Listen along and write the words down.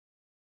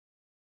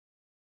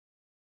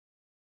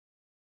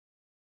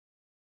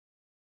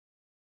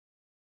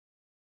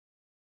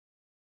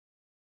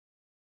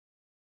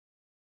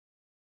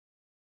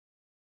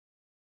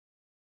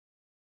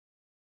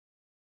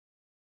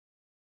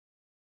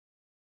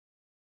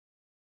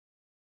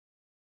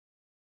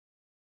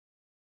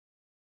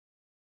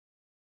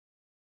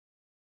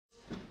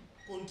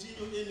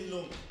continue any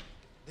longer.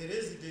 The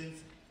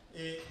residents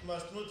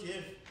must not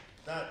have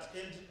that.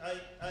 And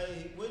I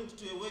went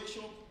to a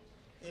workshop,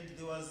 and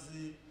there was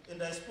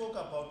and I spoke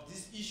about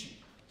this issue.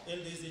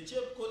 And there's a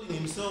chap calling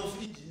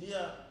himself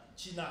Engineer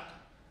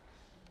Chinaka.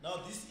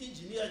 Now this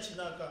Engineer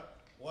Chinaka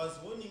was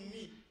warning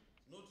me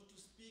not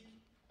to speak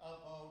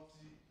about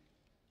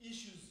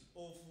issues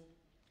of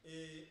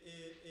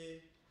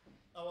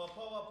our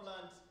power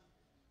plant,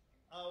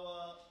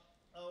 our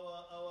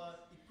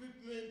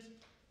equipment,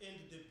 and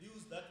the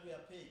bills that we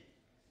are paying.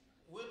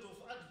 Word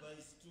of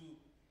advice to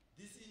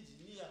this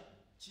Engineer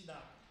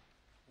Chinaka,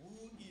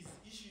 who is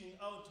issuing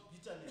out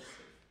bitterness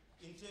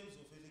in terms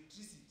of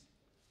electricity.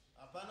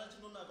 Apana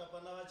chinonaka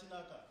pana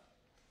vachinaka.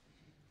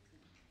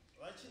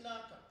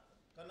 Vachinaka,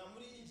 kana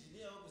muri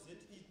engineer of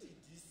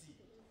ZETDC.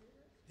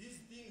 These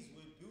things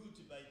were built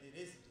by the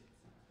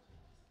residents.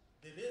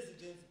 The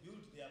residents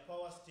built their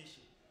power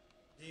station.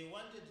 They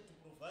wanted to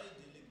provide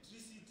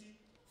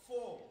electricity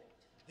for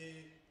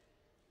the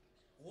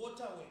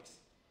waterworks,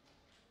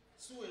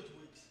 sewage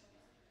works,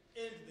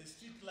 and the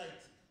street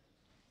lights.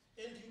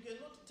 And you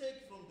cannot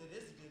take from the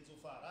residents of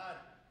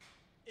Harare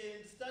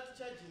and start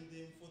charging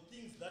them for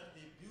things that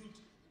they built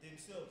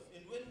themselves.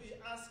 And when we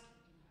ask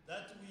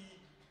that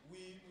we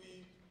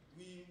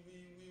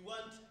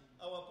want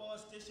our power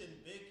station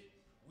back,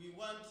 we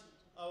want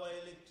our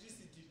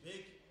electricity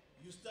back,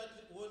 you start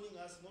warning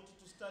us not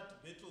to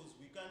start battles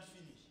we can't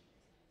finish.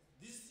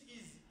 This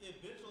is a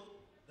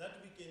battle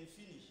that we can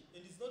finish,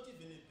 and it's not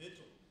even a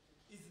battle.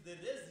 It's the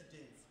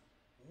residents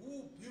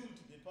who built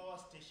the power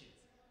stations.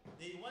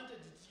 They wanted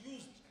it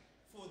used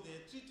for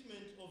the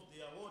treatment of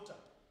their water,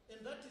 and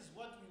that is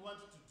what we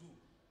want to do.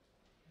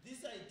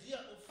 This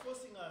idea of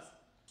forcing us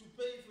to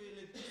pay for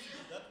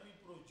electricity that we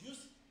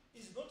produce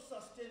is not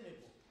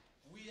sustainable.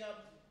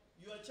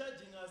 You are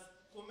charging us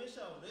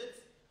commercial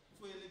rates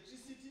for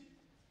electricity,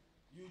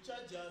 you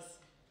charge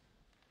us,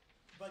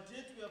 but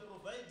yet we are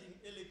providing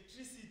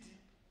electricity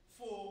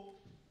for,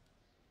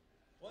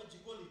 what do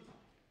you call it,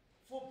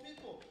 for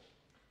people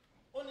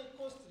on a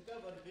cost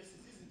recovery basis,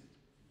 isn't it?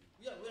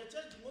 Yeah, we are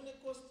charging on a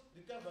cost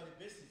recovery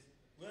basis.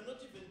 We are not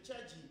even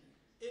charging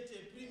at a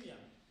premium.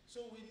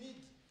 So we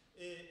need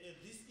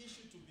this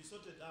issue to be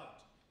sorted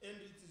out. And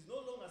it is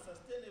no longer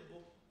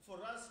sustainable for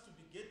us to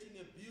be getting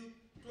a bill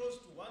close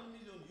to $1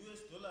 million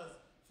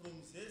from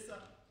ZESA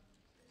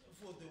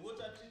for the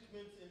water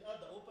treatment and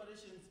other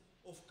operations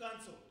of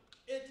council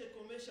at a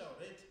commercial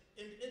rate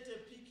and at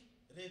a peak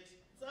rate.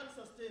 It's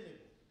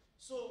unsustainable.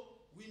 So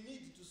we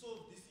need to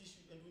solve this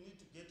issue, and we need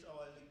to get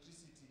our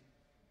electricity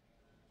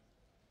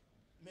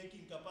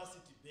making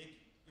capacity back.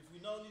 If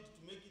we now need to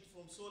make it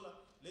from solar,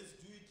 let's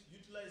do it,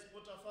 utilize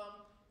Potter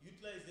Farm,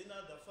 utilize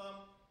another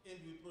farm, and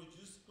we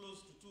produce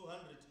close to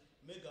 200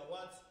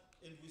 megawatts,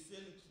 and we sell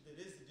it to the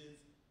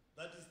residents.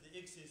 That is the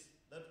excess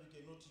that we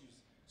cannot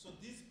use. So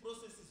these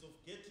processes of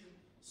getting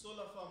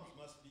solar farms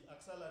must be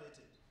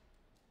accelerated.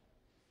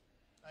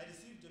 I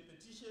received a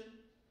petition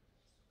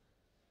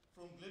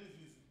from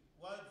Glenview,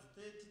 Wards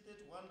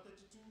 30, 31,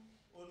 32,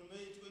 on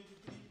May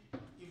 23,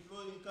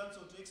 imploring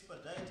council to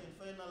expedite and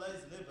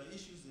finalize labor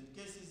issues and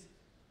cases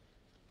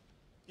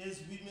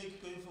as we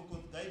make way for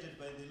guided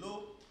by the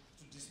law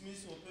to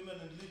dismiss or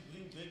permanently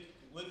bring back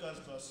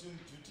workers to assume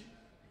duty.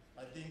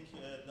 I think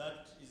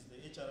that is the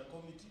HR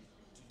committee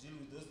to deal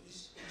with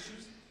those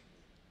issues.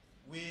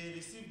 We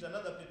received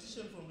another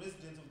petition from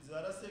residents of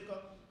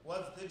Zaraseka,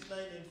 Wards 39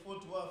 and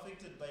 40, who are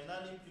affected by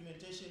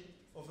non-implementation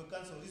of a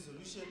council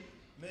resolution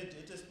made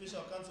at a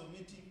special council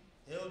meeting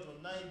held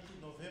on 9th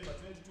November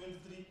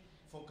 2023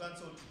 for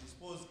council to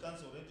dispose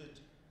council-rented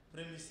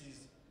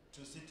premises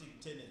to sitting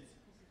tenants.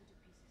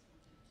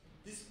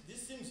 This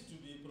seems to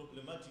be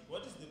problematic.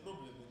 What is the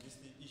problem with this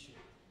issue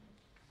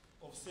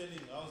of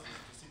selling houses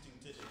to sitting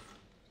tenants?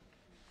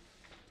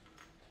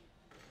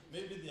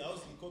 Maybe the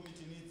housing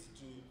committee needs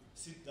to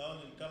sit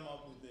down and come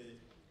up with a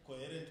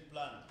coherent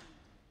plan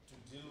to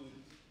deal with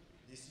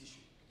this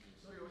issue.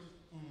 Sorry,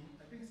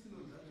 I think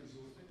still on that as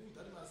well. I think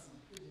that must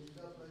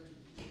apply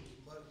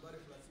to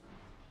very flats.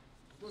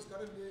 Because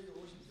currently, there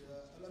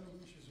are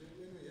alarming issues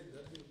when we heard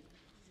that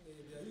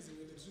they are using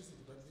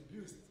electricity, but the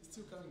bill is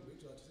still coming back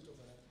to our state of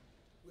Harare.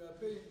 We are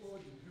paying all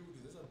the bill,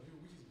 the ZESA bill,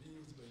 which is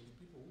being used by the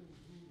people who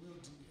do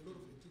a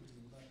lot of activities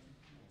in Mbari.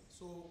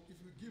 So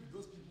if we give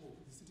those people,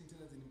 the sitting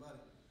tenants in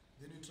Mbari,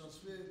 then we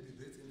transfer the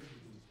rates and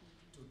everything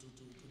to the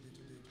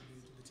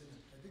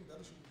tenant. I think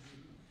that should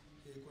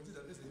be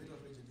considered as a matter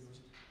of urgent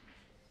urgency.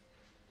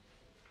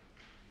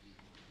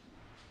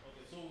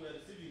 Okay, so we are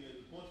receiving a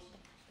report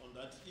on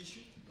that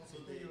issue, so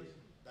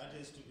that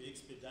has to be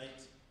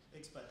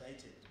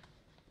expedited.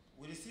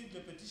 We received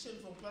a petition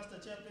from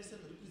Cluster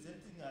Chairperson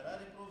representing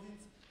Harare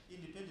Province,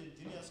 Independent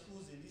Junior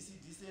Schools and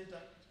ECD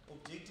Center,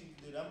 objecting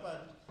to the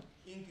rampant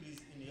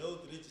increase in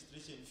health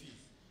registration fees.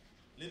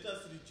 Let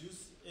us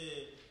reduce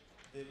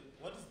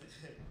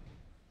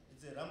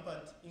it's a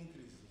rampant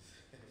increase.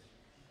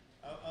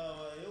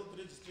 Our health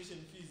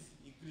registration fees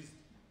increased.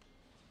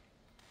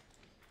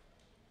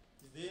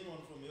 Is there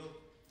anyone from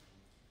health?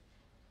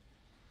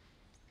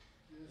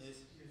 Yes.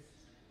 Yes.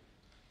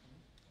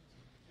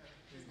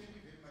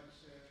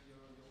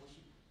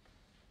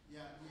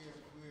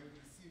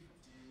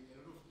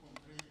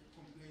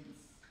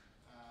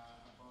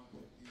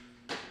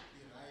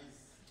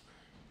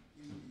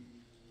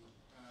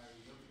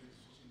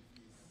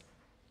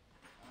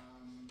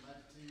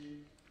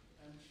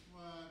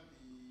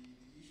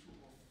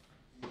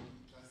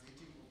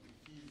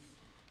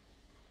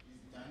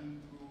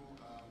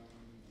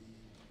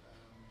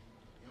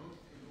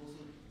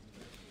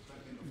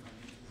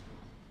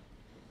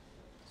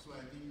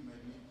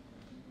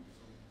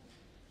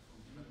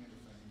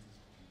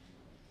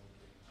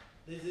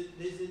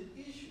 there's an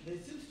issue, there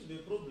seems to be a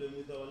problem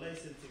with our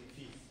licensing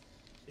fees.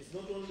 It's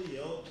not only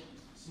health,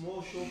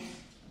 small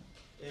shops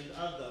and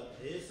other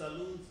hair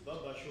salons,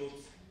 barber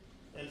shops,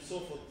 and so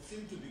forth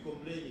seem to be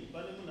complaining.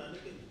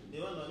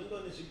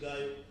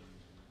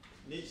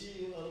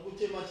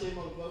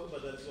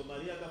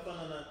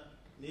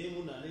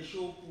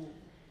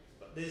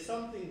 There's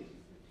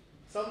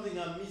something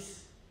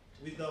amiss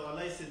with our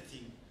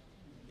licensing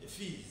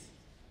fees.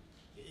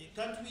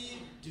 Can't we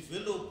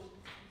develop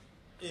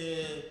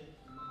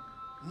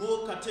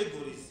more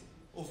categories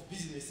of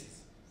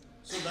businesses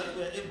so that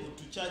we are able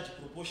to charge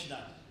proportional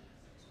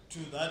to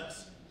that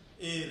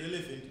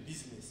relevant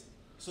business,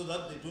 so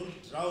that they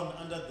don't drown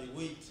under the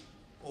weight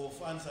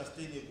of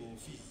unsustainable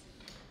fees?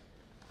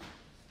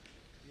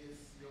 Yes,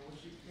 Your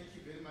Worship, thank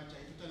you very much.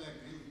 I totally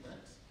agree with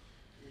that.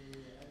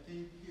 I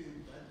think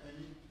that I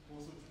need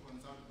also to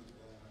consult with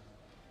the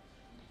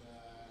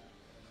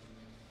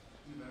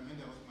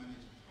environmental health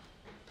manager,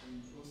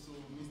 and also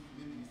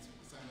maybe Mr.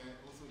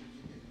 Kusanga also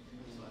can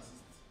also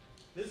assist.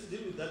 Let's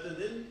deal with that, and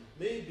then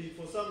maybe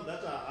for some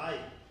that are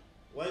high,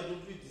 why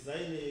don't we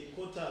design a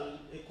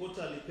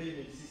quarterly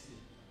payment system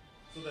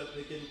so that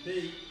they can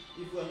pay,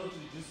 if we are not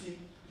reducing,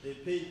 they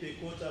pay per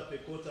quarter.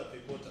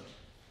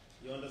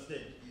 You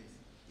understand? Yes.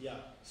 Yeah.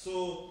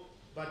 So,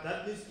 but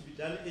that needs to be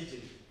done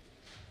urgently,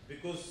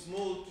 because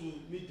small to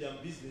medium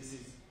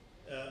businesses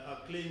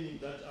are claiming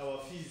that our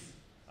fees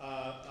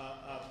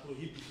are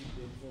prohibiting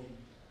them from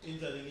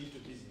entering into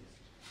business.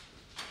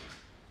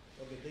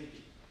 Okay, thank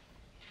you.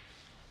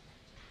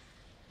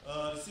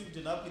 Received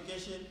an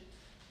application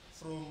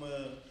from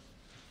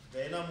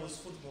the M.A.C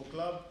Football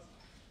Club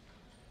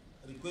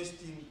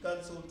requesting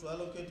council to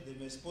allocate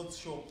them a sports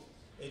shop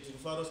at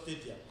Rufaro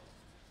Stadium.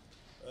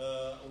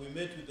 We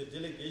met with the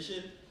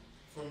delegation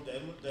from the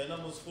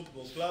M.A.C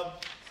Football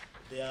Club.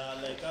 They are,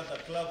 like other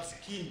clubs,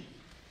 keen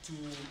to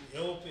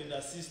help and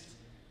assist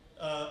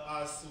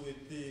us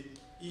with the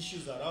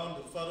issues around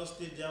the Rufaro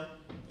Stadium,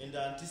 and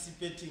are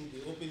anticipating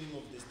the opening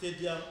of the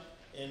stadium,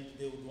 and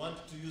they would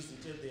want to use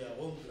it at their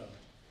home ground.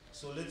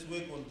 So let's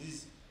work on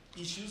these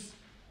issues,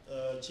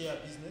 chair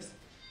business.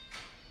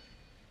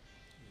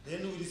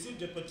 Then we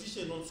received a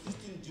petition on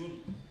 16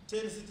 June,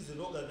 10 citizen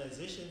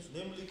organizations,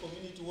 namely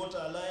Community Water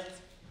Alliance,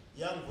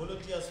 Young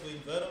Volunteers for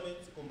Environment,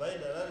 Combined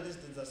Harare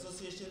Residents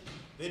Association,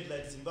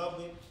 Bedlight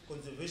Zimbabwe,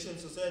 Conservation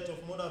Society of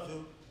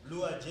Monaville,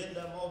 Blue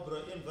Agenda,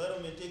 Marlborough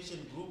Environment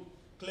Action Group,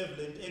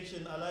 Cleveland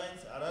Action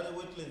Alliance, Harare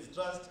Wetlands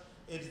Trust,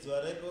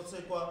 Ediziwareko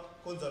Sekwa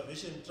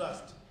Conservation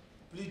Trust,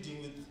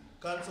 pleading with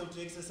Council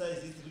to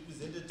exercise its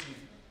representative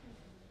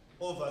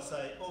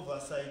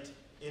oversight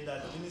and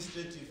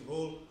administrative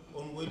role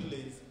on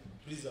wetlands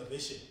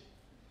preservation.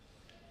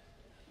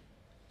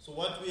 So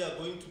what we are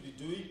going to be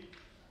doing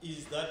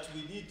is that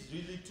we need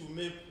really to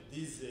map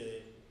these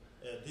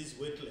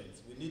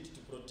wetlands. We need to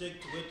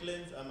protect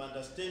wetlands. I'm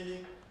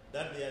understanding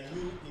that there are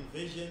new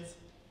invasions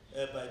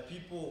by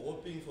people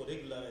hoping for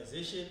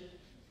regularization.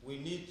 We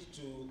need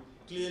to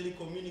clearly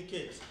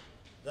communicate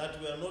that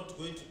we are not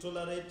going to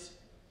tolerate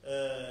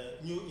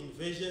new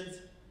invasions,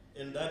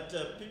 and that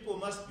people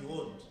must be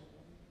warned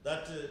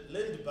that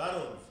land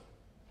barons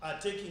are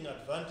taking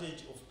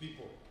advantage of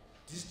people.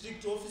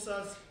 District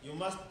officers, you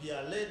must be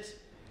alert,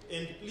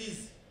 and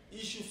please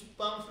issue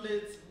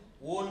pamphlets,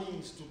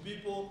 warnings to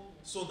people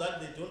so that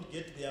they don't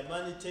get their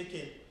money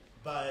taken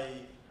by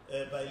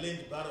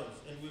land barons.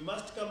 And we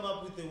must come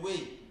up with a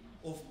way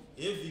of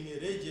having a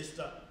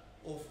register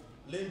of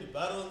land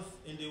barons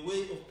and a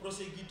way of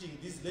prosecuting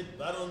these land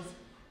barons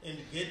and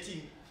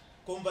getting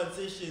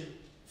compensation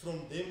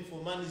from them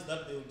for monies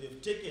that they would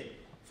have taken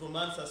from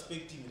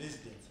unsuspecting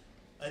residents.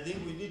 I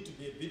think we need to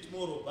be a bit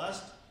more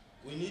robust.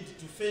 We need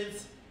to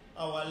fence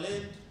our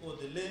land, or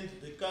the land,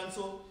 the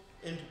council,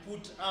 and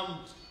put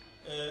armed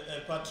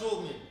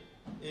patrolmen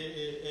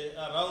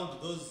around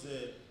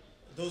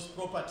those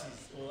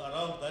properties or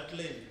around that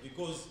land,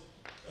 because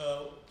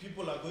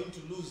people are going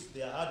to lose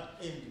their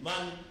hard-earned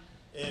money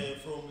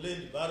from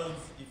land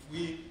barons if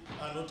we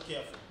are not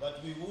careful.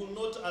 But we will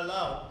not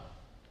allow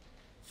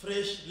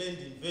fresh land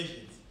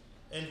invasions,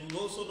 and we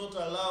will also not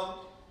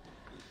allow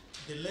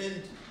the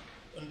land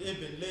and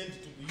urban land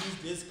to be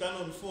used as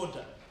cannon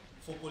fodder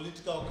for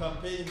political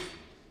campaigns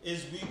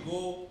as we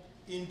go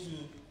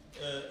into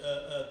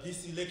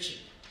this election.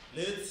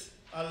 Let's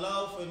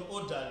allow for an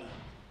orderly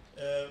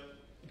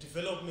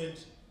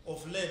development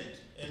of land,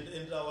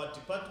 and our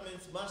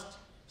departments must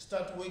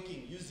start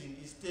working using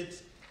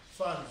estate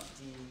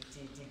funds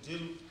to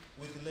deal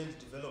with land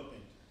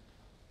development.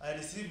 I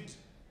received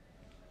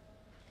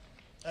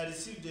a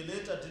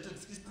letter dated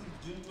 16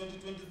 June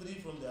 2023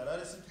 from the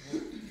Harare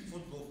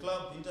Football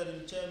Club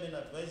interim chairman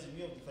advising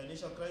me of the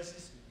financial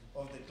crisis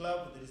of the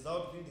club, with the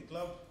result being the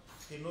club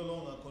can no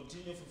longer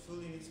continue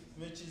fulfilling its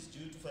matches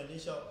due to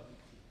financial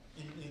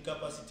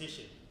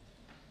incapacitation.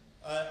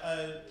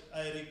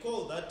 I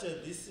recall that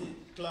this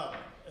club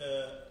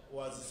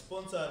was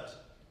sponsored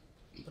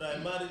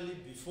primarily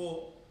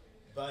before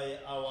by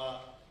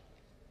our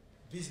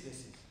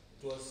businesses.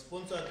 It was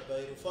sponsored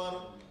by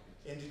Rufaro,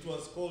 and it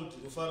was called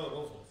Rufaro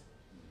Rovers.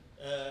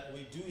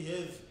 We do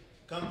have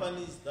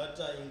companies that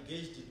are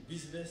engaged in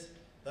business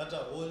that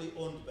are wholly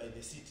owned by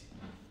the city.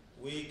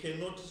 We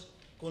cannot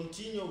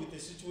continue with a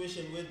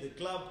situation where the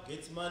club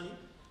gets money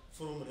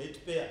from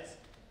ratepayers.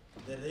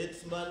 The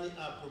rates money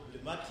are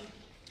problematic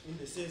in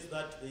the sense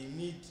that they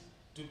need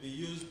to be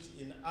used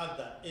in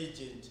other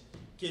agent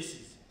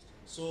cases.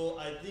 So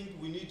I think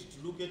we need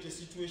to look at a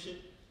situation,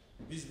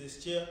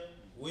 business chair,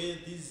 where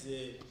these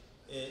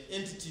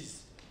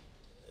entities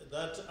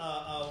that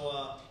are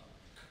our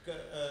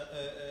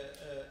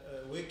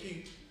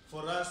working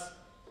for us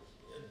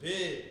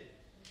bear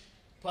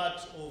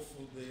part of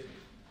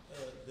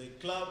the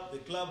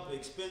club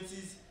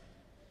expenses,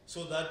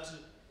 so that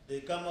they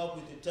come up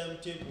with a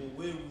timetable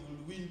where we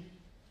will win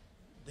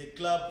the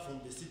club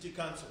from the city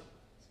council.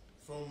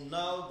 From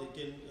now, they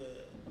can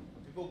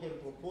people can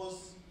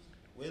propose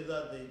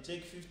whether they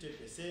take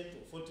 50%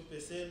 or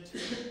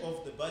 40%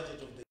 of the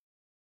budget of the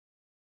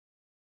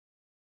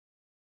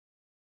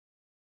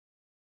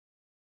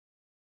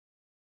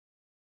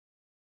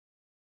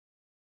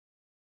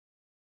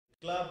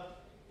club.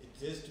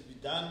 It has to be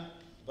done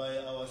by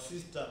our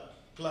sister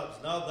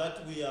clubs. Now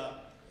that we are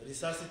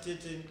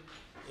resuscitating,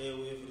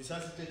 we have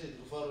resuscitated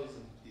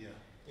Rufaroism. Yeah.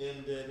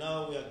 And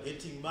now we are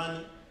getting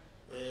money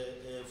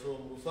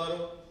from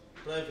Rufaro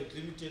Private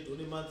Limited on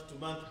a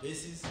month-to-month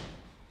basis.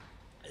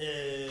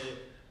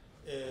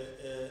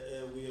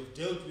 We have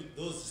dealt with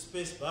those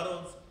space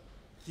barons,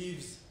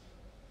 thieves,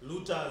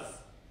 looters,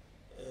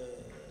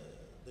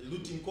 the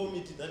looting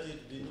committee that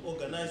had been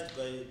organized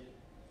by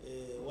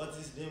what's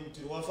his name,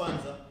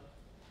 Tiruafanza,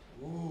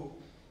 who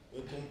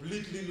were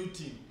completely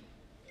looting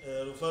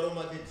Rufaro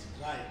Market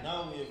dry.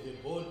 Now we have a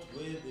board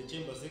where the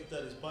Chamber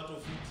Secretary is part of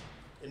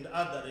it and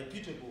other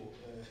reputable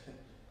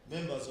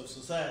members of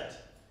society.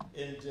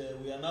 And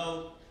we are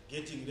now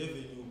getting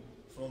revenue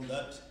from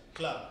that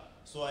club.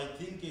 So I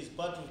think as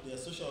part of their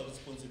social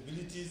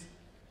responsibilities,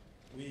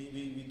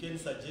 we can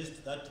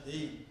suggest that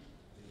they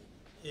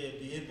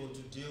be able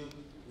to deal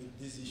with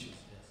these issues.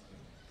 Yes.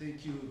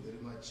 Thank you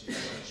very much.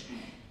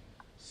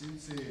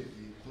 Since the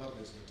club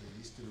has got a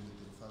history with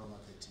the Rufaro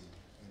marketing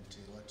and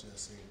what you are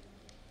saying,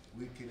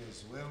 we can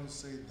as well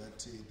say that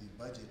the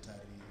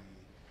budgetary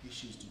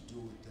issues to do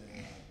with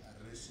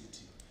arrest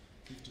city,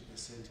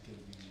 50% can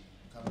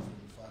come from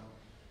Rufaro,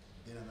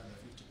 then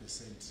another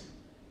 50%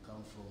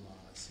 come from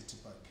City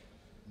Park.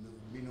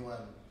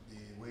 Meanwhile,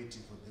 they're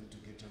waiting for them to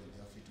get on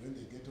their feet. When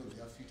they get on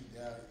their feet,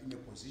 they are in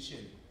a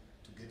position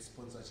to get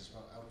sponsorship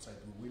outside.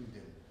 We win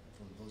them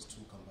from those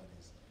two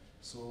companies.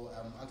 So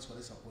I'm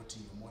actually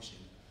supporting your motion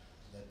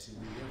that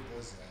we have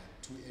those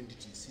two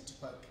entities, City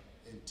Park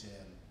and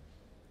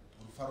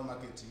Rufaro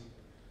Marketing,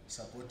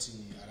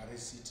 supporting Harare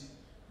City,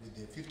 with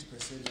the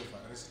 50% of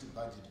Harare City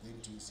budget going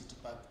to City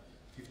Park,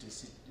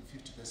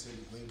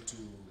 50% going to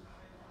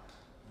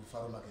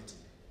Rufaro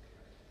Marketing.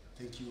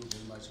 Thank you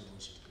very much, Your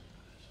Worship.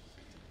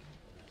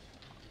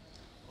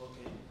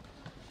 Okay.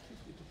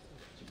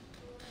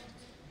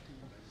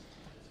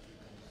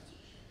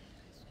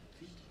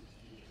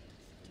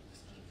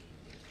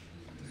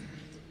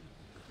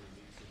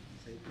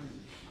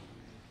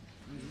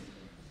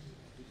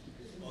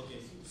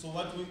 Okay, so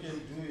what we can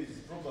do is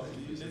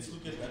probably, let's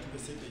look at that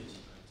percentage.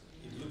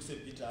 It looks a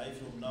bit high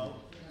from now.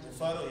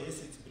 Rufaro,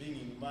 yes, it's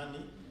bringing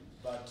money,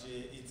 but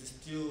it's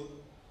still,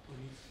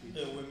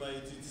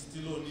 it's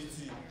still on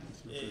its,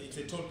 it's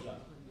a toddler.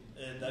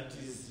 That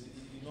is,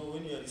 you know,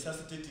 when you are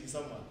resuscitating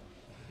someone,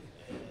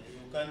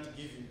 you can't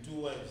give him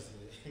two wives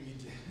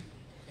immediately.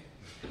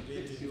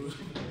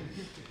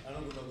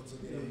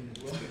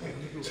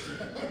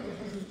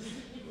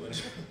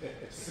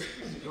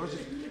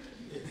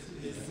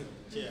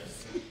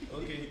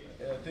 Okay,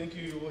 thank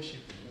you, Your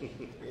Worship.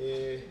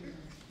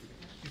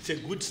 It's a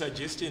good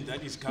suggestion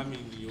that is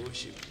coming, Your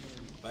Worship.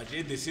 But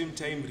at the same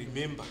time,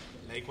 remember,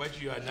 like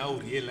what you are now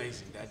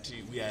realizing, that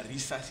we are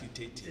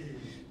resuscitating.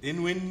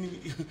 Then when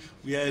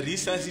we are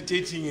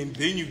resuscitating and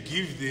then you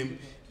give them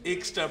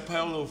extra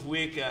pile of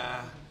work,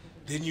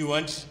 then you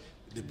want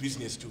the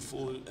business to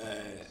fall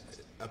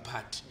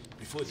apart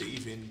before they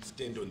even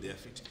stand on their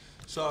feet.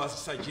 So I was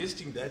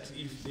suggesting that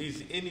if there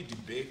is any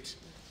debate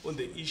on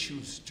the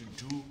issues to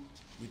do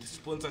with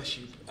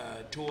sponsorship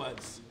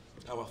towards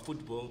our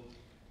football,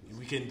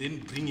 we can then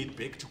bring it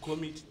back to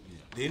committee.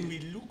 Then we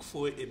look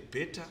for a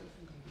better,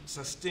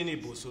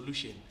 sustainable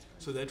solution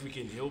so that we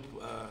can help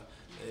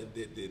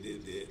the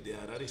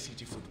Harare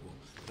City football,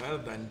 rather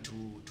than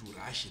to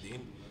rush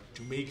then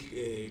to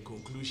make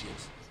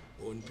conclusions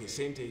on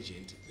percentage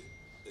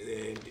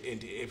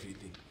and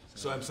everything.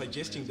 So I'm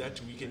suggesting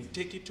that we can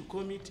take it to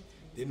committee,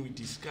 then we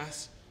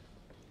discuss,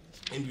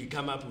 and we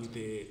come up with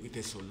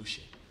a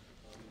solution.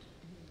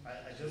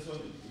 I just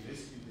wanted to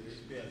rescue the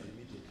ratepayers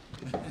immediately,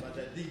 but I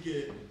think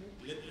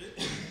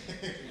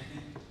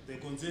the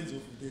concerns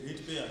of the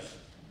ratepayers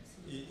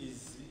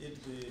is at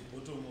the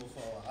bottom of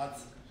our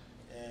hearts,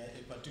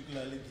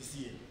 particularly this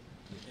year,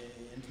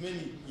 and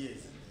many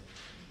years.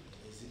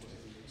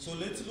 So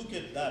let's look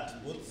at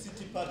that, both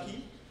city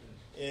parking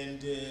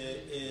and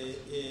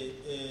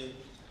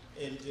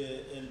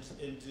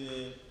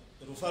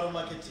Rufaro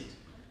Marketing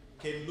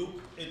can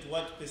look at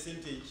what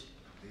percentage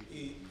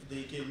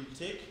they can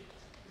take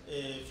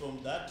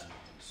from that.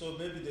 So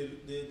maybe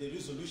the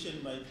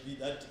resolution might be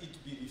that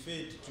it be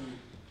referred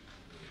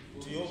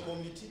to your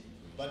committee,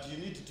 but you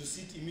need to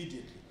sit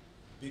immediately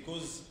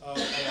because our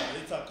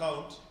rate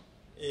account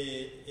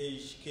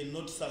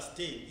cannot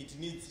sustain. It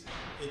needs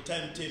a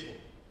timetable.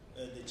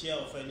 The chair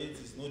of finance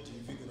is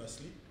nodding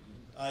vigorously.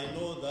 I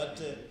know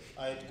that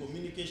I had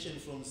communication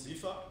from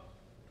ZIFA.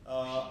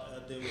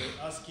 They were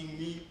asking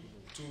me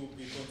to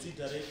be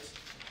considerate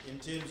in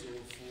terms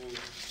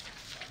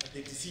of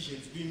the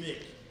decisions we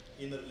make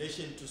in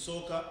relation to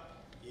soccer.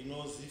 You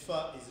know,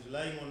 ZIFA is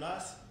relying on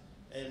us,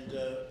 and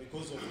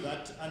because of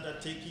that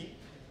undertaking,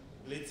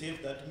 let's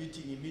have that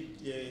meeting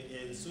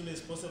as soon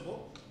as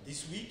possible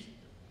this week.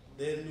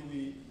 Then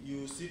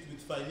you sit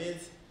with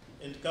finance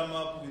and come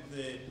up with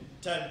the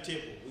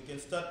timetable. We can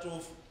start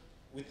off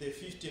with a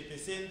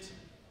 50%,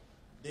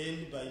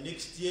 then by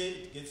next year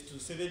it gets to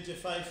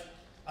 75%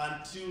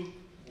 until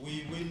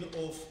we win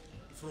off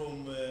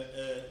from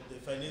the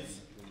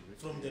finance,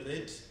 from the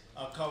red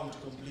account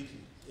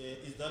completely.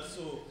 Is that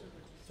so,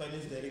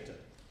 Finance Director?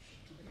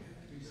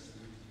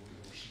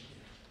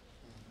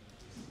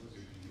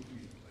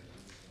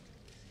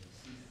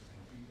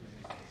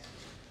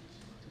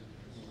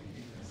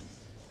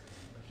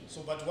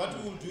 So, but what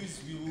we will do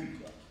is we will,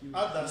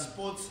 other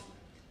sports,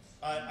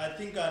 I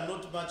think are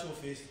not much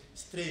of a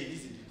strain,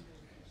 isn't it?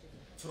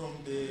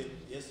 From the,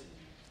 yes?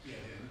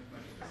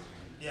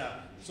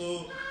 Yeah,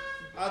 so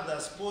other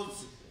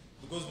sports,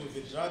 because we have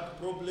a drug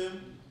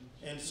problem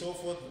and so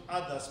forth,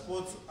 other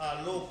sports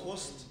are low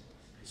cost,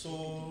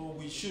 so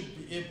we should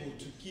be able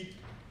to keep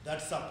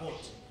that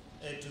support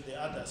to the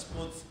other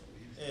sports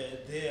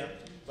there,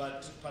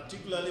 but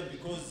particularly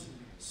because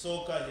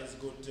soccer has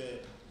got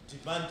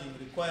demanding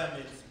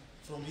requirements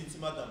from its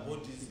mother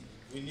bodies,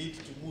 we need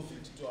to move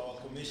it to our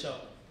commercial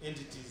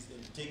entities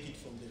and take it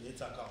from the rate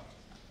account.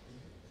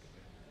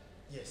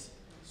 Yes,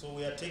 so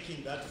we are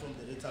taking that from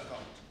the rate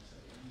account.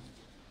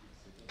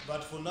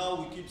 But for now,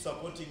 we keep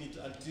supporting it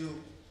until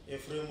a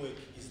framework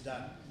is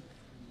done.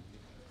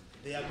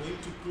 They are going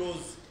to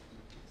close,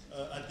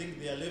 I think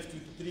they are left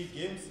with 3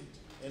 games,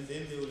 and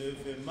then they will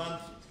have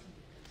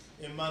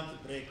a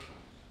month break.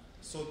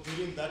 So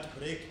during that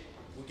break,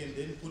 we can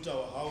then put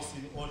our house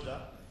in order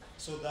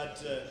so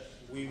that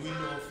we win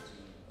off,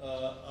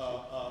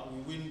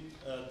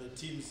 the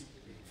teams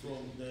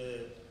from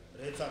the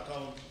rate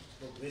account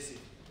progressive.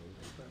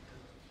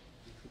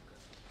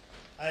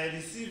 I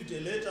received a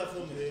letter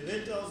from the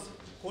Rentals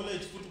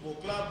College Football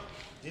Club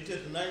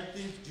dated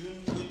 19th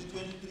June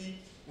 2023,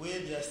 where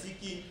they are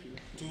seeking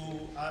to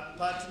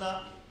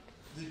partner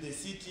with the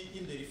city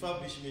in the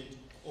refurbishment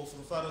of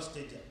Rufaro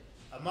Stadium.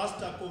 I must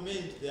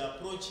commend the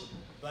approach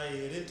by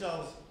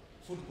Rentals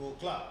Football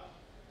Club.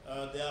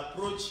 The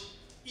approach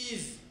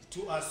is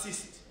to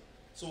assist.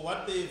 So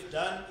what they've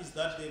done is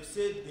that they've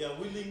said they are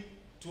willing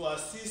to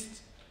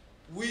assist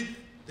with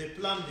the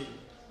plumbing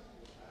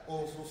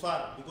of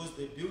Rufaro because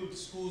they build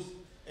schools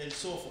and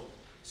so forth.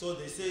 So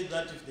they say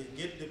that if they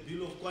get the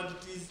bill of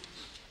quantities,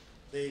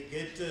 they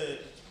get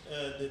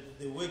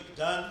the work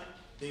done,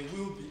 they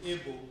will be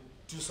able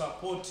to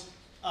support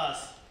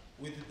us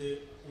with the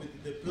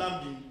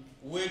plumbing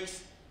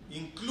works,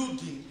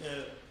 including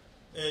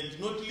and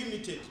not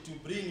limited to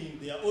bringing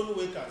their own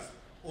workers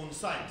on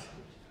site.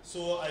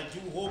 So I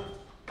do hope,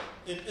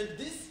 and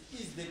this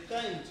is the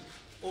kind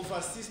of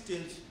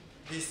assistance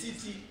the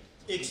city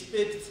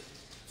expects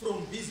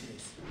from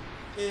business.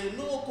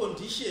 No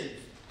condition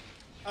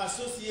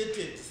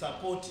associated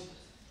support.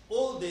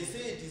 All they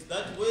said is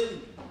that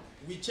when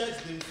we charge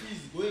them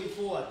fees going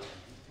forward,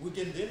 we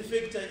can then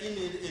factor in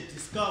a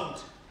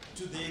discount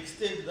to the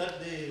extent that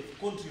they have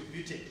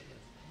contributed.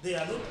 They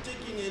are not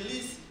taking a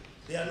lease,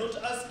 they are not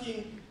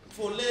asking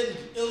for land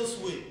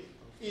elsewhere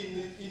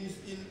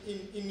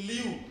in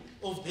lieu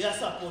of their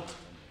support.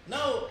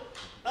 Now,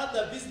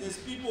 other business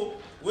people,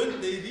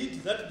 when they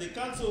read that the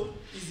council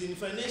is in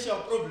financial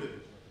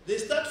problem, they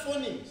start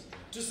phoning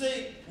to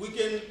say, we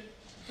can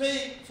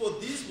pay for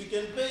this, we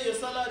can pay your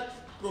salary,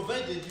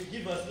 provided you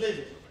give us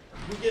land.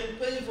 We can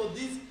pay for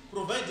this,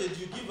 provided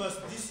you give us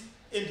this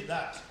and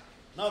that.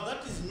 Now,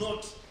 that is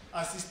not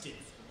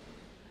assistance.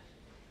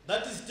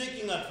 That is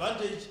taking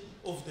advantage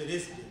of the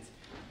residents.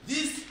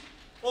 This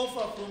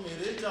offer from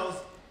a rent house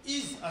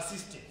is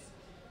assistance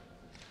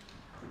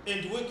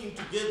and working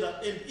together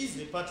and is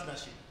a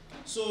partnership.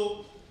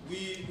 So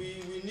we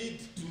need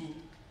to,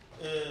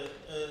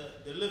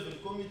 the level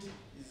committee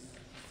is,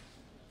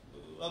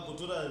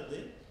 Agotora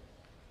there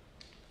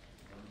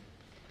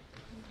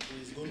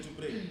is going to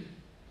pray.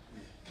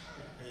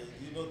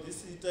 You know,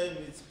 this time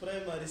it's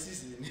primary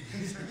season,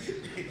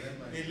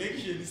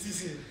 election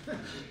season.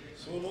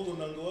 So no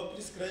one go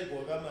prescribe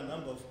a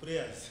number of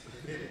prayers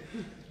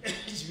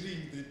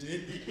during the day.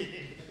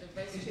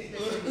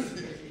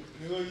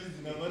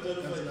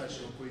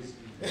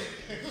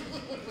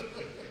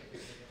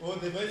 Oh,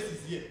 the vice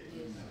is here.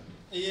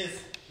 Yes,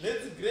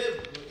 let's grab.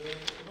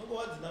 No,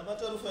 what's the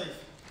matter of 5?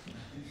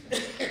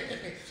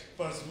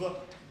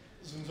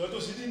 zvinhu zvato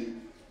zvidini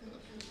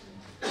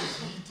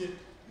zviite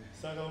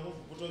saka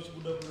unobvupota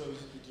uchibuda buda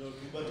uchikuitira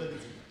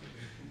kuti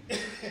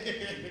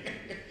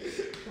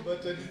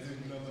ubatanidze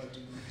munamato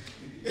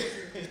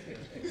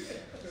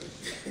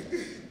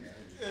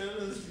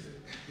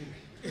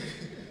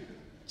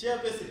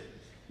chairperson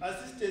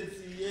assistance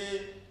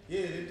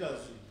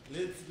rentals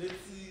let's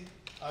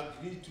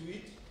agree to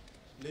it.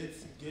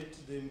 Let's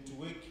get them to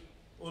work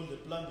on the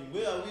plumbing.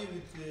 Where are we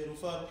with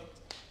Rufaro?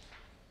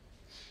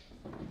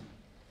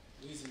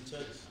 Who is in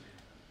charge?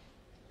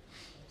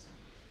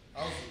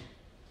 Housing.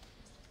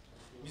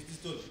 Mr.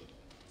 Stone.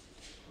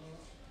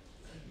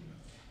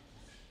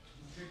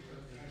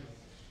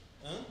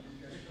 Huh?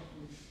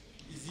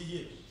 Is he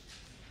here?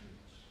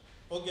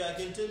 Okay, I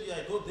can tell you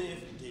I go there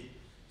every day.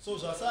 So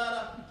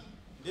Zasara,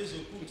 there's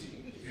your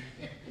cooking.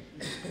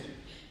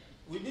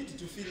 We need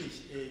to finish,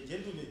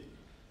 gentlemen.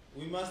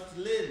 We must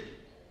learn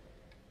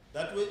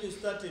that when you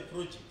start a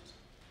project,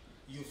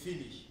 you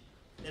finish.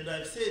 And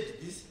I've said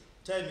this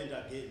time and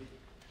again.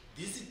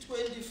 This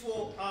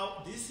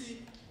 24-hour, this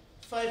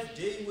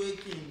 5-day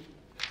working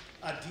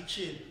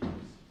addiction,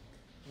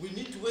 we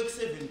need to work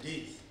 7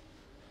 days.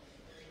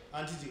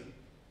 And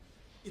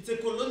it's a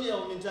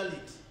colonial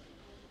mentality.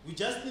 We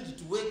just need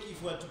to work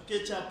if we are to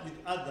catch up with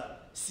other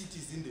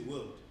cities in the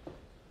world.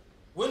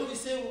 When we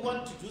say we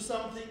want to do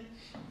something,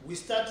 we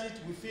start it,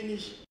 we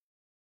finish.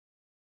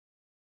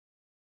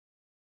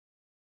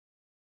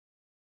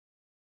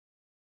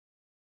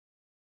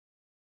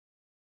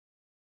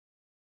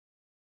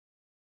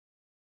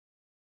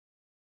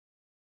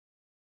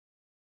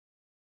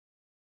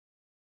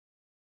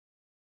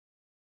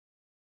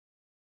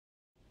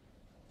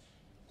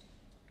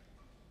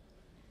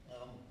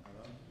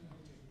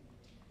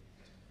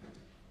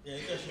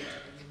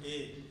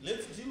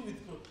 Let's deal with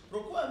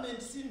procurement.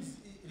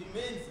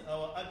 Remains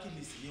our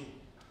Achilles heel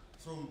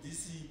from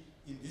this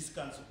in this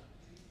council.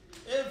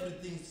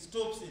 Everything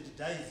stops and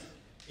dies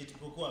at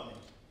procurement.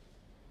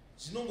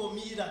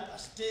 Zinongomira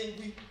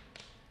astengwi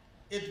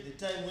at the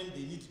time when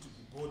they need to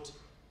be bought.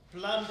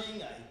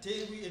 Plumbing, I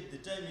tell you, at the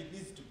time it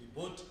needs to be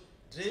bought.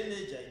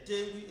 Drainage, I tell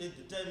you, at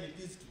the time it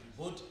needs to be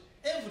bought.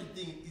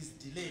 Everything is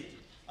delayed.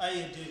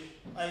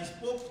 I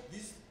spoke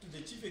this to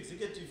the chief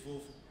executive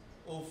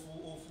of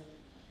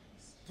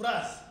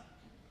PRAS.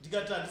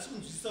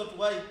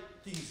 Why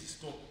things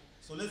stop.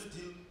 So let's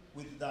deal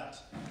with that.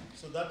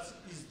 So that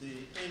is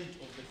the end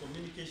of the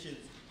communications.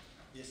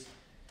 Yes.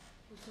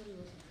 Oh, sorry.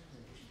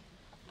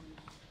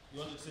 You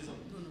wanted to say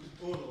something? No.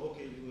 Oh, no,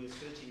 okay, you were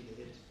scratching the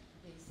head.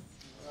 Yes.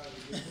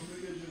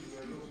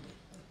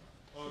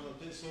 Oh,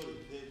 no, sorry.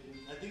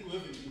 I think we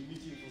haven't been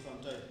meeting for some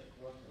time.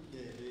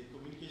 Yeah, the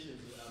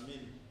communications are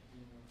many.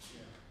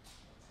 Yeah.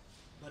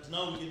 But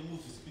now we can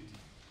move speedily.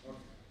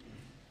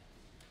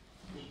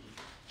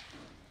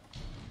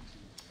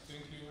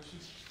 Thank you,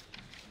 Worship.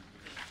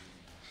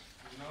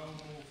 We now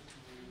move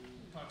to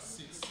part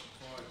 6 of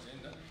our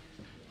agenda,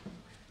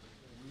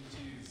 which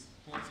is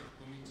reports of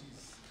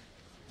committees.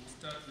 We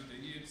start with the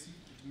EFC.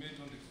 It met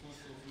on the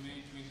 4th of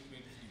May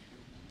 2023.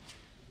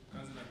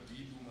 Councillor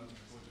Bidu must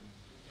report.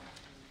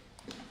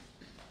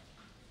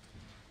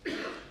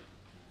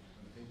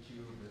 Thank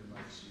you very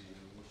much,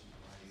 Worship.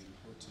 I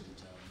reported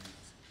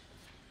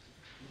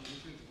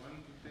Resolutions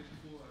 1 to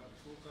 34 are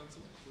before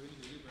council for any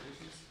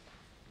deliberations.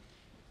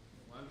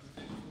 1 to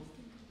 34.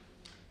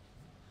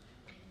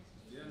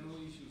 There are no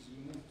issues. We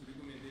move to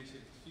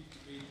recommendation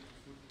 58 to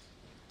 40.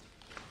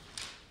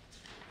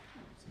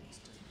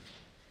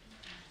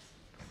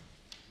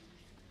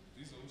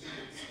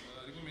 Resolutions,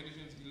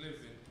 recommendations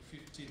 11 to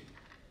 15.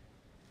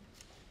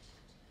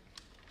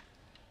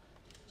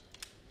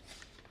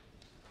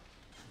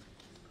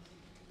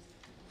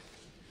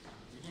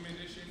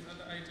 Recommendation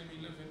under item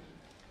 11.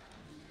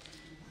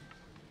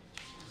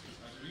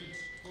 Agreed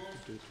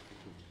 12.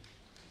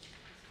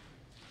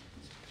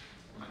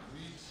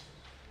 Agreed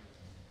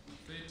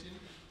 13.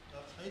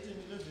 Item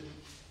 11.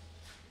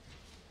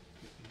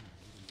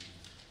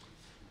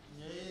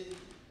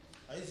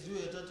 I do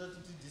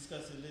to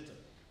discuss it later.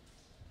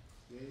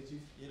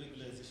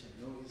 Irregularization.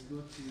 No, it's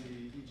not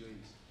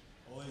e-joint.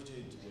 Oh,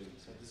 joint.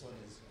 So this one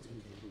is okay.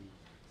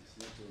 It's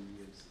not on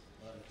EFC.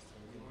 Alright,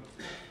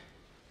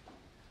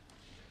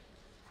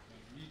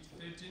 Agreed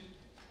 13.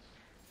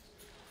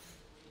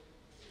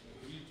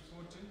 Agreed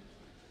 14.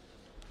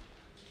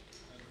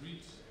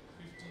 Agreed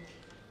 15.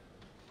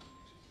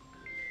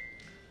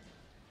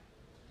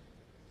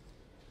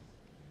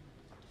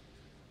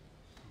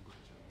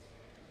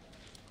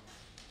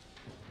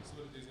 So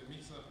there's a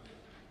mix-up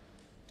there.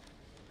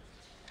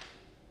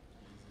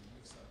 There's a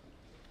mix-up.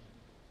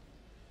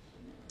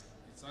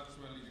 It's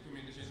actually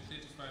recommendation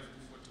 35 to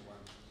 41.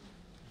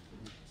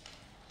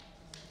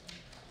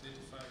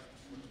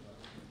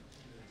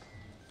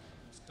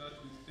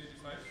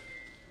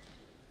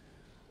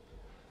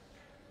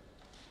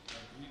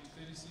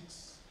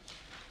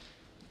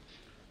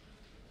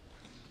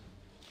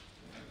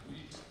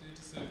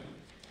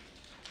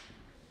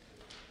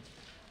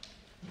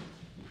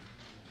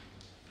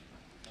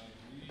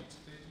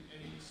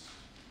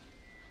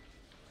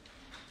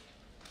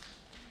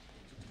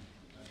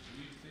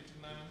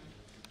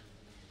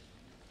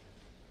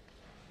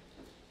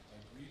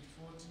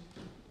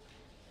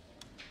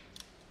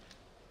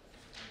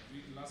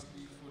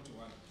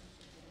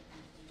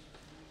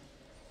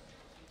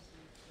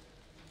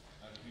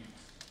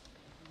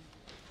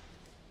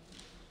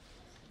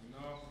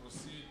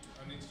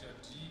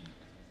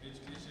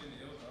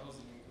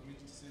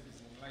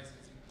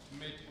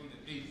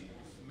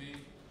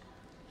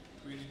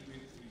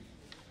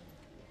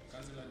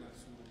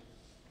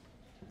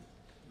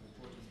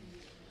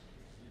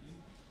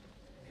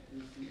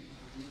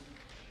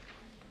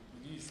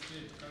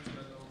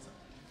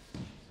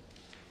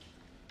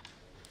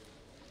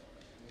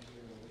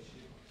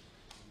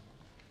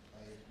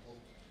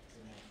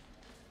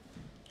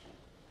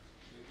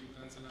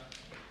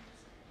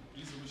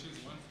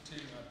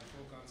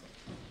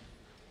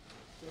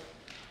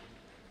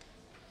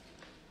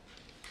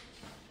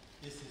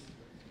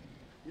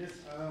 Yes,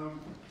 I'm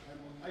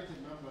on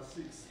item number 6,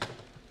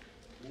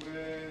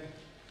 where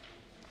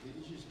the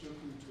issue is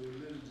talking to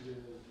land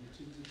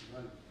utility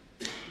value.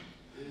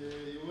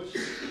 Your worship,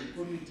 the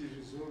committee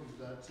resolved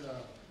that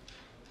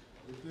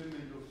the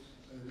payment of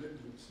land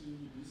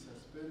utility be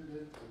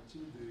suspended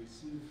until they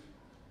receive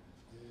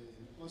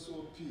an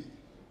OSOP.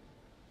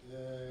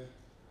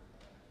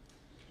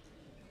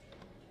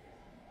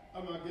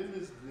 I'm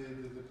against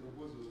the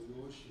proposal of the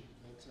worship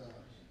that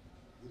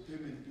the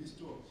payment be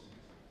stopped.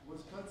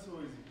 Because council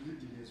is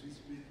bleeding as we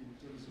speak in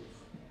terms of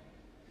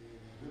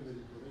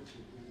revenue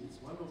collection. It's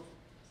one of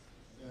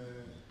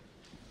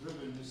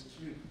revenue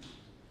stream.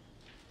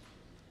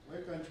 Why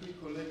can't we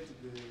collect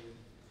the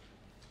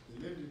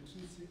land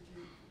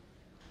intrinsically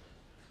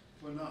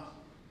for now?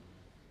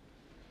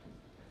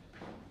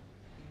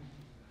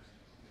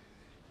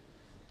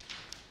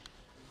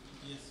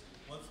 Yes,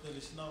 what's the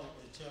rationale,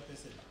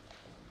 chairperson,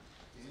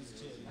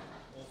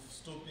 of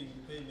stopping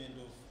payment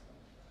of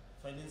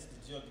finance?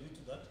 Did you agree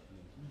to that?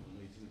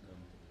 No, it didn't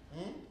come.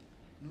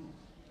 No.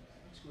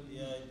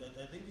 Yeah,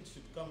 I think it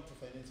should come to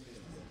finance first.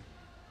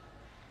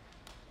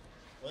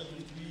 Why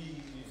don't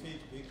we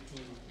refer it back to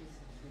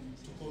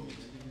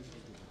committee,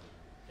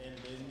 and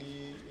then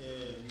it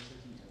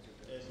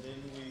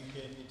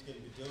can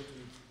be dealt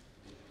with.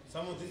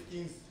 Some of these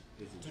things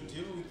to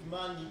deal with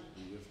money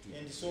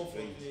and so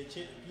forth.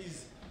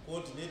 Please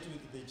coordinate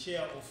with the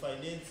chair of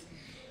finance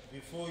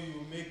before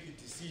you make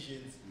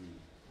decisions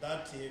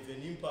that have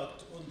an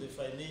impact on the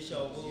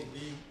financial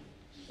well-being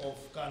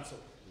of council.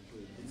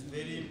 It's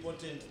very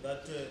important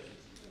that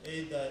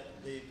either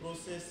the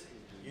process,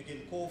 you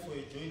can call for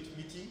a joint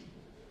meeting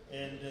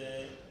and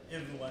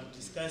everyone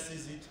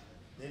discusses it,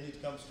 then it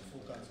comes to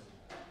full council.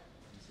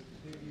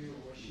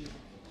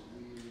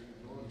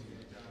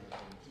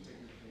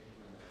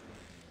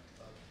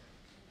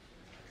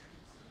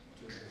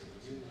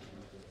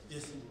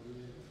 Yes.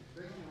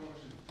 Thank you,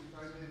 Worship. If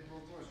I may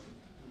propose,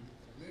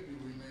 maybe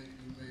we may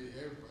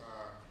have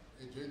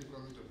a joint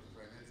committee of the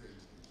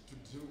finance to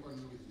deal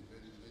only with the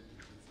land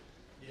utilities.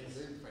 Yes.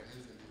 Then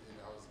finance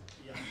and housing.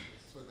 Yeah.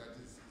 So that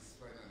it's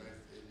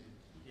finalized early.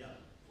 Yeah.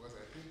 Because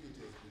I think it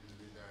has been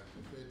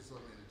referred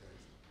so many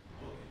times.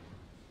 Okay.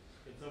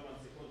 Can someone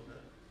support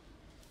that?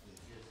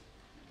 Yes.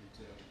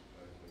 Okay.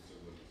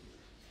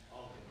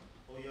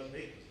 Oh, you're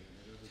big.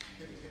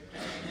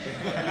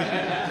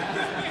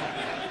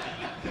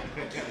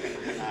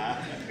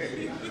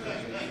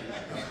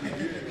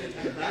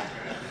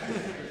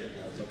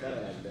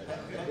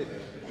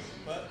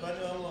 Pane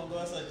vamwe vanga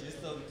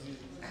vasagesta kuti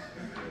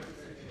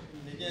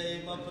nenyaya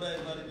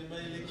yemapuraimary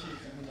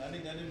nemaelections munhu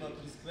anenge ane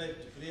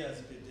maprescribed prayers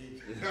per day.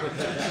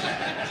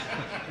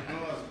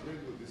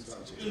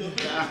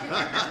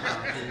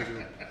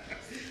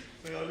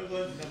 Unenge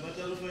wanzi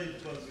namatalo 5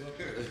 pazuva.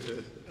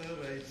 All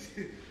right.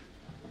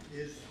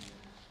 Yes.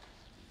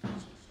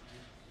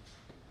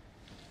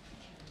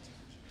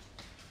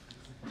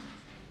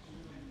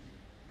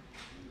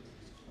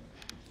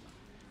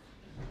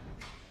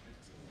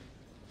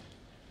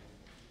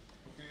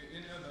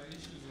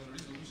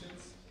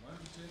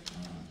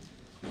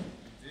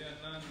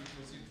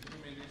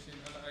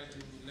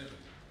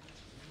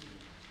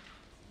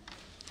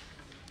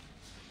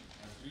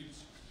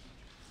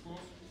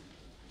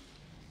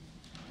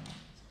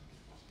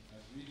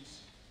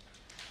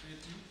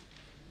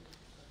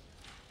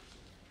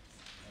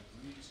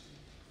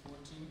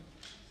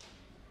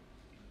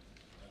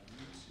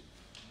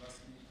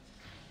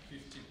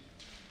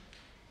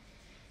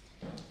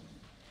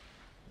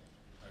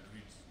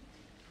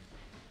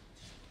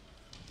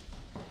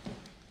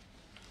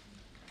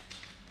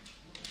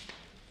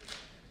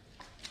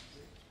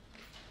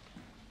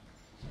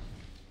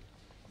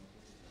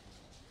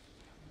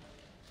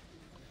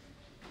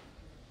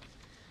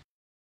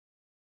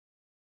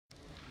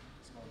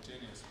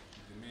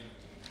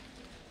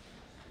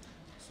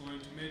 So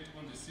it met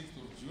on the 6th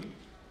of June,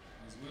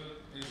 as well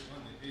as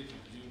on the 8th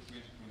of June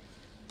 2020.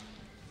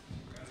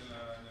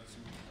 Councillor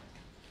Ngadziore,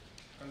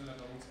 Councillor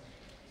Kautsa,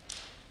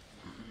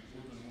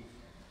 report on move.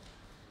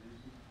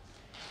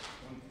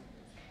 On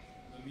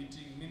the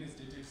meeting minutes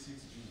dated 6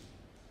 June.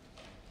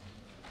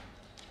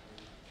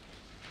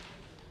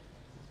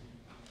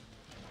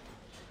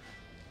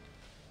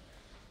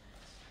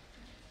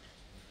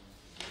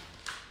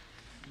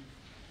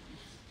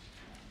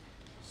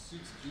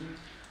 June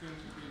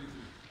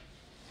 2023.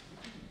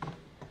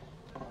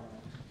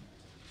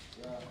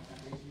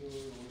 Thank you,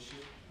 Your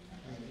Worship.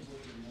 Thank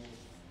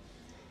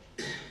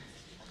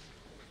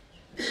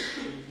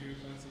you,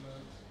 Councillor.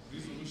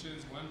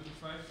 Resolutions 1 to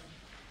 5.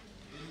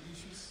 Any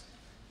issues?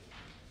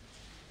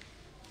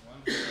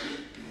 1 to 5.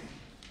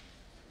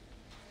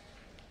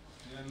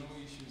 There are no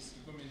issues.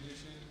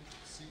 Recommendation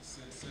 6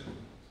 and 7.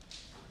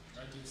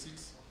 Item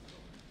 6.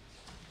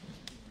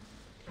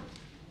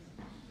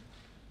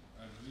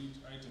 Agreed.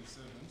 Item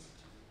 7.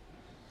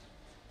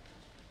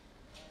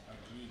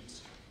 Agreed.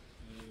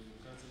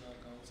 Councillor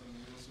Council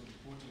may also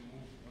report and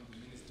move on the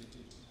minutes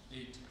dated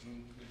 8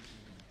 June 2020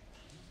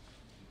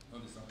 on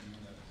the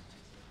supplementary.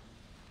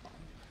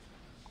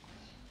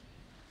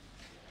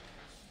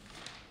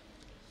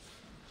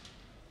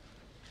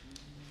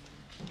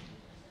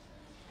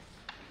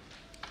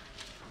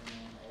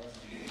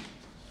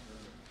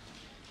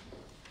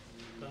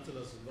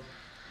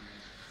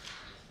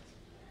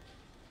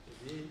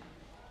 Then,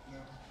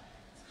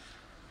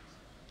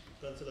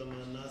 Councillor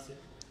Manasseh.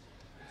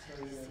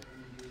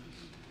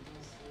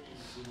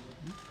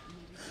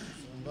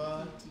 Zumba.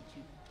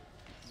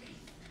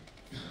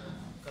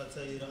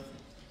 Katsaira.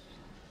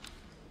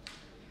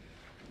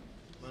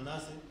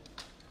 Manasseh.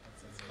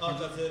 Ah,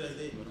 Katsaira is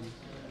there.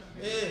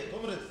 Hey,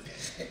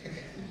 comrades.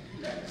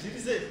 Did you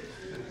say?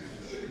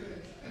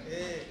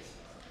 Hey.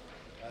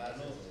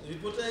 No.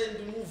 Reporter in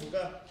the move.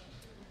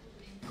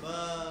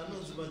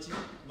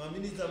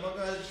 Minutes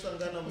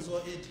Sangana was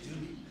 8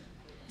 June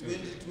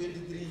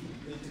 2023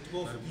 at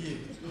 12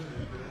 p.m.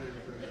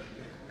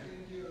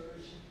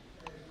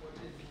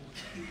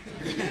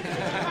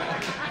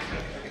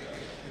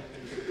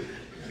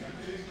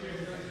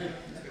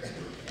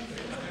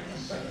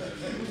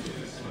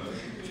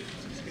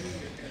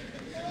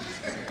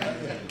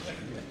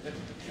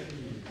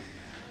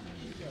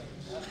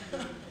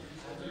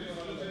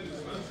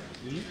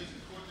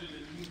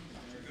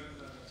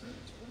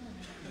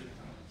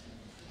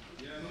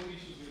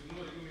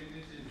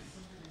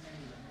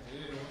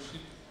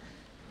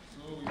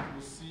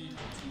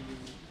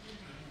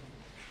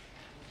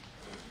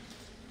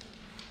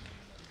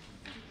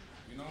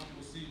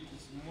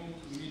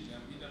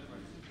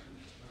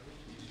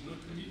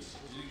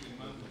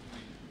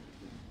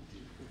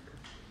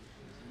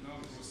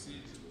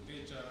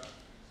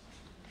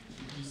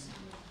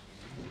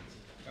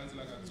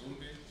 Clr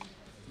Ngadziore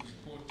to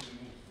report the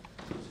move.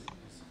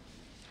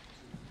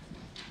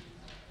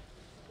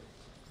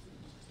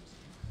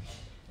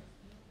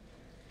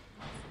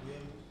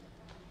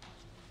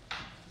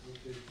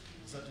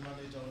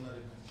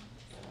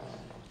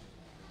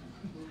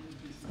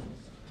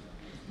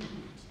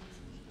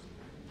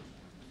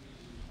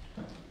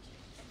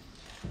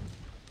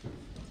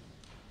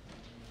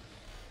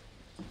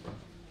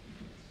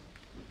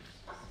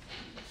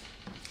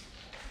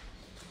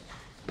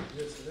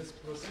 Yes, let's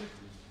proceed.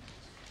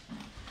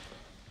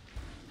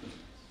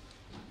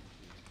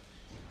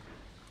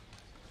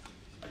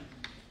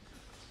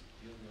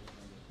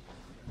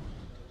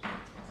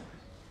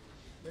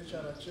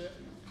 HR Chair.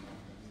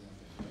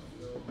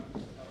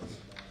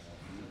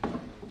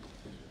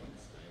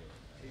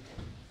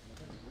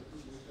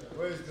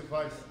 Where is the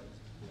vice?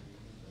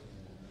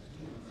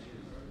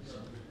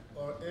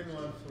 Or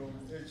anyone from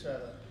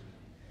HR?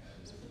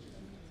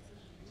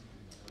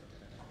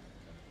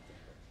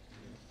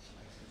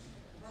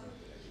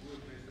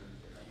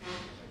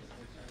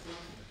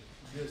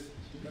 Yes,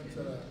 that's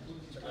the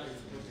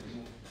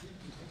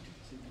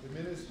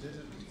minutes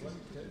dated what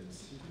dates?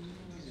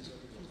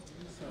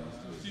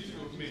 5th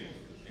of May.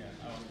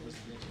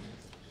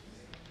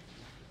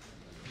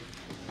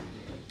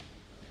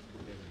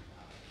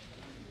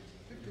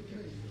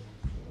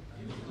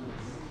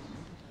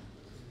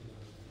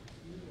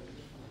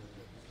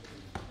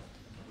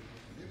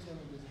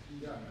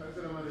 Yeah,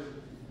 Councillor Male,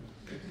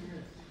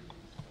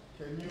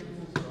 can you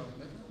move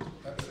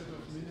that set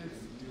of minutes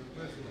to your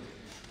president?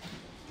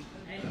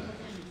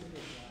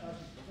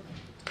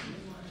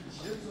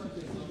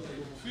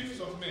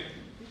 5th of May.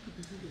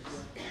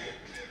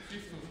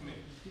 5th of May.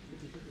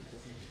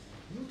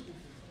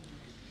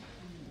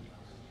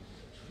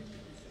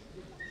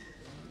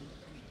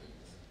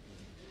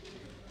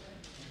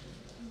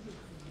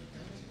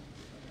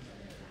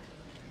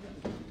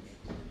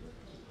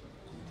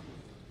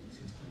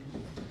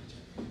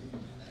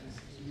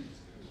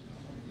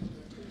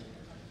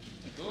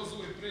 Those who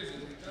were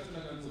present, Clr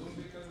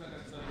Ngadziore, Clr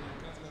Ngadziore,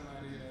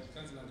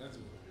 Clr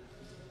Ngadziore.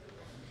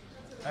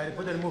 I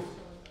reported move.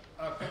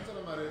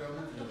 Councillor Marera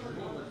moved.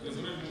 Yes,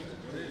 already moved.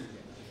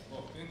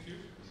 Oh, thank you.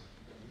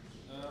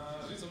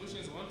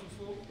 Resolutions 1 to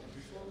 4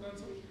 before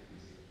council.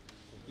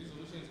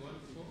 Resolutions 1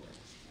 to 4.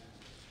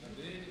 And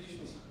then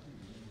issues.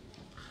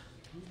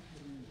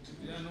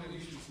 There are no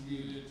issues,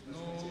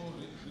 no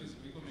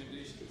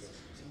recommendations.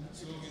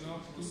 So we now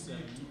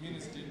proceed to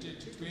minutes dated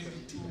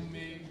 22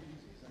 May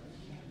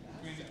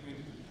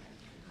 2023.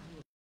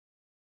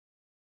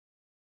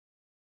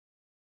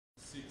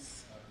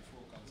 6 are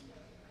before council.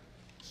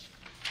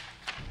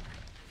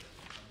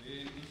 And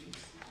then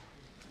issues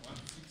 1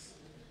 to 6.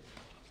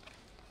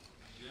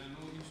 There are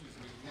no issues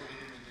with no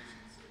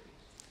recommendations.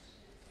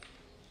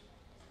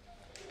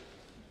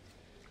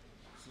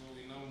 So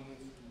we now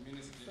move to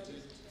minutes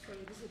dated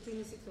Sorry, this is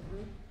 26th of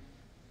May?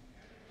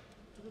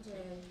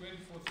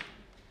 24th.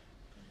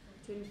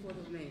 24th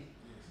of May.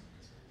 Yes.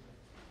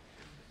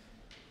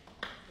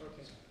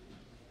 Okay.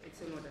 It's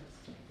in order.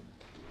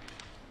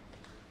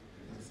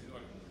 It's in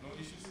order. No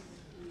issues?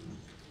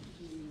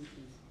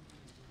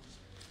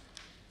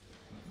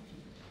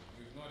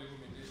 With no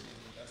recommendations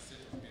in that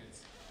set of minutes.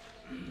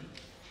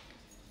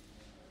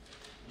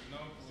 We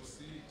now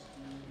proceed to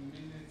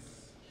minutes.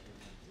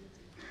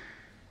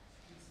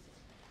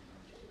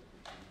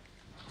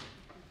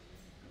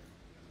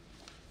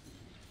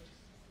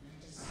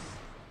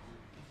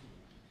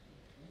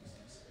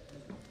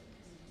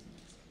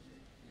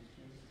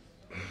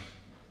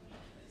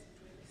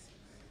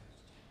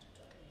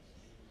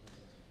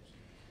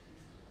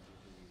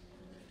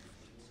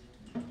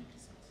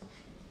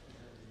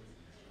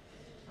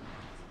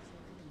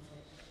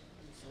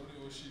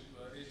 Worship,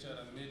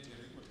 HR made a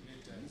record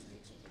later.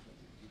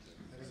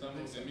 Some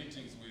of the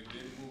meetings were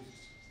then moved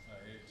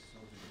ahead.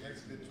 So Yes,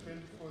 the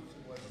 24th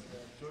was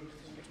John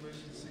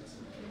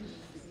 26th.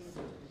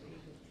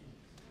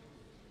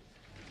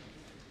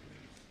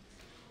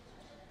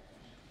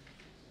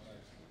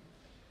 Right.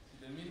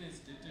 The minutes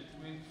dated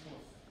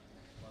 24th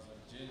was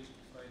adjourned to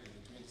Friday,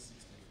 the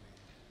 26th of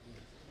May.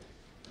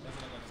 Clr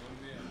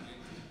Ngadziore again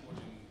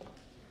reporting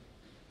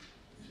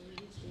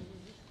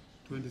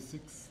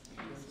 26.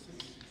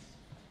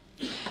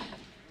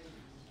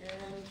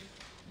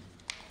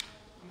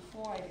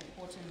 Before I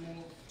report and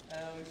move,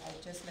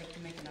 I'd just like to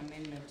make an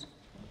amendment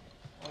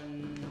on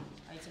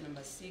item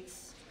number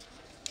 6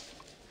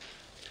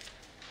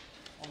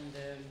 on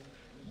the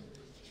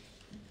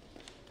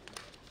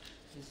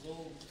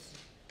resolved,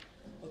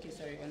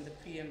 on the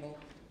preamble.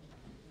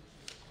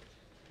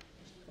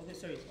 On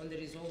the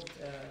resolved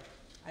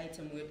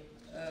item, where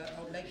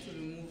I would like to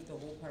remove the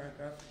whole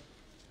paragraph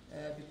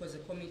because the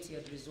committee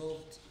had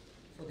resolved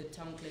for the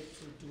town clerk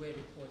to do a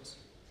report.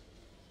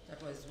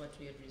 That was what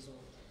we had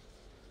resolved.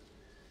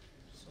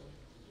 So,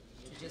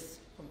 to just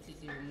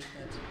completely remove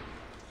that.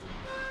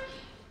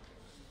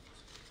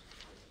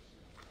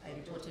 I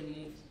report and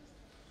move.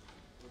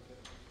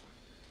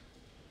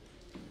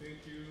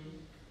 Thank you,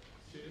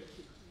 Chair.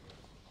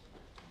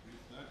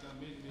 With that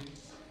amendment,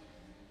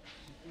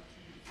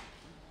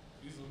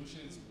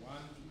 resolutions 1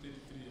 to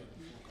 33 are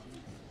before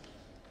council.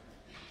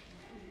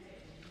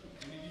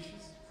 Any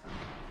issues?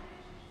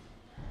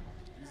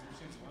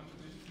 Resolutions 1 to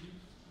 33?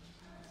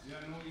 There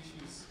are no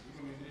issues.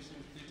 Recommendation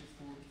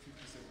 34 to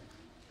 57.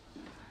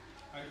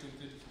 Item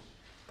 34.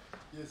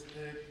 Yes,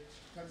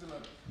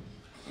 Councillor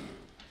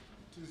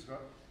Tisra.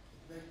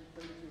 Thank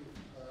you.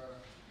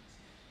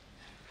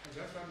 I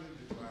just wanted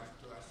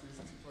to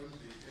assist on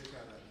the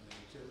HR and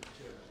the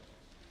chair,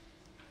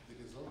 the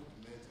resolved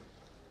matter.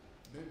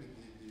 Maybe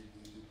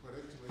the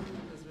correct way of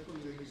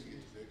taking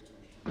it back to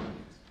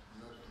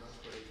not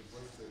correct,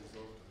 because it's a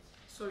resolved.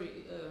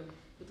 Sorry,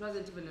 it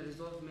wasn't even a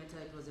resolved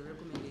matter, it was a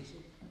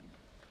recommendation.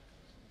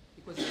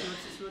 Because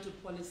it's not a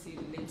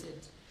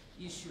policy-related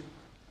issue.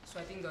 So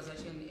I think there was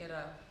actually an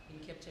error in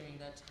capturing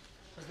that.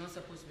 It was not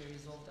supposed to be a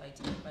resolved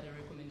item, but a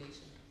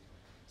recommendation.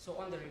 So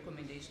on the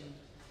recommendation,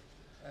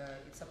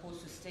 it's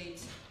supposed to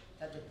state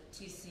that the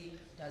TC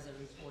does a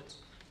report.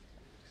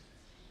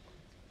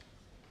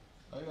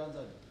 Are you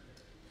answering?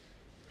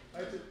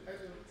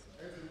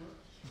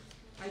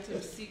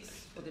 Item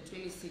 6 for the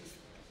 26th.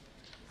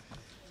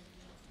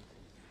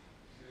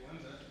 The one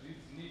that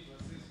reads need to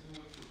assess who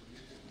was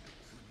related.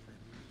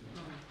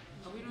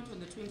 Are we not on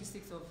the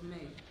 26th of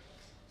May?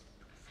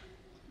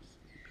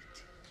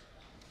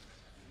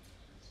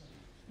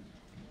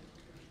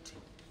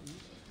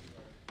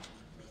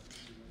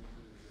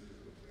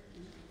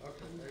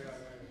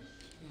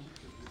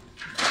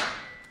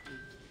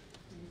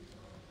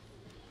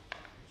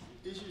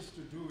 Issues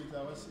to do with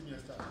our senior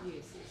staff.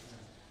 Yes.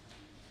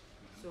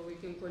 So we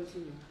can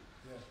continue.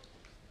 Yeah.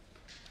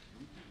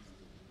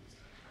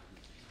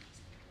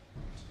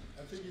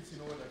 I think it's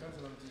in order,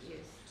 Councillor Mtiji.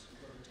 Yes.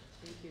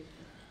 Thank you.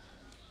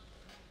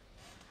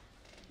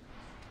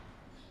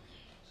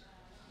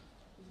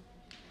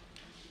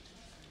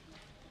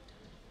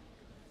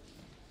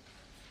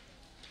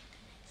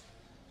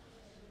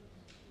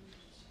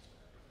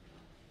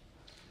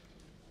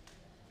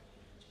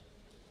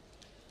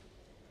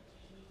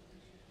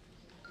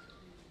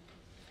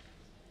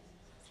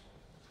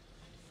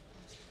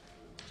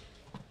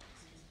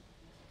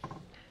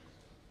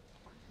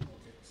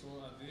 So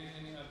are there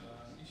any other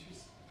issues?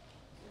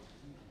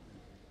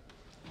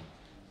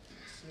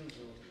 Seems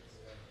there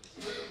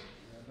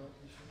are no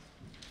issues.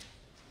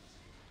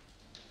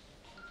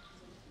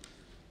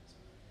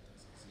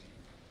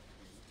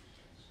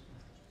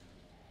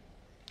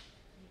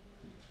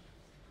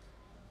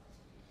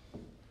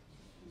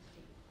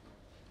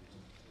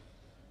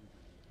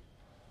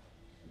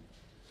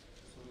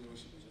 So we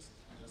should just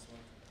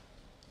want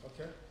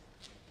to. Okay.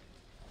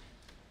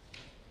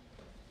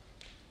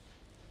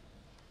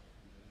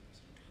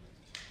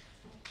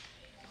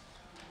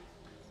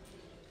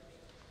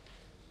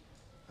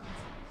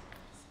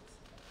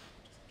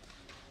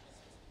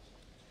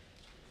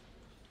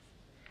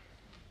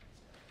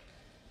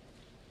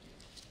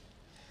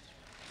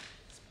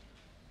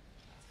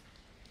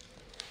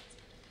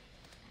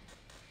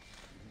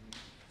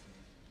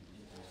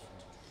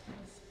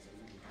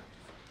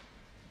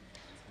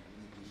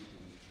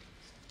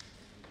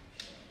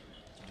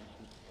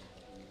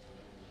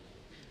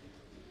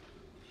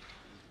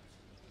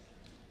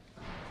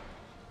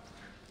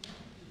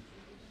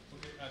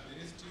 Okay, are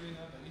there still any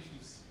other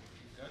issues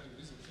regarding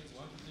resolutions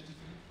 1 to 33?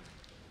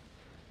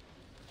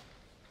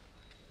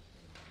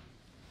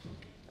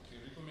 Okay,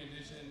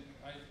 recommendation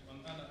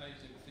on other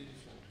item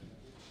 34.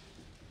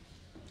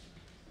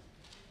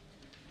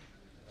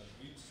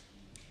 Agreed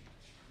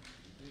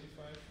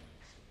 35.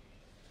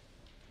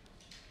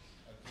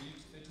 Agreed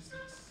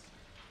 36.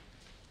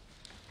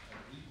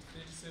 Agreed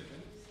 37.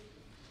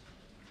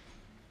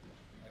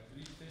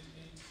 Agreed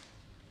 38.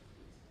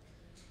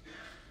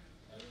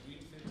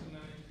 Agreed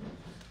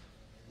 39.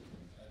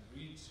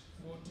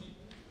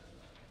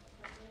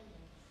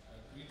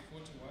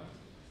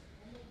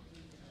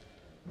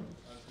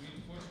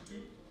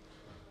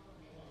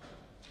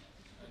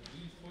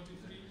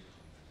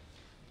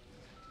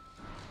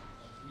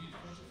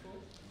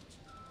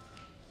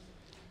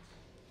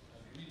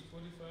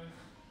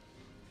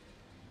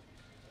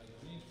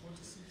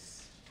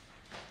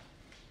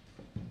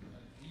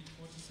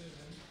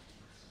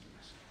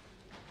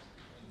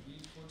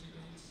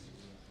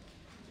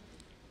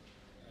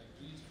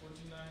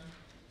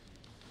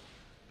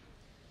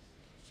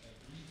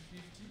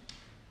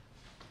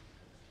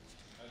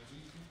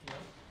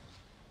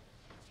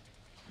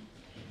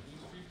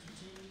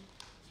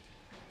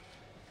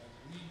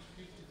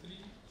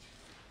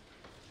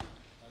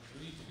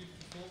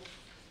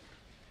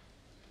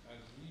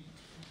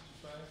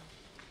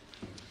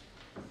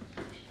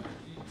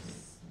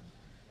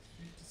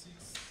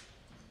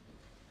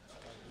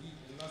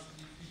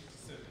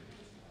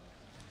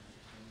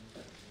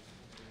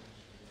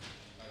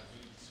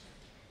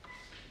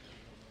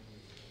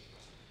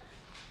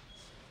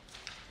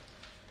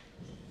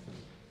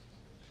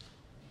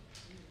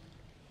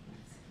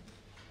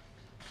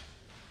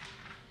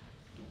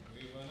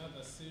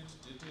 set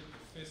dated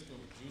the 1st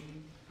of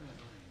June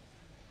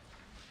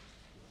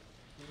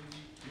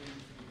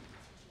 2023.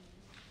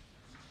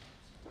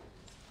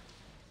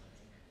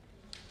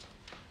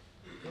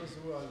 Those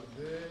who are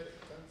there,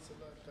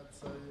 Councillor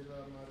Katsaira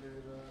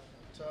Marera,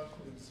 Ataf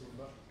and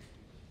Zumba.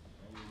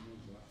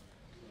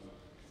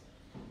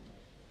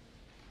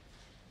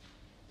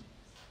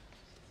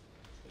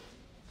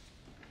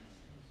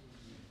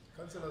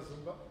 Councillor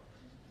Zumba.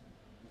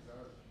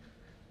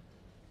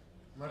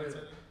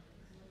 Marera.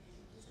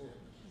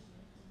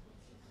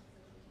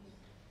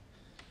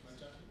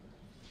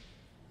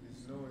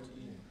 Is nowhere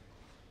near.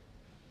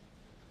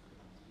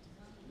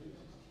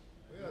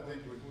 Where are they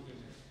going?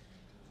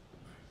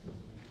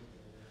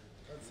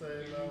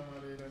 Katsaila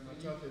Marera,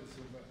 Ataf and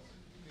Zumba.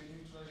 Can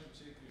you try to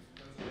check if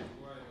Councillor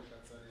Kwayo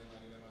Katsari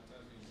Marila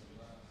Matavi is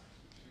around?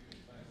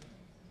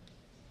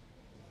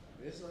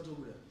 Yes, what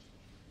over there?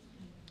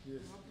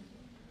 Yes.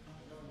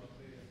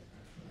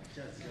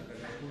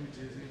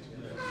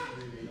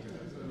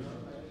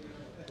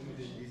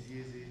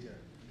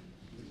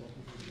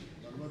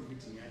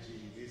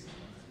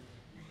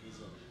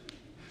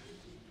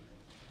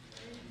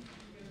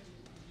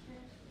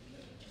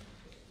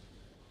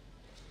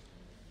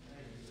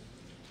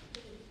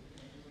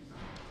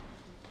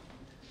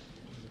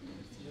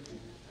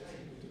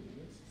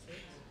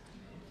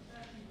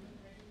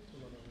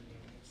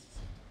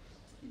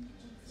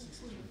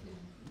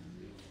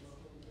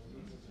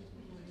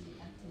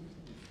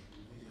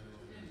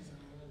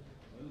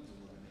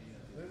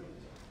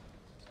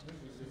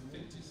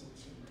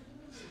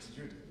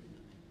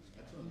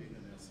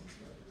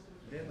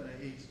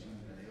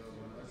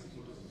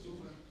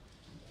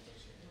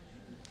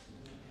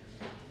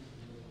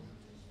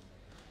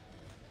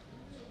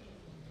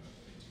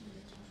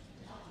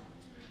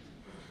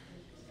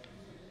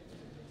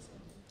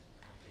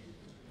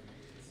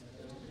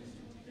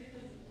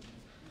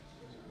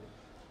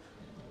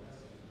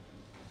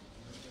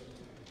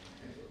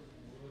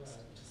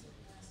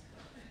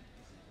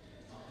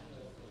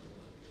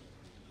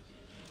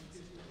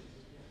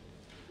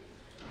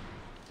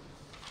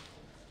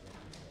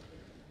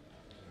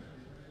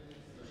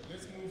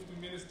 Let's move to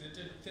minutes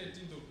dated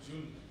 13th of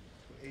June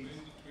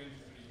 2023.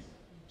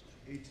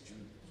 8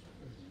 June.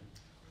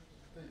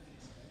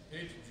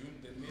 8th June,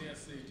 the mayor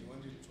said he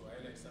wanted to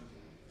highlight something.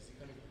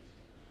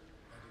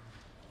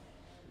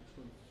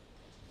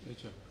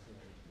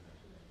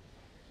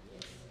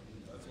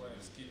 That's why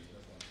I skipped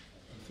that one.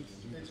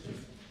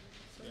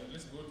 Yeah,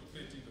 let's go to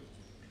 13th of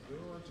June. I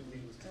don't want to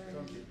make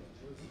something.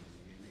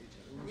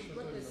 We've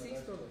got the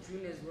 6th of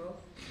June as well.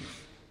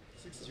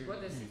 We've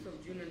got the 6th of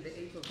June and the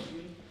 8th of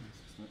June,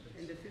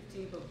 and the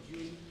 15th of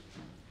June,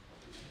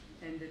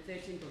 and the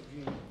 13th of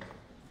June.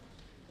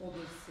 All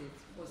those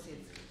sets, 4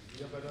 sets.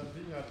 Yeah, but I'm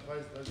being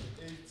advised that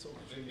the 8th of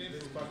June,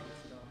 let's park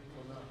it now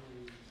for now.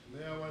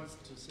 Mayor wants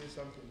to say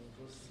something on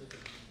those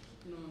seconds.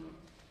 No, no.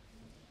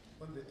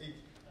 On the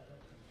 8th.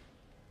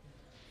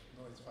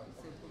 No, it's fine.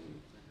 It's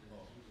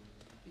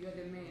you are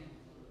the mayor.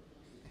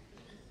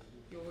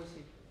 Your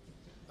worship.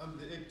 I'm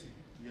the acting.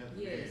 Yes.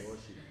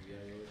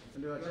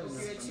 And You are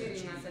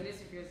cheering us unless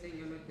if you're saying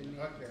you're not the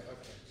mayor. Okay,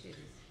 okay. Cheers.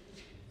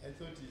 I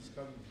thought he's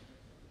coming.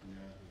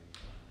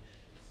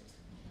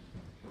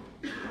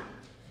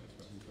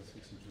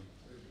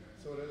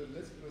 So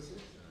let's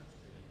proceed.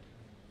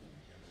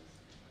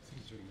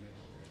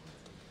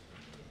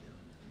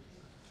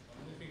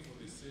 I'm looking for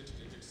the set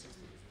dated 6th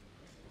of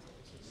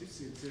June. 6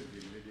 and 7,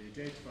 where the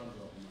giant funds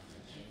are on.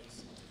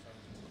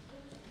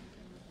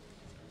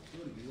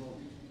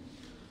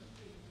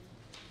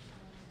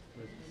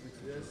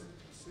 Yes,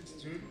 6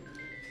 June.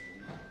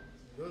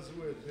 Those who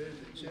were there,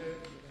 the chair.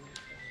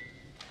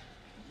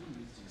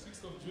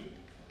 6th of June?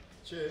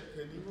 Chair,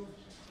 can you move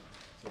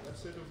that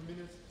set of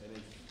minutes?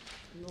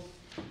 No.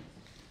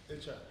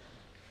 HR.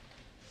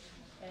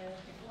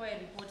 Before I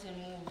report and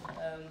move,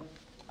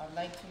 I would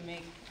like to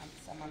make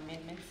some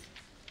amendments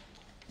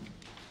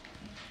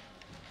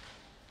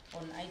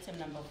on item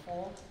number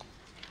 4,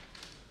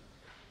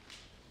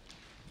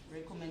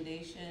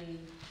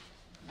 recommendation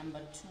number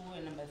 2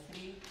 and number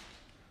 3.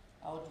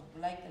 I would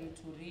like them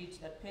to read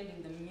that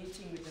pending the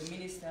meeting with the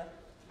minister,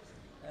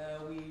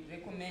 we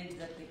recommend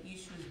that the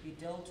issues be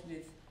dealt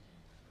with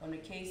on a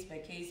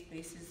case-by-case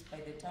basis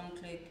by the town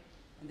clerk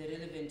and the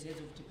relevant heads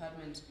of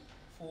department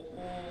for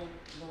all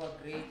lower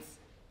grades.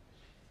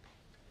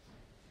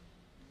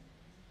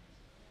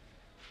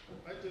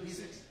 Item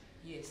 6.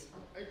 Yes.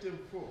 Item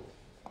 4.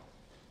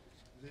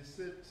 They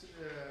said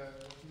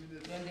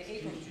minutes. We're on the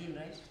 8th of June,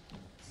 right?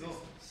 No,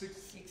 6.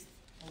 6th.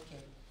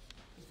 Okay.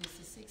 If it's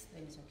the 6th,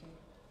 then it's okay.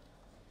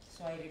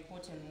 So I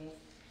report and move.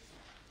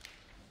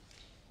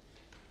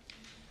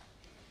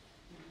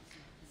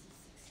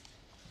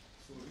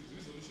 So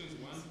resolutions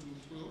 1 to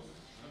 12,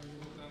 have you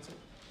got answer?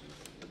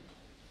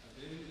 Are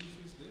there any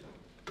issues there?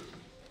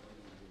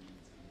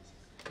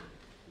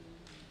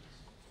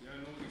 There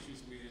are no issues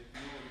with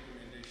no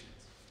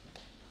recommendations.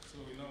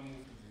 So we now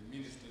move to the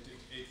minutes dated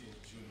 8th of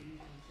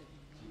June.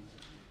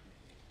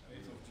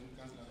 8th of June,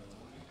 Councillor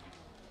Ngadziore.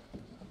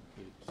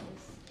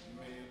 You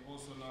may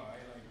also now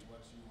highlight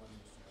what you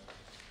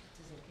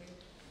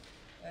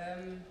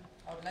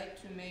I would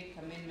like to make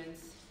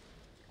amendments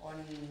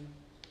on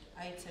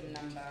item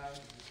number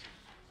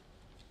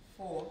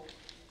 4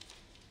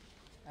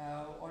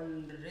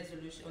 on the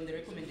resolution, on the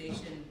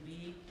recommendation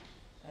B,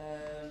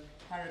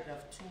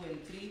 paragraph 2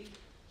 and 3.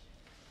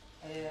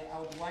 I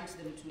would want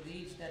them to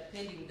read that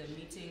pending the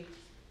meeting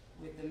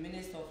with the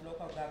Minister of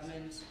Local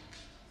Government,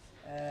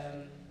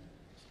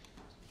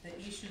 the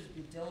issues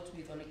be dealt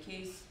with on a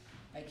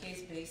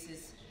case-by-case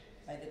basis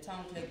by the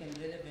town clerk and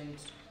relevant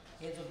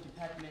heads of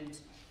department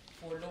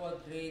for lower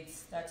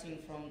grades starting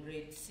from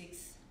grade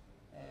 6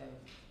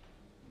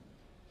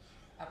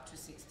 up to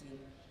 16.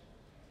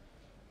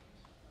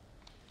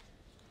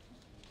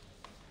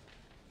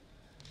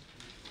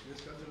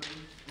 Yes, Councillor.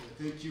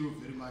 Thank you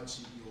very much,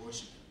 Your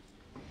Worship.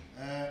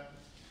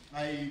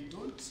 I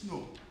don't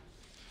know.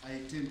 I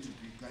tend to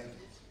be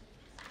guided.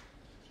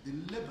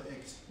 The Labour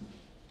Act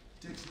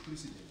takes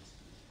precedence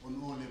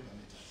on all labour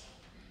matters.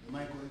 Am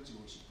I correct,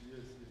 Your Worship?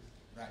 Yes,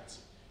 yes. Right.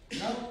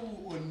 Now,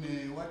 on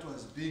what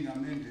was being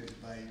amended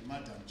by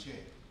Madam Chair,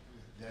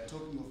 they are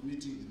talking of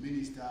meeting the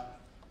Minister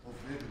of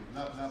Revenue,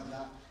 blah, blah,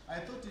 blah. I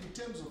thought in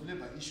terms of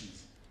labour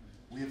issues,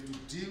 we have to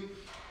deal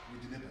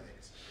with the Labour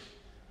Act.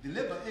 The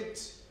Labour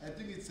Act, I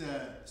think it's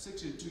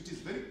section 2, it is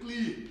very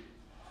clear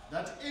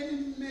that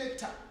any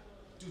matter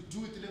to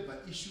do with labour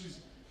issues,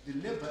 the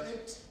Labour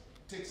Act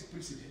takes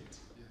precedent. Yes.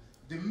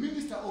 The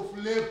Minister of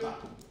Labour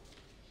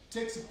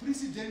takes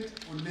precedent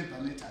on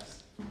labour matters.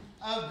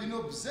 I've been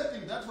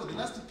observing that for the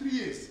last 3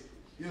 years.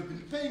 You have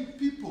been paying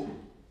people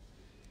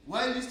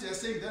while they are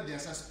saying that they are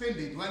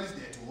suspended while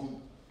they are at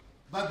home.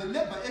 But the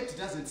Labour Act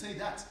doesn't say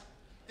that.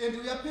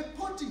 And we are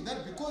purporting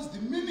that because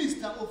the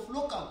Minister of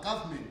Local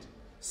Government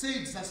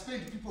said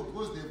suspend people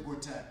because they've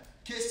got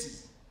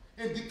cases.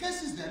 And the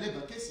cases, they are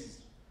labour cases.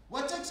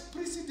 What takes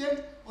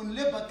precedent on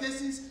labour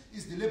cases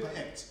is the Labour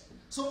Act.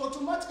 So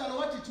automatically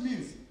what it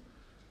means,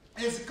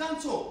 as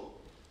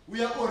council,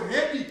 we are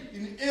already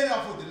in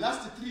error for the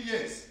last 3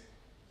 years.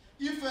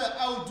 If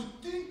I would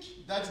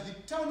think that the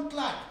town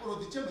clerk or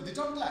the chamber, the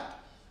town clerk,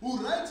 will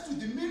write to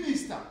the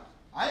minister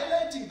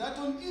highlighting that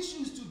on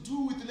issues to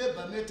do with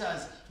labour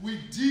matters, we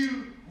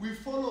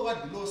follow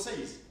what the law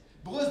says.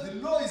 Because the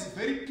law is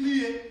very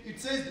clear, it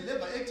says the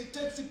Labour Act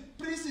takes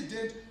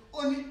precedent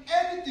on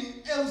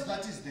anything else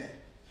that is there.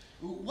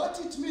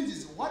 What it means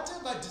is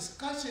whatever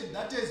discussion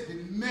that has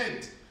been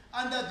made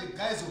under the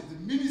guise of the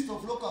Minister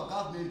of Local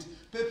Government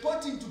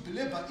purporting to be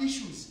labour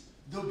issues,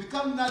 they'll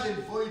become null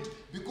and void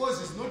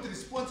because he's not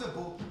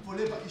responsible for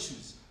labour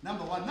issues.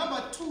 Number one.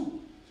 Number two,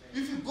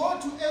 if you go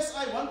to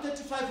SI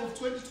 135 of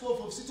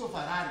 2012 of City of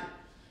Harare,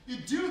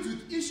 it deals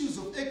with issues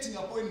of acting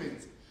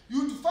appointments.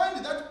 You would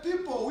find that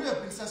people who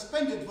have been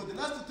suspended for the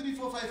last 3,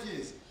 4, 5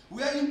 years,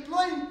 we are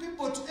employing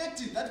people to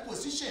act in that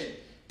position,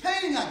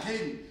 paying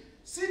again.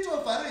 City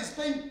of Harare is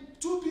paying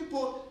 2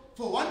 people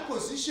for 1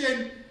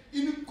 position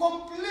in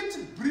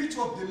complete breach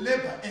of the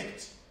Labour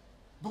Act.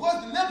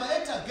 Because the Labour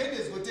Act again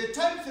has got a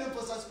time frame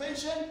for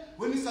suspension.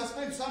 When you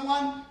suspend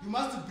someone, you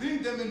must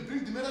bring them and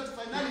bring the matter to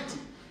finality.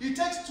 It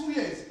takes 2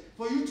 years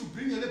for you to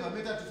bring a labour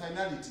matter to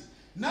finality.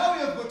 Now we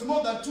have got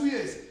more than 2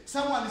 years.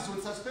 Someone is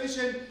on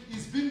suspension,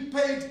 is being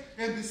paid,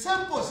 and the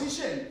same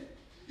position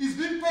is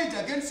being paid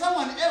against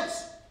someone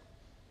else.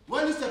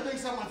 When you start paying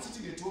someone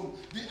sitting at home,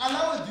 the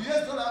allowance, the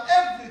US dollar,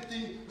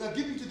 everything we are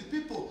giving to the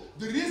people.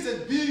 The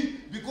reason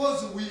being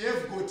because we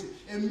have got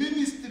a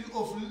Ministry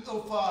of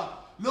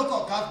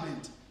Local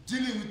Government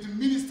dealing with the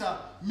Minister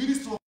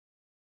of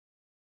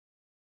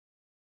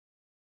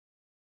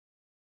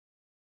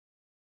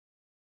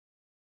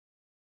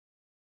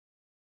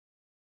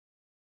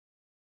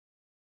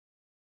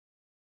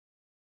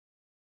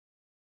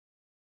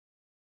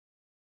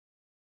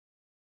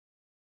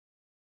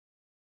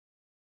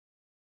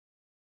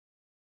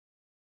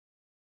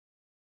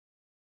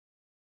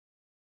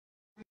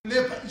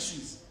labour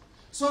issues.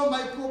 So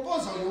my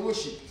proposal, Your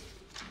Worship,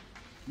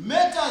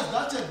 matters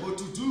that have got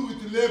to do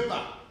with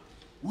labour,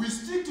 we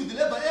stick to the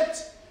Labour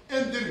Act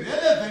and the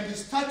relevant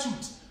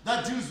statute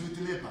that deals with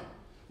labour.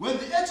 When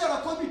the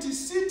HR committee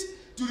sit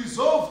to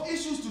resolve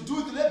issues to do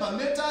with labour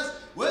matters,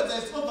 whether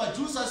it's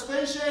overdue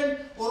suspension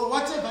or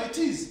whatever it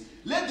is,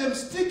 let them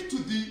stick to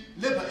the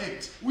Labour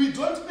Act. We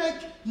don't make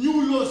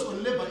new laws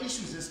on labour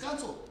issues as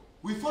council.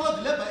 We follow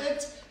the Labour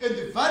Act and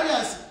the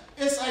various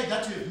SI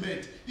that we have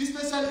made,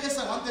 especially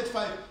SI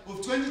 135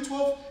 of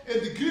 2012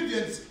 and the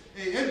grievance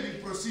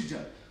handling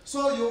procedure.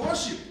 So, Your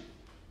Worship,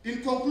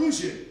 in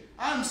conclusion,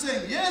 I'm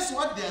saying, yes,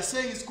 what they are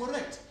saying is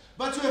correct.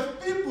 But you have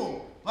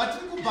people, at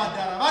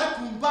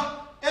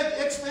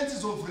the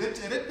expenses of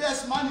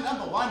ratepayers' money,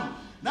 number one.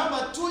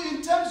 Number two,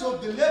 in terms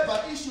of the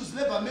labour issues,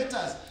 labour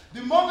matters,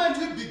 the moment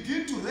we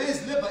begin to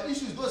raise labour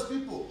issues, those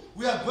people,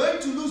 we are going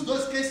to lose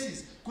those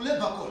cases to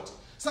Labour Court.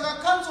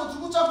 Saka council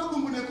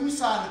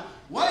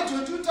why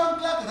don't you, town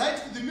clerk, write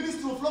to the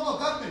Ministry of Local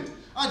Government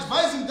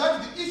advising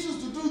that the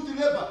issues to do with the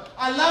labour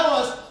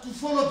allow us to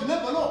follow the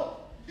labour law?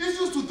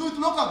 Issues to do with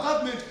local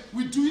government,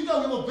 we do either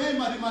we obey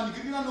Marimani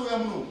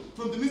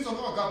from the Ministry of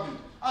Local Government.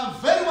 I'm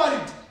very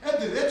worried at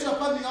the rate you are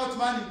pumping out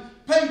money,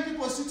 paying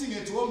people sitting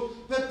at home,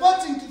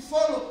 purporting to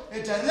follow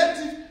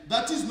directive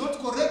that is not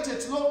correct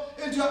at law,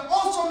 and you are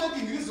also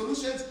making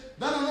resolutions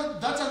that are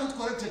not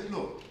correct at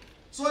law.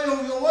 So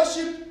your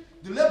worship,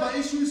 the labor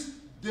issues,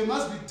 they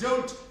must be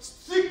dealt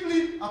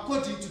strictly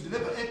according to the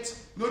Labor Act,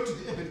 not to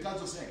the Urban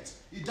Councils Act.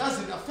 It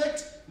doesn't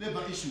affect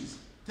labor issues.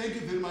 Thank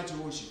you very much,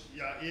 Your Worship.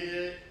 Yeah,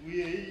 we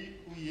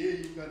hear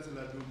you,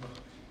 Councillor Duma.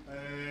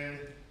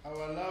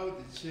 I'll allow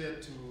the chair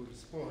to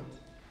respond,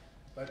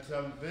 but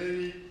I'm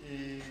very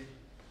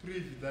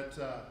privy that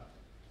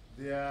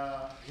they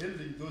are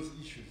handling those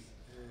issues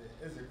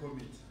as a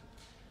committee.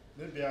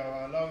 Maybe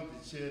I'll allow the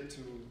chair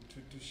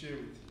to share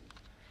with you.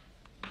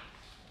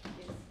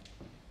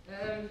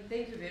 Yes.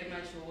 Thank you very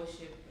much, Your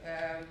Worship.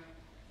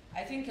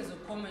 I think as a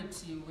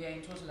committee, we are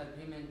in total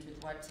agreement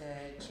with what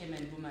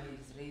Chairman Duma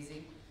is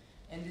raising.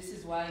 And this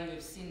is why you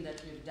have seen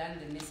that we've done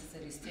the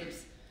necessary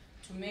steps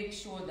to make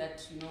sure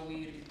that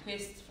we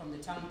request from the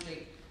town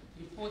clerk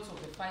reports of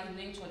the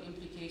financial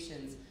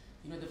implications,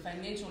 the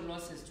financial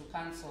losses to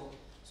council,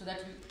 so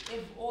that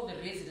all the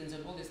residents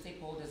and all the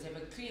stakeholders have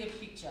a clear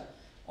picture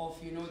of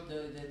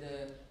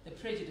the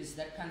prejudice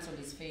that council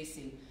is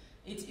facing.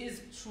 It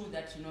is true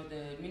that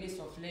the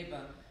Minister of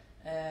Labour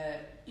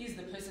is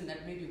the person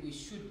that maybe we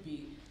should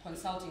be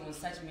consulting on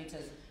such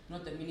matters,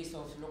 not the Minister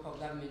of Local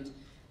Government.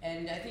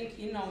 And I think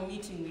in our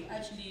meeting, we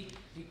actually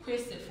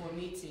requested for a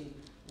meeting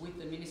with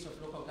the Minister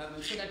of Local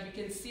Government so that we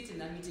can sit in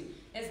that meeting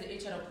as the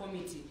HR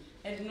committee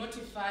and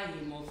notify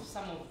him of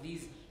some of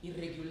these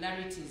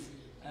irregularities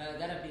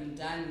that have been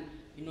done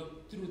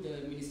through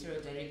the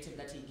ministerial directive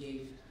that he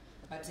gave.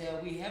 But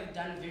we have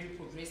done very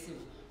progressive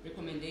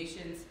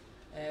recommendations.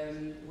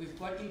 We've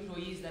got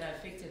employees that are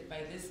affected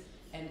by this,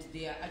 and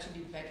they are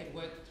actually back at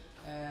work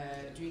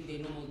doing their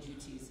normal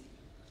duties.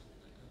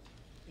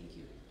 Thank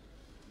you.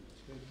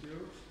 Thank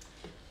you.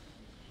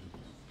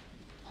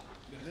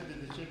 Maybe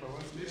the chamber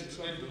wants to add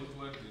something.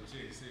 What the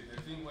chair said. I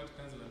think what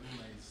Councillor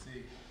Duma is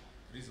saying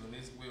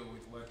resonates well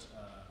with what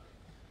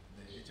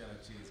the HR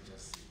chair has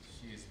just said.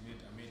 She has made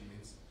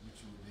amendments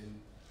which will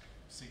then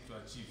seek to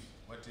achieve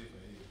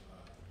whatever you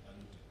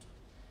alluded to.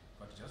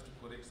 But just to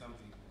correct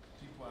something,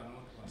 people are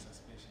not on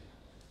suspension.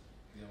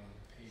 They are on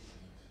paid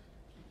leave,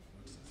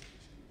 not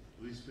suspension.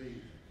 Who is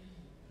paid?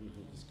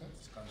 It's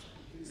council.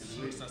 It's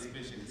not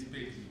suspension, it's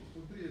paid leave.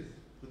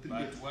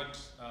 But what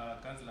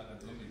Councillor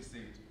Ngadziore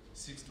said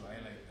seeks to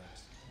highlight that.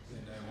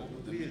 And I hope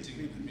the meeting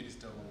with the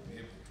minister will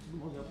be able to.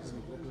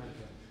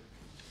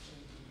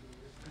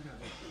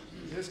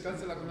 Yes,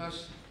 Councillor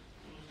Kunash.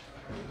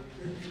 I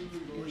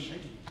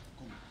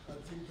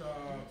think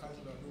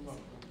Councillor Duma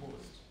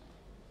proposed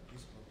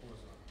this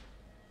proposal.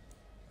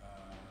 I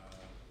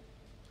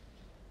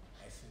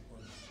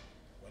second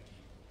what he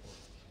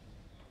proposed.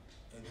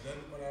 And then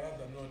on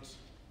another note,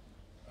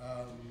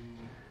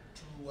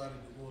 too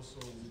worried also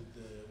with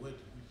the way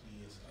which he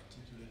has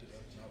articulated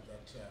right now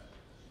that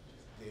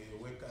the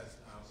workers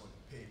are on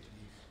paid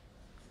leave.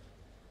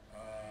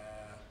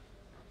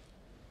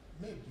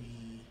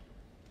 Maybe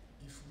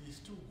if we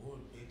still go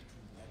back to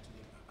that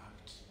Labour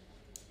Act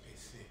per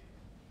se,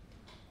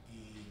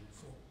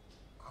 for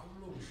how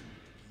long should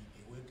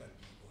a worker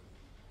be on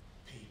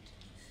paid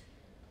leave?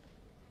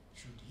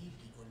 Should he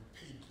be on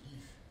paid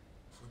leave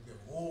for the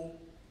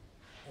whole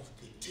of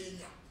the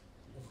tenure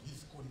of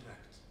his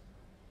contract?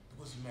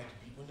 Because he might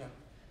be on a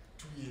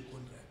 2-year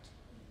contract,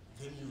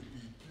 then you'll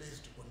be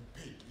placed on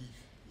paid leave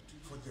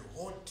for the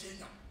whole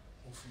tenure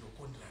of your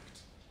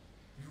contract.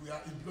 You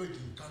are employed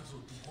in council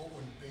to go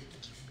on paid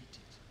leave.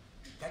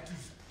 That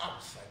is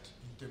absurd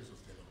in terms of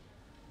the law.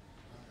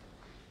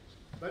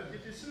 But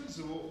it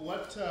seems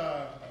what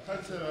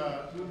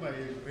Councillor Duma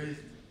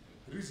raised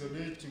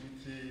resonates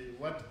with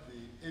what the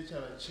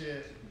HR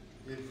chair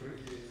have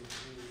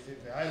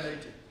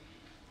highlighted.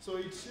 So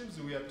it seems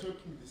we are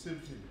talking the same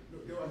thing.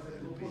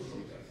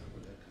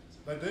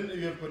 But then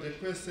you have got a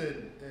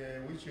question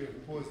which you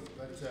have posed,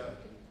 but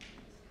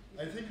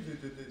I think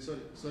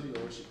Sorry,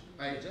 Your Worship.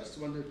 I just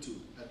wanted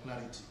to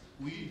clarity.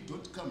 We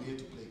don't come here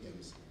to play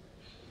games.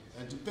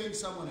 And to pay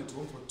someone at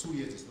home for 2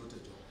 years is not a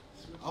job.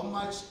 How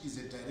much is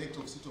a director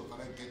of City of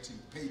Harare getting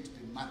paid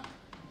per month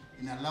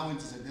in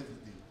allowances and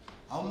everything?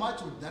 How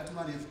much would that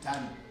money have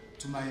done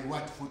to my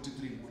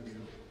 43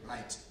 million?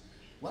 Right.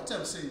 What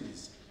I'm saying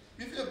is,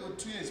 if you have got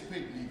 2 years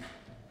paid leave,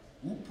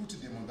 who put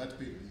them on that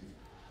paid leave?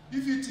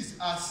 If it is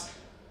us,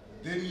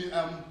 then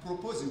I'm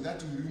proposing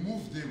that we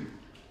remove them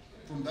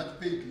from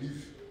that paid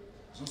leave.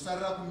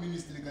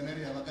 Ministry paid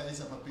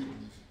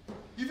leave.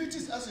 If it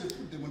is us, we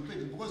put them on paid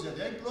leave because you are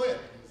their employer.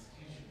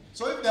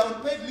 So if they are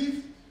on paid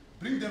leave,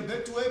 bring them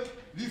back to work,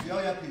 leave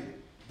your pay.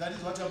 That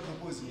is what I'm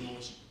proposing, Your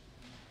Worship.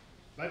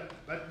 But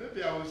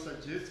maybe I will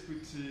suggest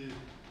with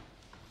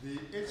the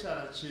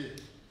HR chair,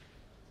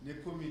 the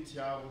committee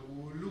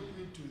will look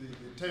into the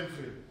time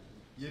frame,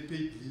 paid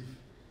leave.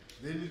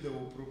 Then they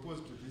will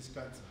propose to this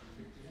council.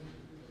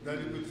 That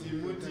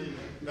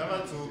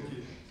that's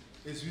okay.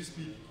 As we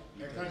speak,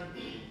 I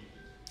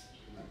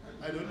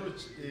don't know,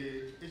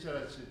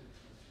 HR chair.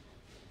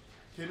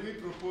 Can we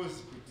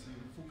propose with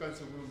full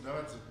council?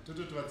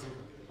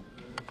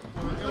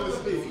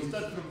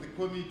 Start from the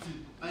committee.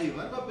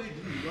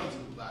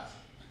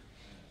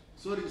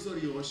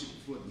 Sorry, Your Worship,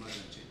 before the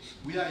Madam Chair.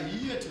 We are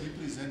here to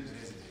represent the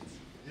residents.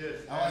 Yes.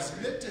 I was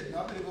elected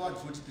now in Ward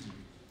 43.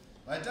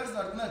 By the time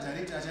that I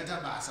director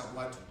Ajata Basa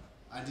Watu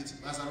and it's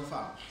Basa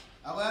Farm.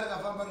 No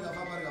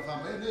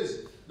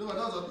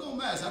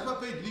mass,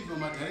 I've paid leave on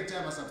my director,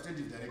 I'm a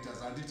substantive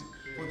directors, and it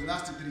for the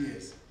last 3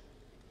 years.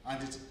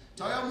 And it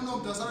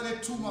Toyamuno does not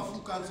let 2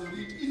 Mafu council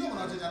read, you know,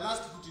 not the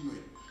last 15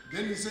 way.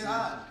 Then we say,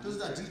 those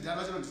that did the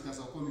national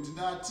discussion committee,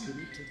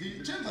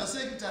 the chamber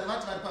secretary,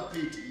 what I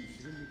paid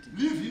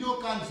leave, you know,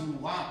 council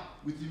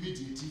with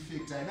immediate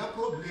effect. I no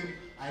problem,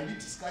 I need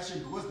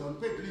discussion because they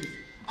don't pay leave.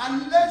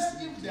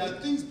 Unless if there are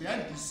things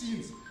behind the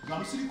scenes,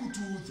 I'm still good to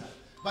do that.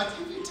 But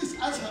if it is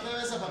as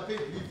a paid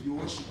leave, Your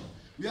Worship,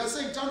 we are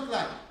saying, town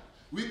clerk,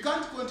 we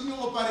can't continue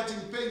operating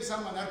paying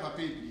someone else a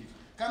paid leave.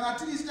 Can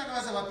at least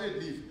have a paid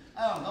leave? I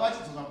don't know what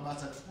it's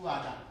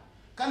about.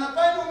 Can a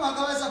pay no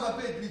have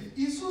a paid leave?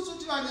 It's also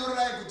to your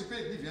right to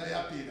pay leave. A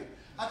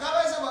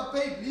guy have a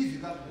paid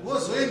leave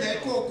was when they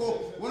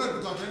cocoa, one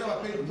of the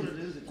paid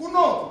leave.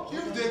 Kuno,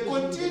 if they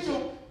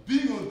continue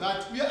being on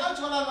that, we are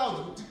actually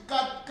allowed to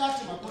cut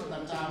him upon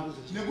that time.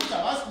 Nebuta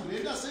asked to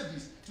render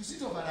service to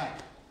sit over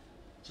that.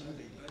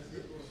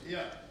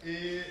 Yeah,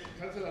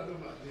 Councillor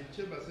Doma, the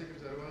Chamber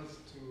Secretary wants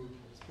to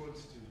respond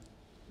to you.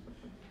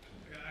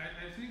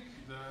 I think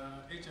the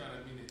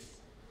HR minutes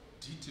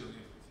detail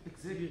everything.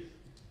 Exactly.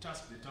 It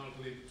tasked the town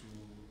clerk to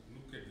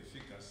look at the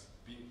figures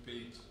being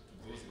paid to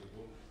those at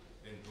home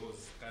and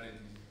those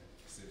currently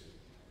serving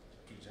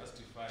to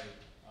justify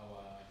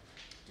our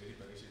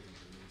deliberation in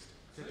the minister.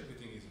 So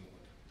everything is in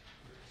order.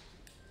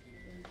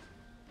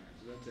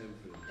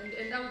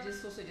 And I would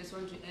just also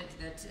want to add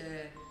that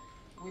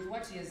with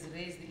what he has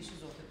raised, the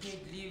issues of the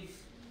paid leave,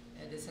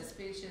 the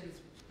suspensions,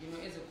 you know,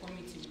 as a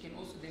committee, we can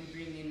also then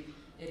bring in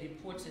a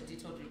report, a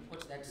detailed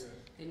report that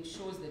then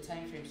shows the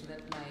time frame so that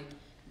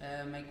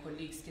my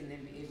colleagues can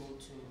then be able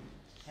to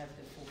have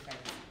the full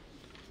facts.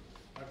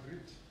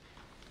 Agreed.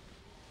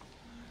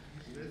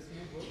 Let's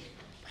move on.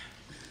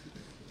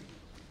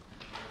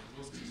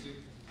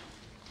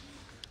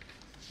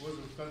 Was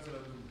it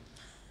Councillor Duma?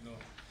 No.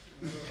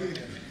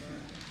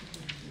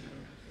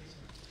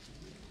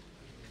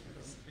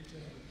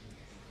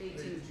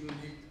 18 June.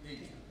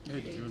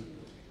 8 June.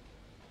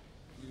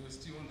 We were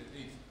still on the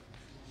 8th.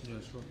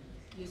 Yeah, sure.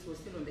 Yes, we're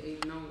still on the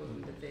 8th, now we're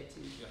on the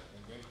 13th. Yeah,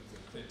 we're going to the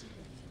 13th.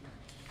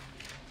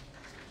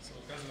 So,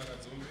 Clr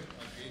Ngadziore,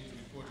 again to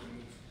report and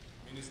move.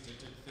 Minutes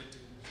dated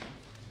 13th June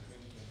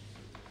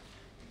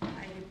 2020.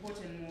 I report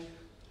and move.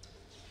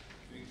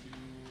 Thank you,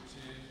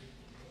 Chair.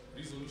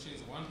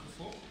 Resolutions 1 to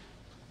 4.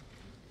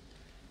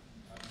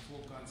 4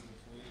 council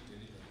for any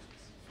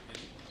deliberations.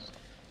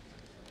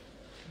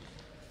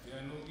 There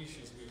are no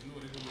issues, we have no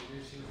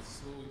recommendations,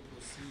 so we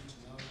proceed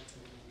now to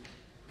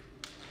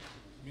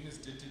minutes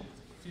dated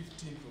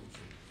 15th of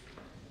June.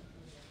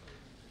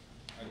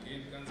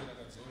 Again, Councillor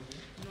Ngadziore.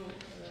 No,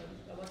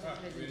 I wasn't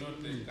present. We're not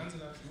there.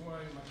 Councillor, you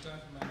are in Matan,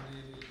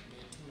 Mandela,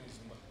 Metu, and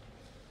Zumba.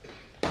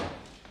 I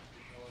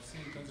was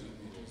seeing Councillor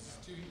Metu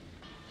still.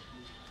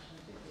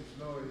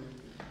 No.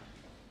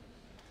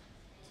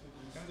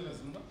 Councillor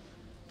Zumba?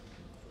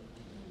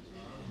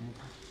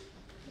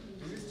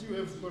 Do we still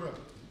have quorum?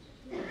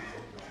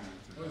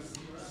 Because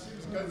six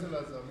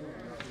councillors are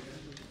moving now.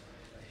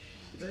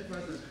 Six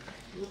councillors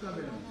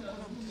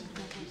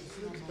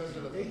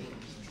are moving.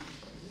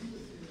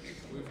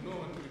 We have no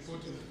one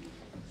reporting.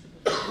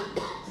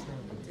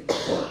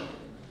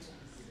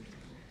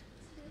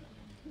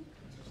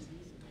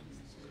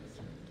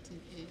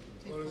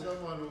 Or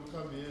someone will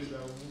come here and will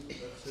move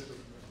that set of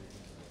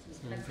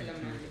minutes. Councillor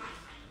Mande.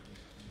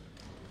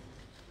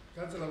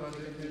 Councillor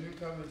Mande, can you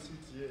come and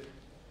sit here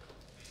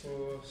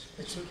for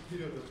a short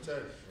period of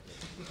time?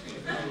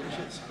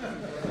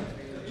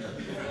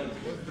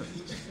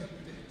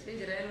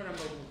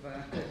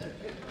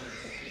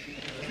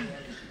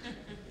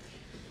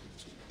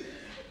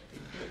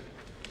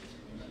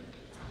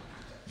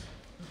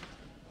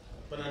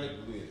 Banana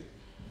blue.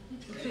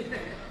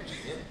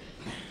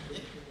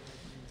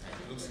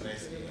 Looks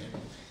nice.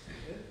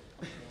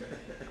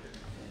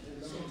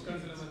 So,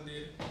 Councillor Mande.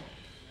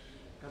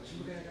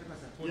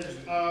 Yes,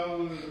 I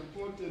will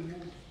report and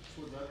move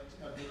for that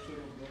adoption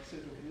of that set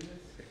of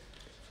minutes.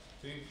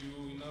 Thank you.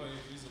 We now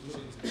have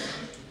resolutions 1 to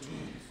 2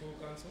 before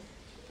council.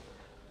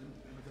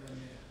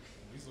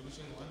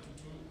 Resolution 1 to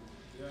 2.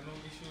 There are no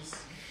issues.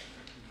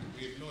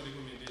 We have no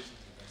recommendations.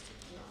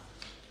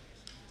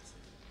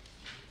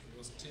 We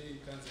will stay,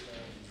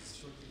 Councillor,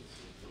 shortly.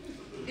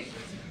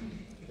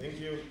 Thank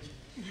you.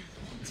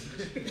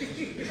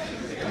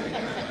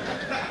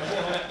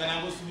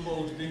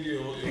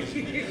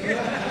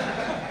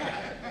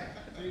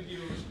 Thank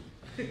you.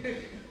 Do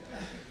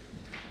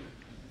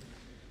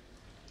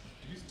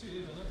you still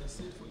have another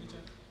set for each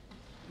other?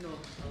 No,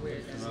 aware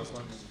that.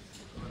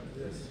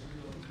 Yes.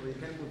 We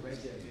can move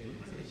right there.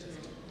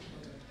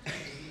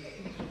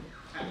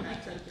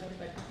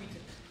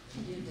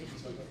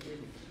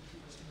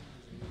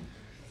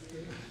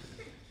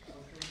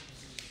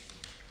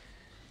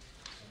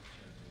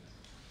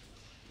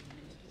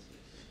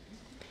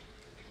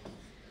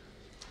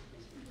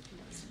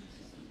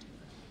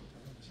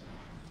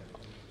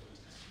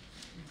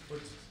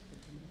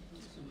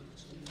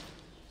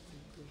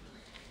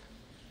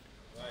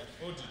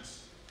 Audit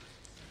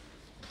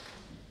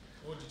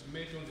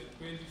made on the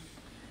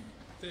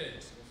 23rd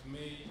of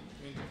May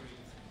 2023.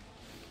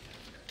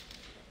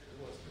 Who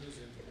was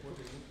present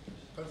reporting?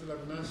 Councillor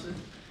Gnashe.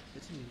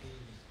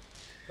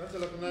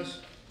 Councillor Gnashe.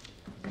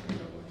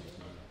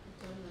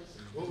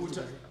 What would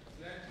you?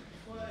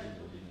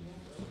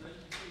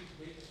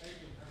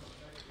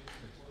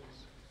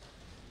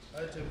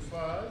 Item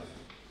 5.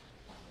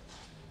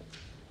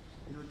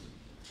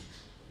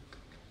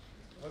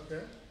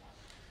 Okay.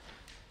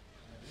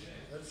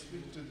 Let's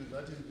speak to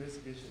that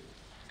investigation.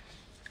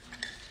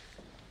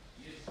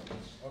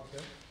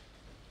 Okay.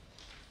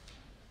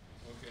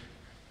 Okay.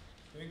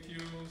 Thank you.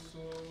 So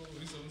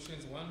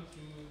resolutions 1 to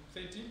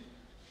 13.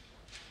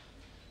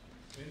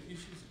 Any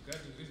issues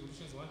regarding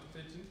resolutions 1 to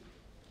 13?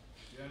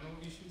 There are no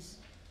issues.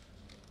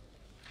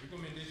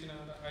 Recommendation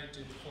under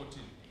item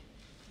 14.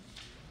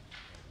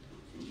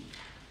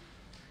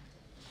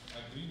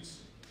 Agreed.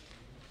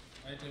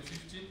 Item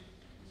 15.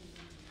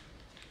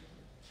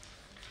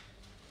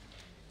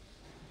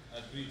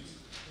 Agreed.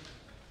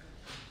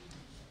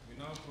 We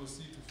now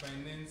proceed to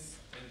finance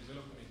and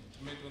development,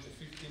 made on the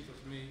 15th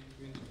of May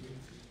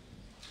 2023.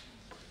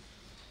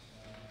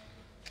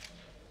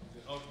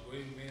 The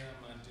outgoing Mayor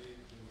Mante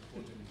will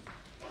report on it.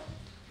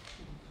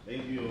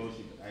 Thank you, Your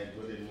Worship. I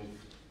got a move.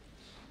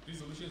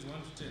 Resolutions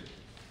 1 to 10.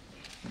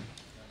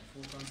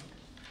 Full council.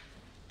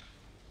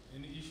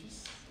 Any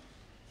issues?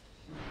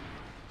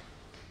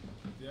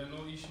 There are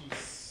no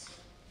issues.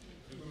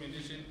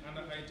 Recommendation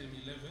under item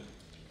 11.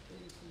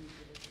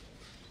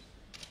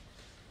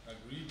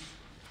 Agreed.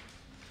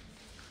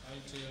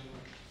 Item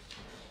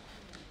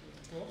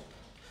 12.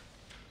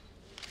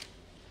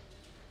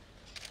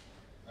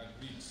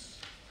 Agreed.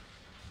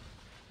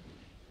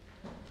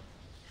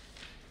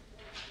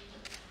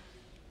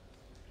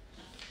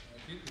 I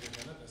think we have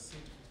another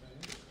seat for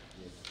finance.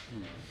 Yes.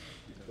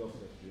 12 of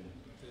June.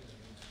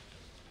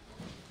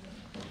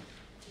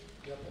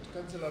 Yeah, but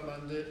Councillor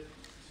Mande,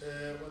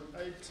 on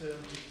item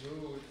to do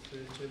with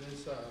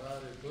Chenesa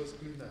Harare, those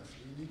cleaners,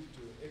 we need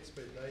to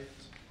expedite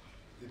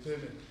the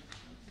payment.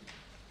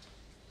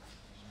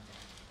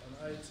 On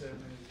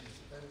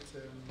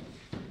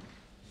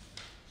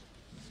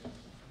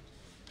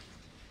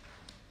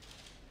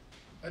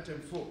item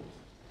 4.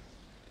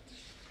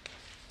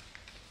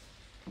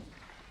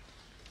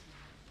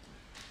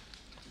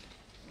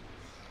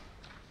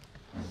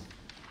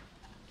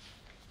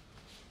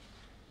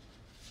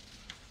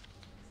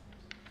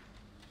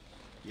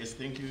 Yes,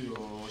 thank you, Your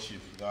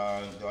Worship.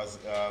 There was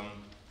a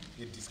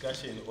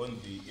discussion on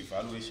the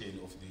evaluation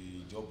of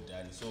the job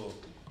done. So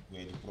we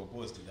had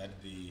proposed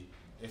that the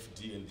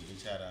FD and the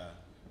HR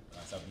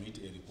submit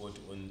a report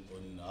on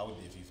how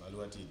they've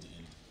evaluated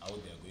and how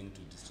they are going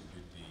to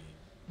distribute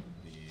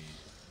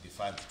the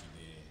funds to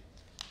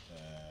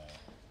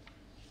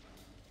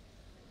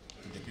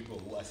the people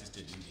who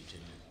assisted in the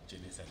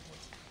Chenesa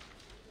report.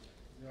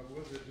 Yeah,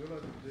 because the dollar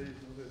today is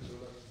not the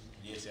dollar.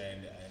 Yes, I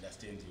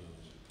understand Your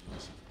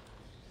Worship.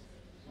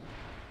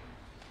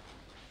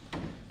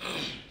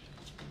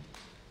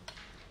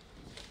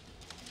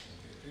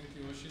 Thank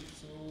you, Worship.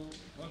 So,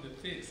 on the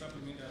third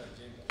supplementary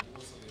agenda, we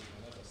also have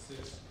another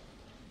set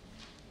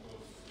of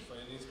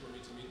finance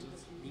committee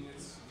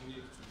minutes we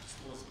need to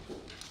dispose of.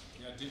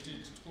 They are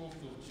dated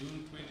 12th of June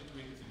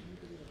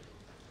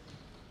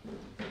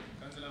 2023.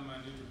 Councillor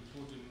Mande to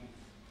report and move.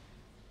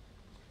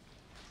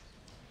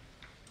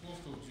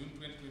 12th of June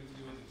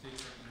 2023 on the third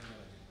supplementary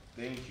agenda.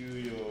 Thank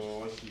you,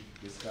 Your Worship.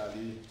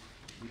 Basically,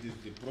 it is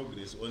the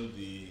progress on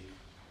the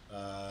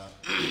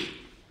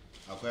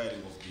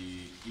acquiring of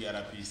the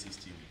ERP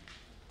system.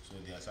 So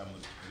there are some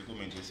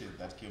recommendations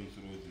that came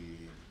through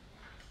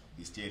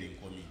the steering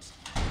committee.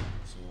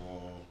 So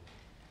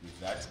with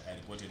that, I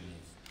report and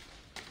move.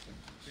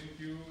 Thank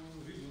you.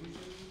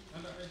 Resolution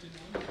under item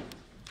 1.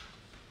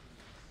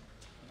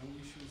 No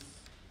issues.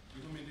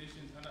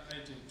 Recommendations under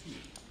item 2.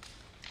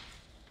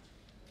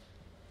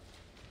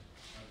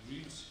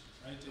 Agreed.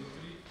 Item 3.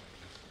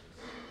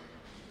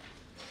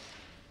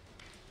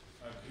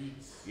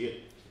 Agreed. Yeah.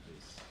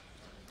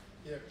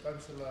 Yeah,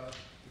 Councillor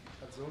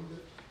Kazonde.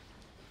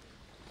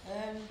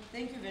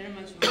 Thank you very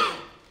much, Mr.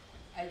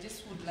 I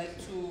just would like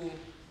to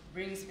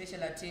bring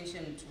special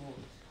attention to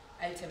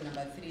item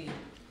number 3,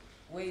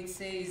 where it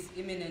says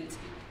imminent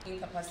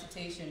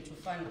incapacitation to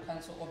fund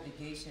council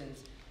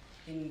obligations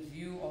in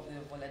view of the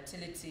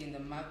volatility in the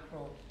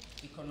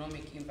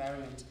macroeconomic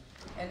environment.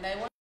 And I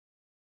want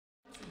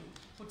to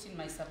put in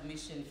my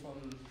submission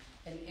from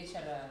an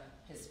HR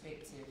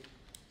perspective.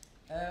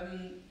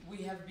 We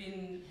have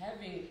been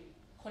having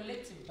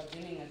collective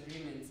bargaining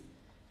agreements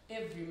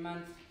every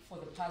month for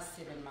the past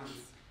 7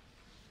 months.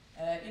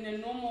 In a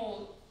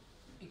normal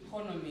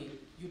economy,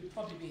 you'd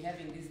probably be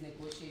having these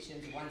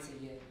negotiations once a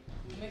year,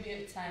 maybe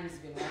at times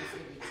even once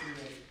every 2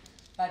 years.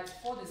 But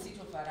for the city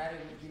of Harare,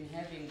 we've been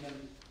having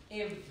them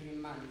every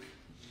month.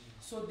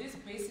 So this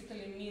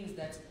basically means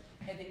that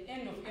at the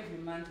end of every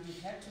month, we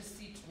have to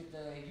sit with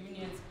the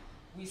unions,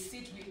 we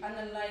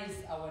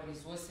analyze our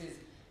resources,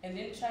 and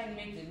then try and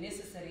make the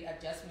necessary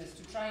adjustments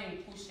to try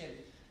and cushion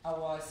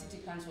our city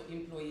council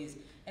employees.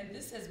 And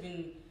this has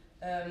been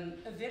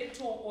a very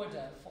tall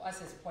order for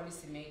us as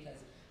policymakers,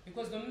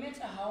 because no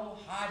matter how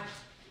hard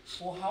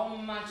or how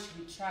much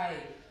we try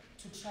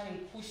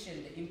and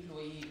cushion the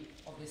employee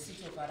of the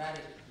city of Harare,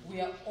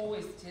 we are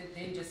always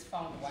then just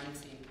found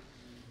wanting.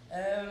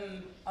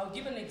 I'll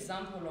give an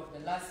example of the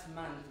last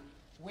month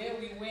where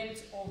we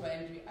went over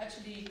and we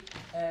actually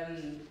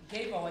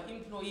gave our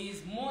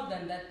employees more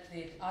than that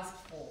they'd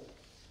asked for.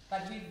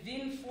 But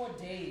within 4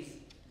 days,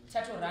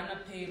 Tato Rana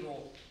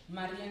payroll,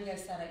 Marianga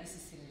Sara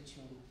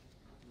Isisirichu.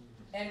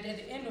 And at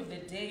the end of the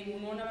day,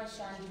 Munona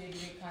Vashani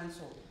Bebe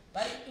Council,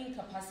 very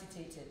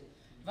incapacitated.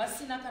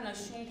 Vasina kana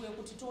shungu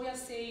yokuti toya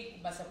sei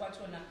kubasa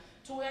kwachona,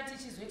 toya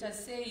tichizweta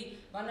sei,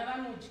 vana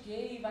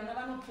vanodyi, vana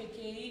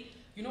vanopfekei.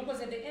 You know,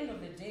 because at the end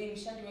of the day,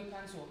 Mshandi we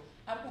Council,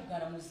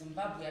 akugara mu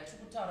Zimbabwe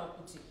atikutaura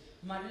kuti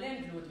ma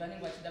landlord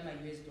vanenge vachida ma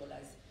US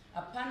dollars.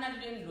 Apana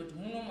landlord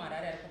muno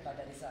Harare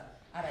arikubhadharisa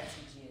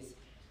RTGS.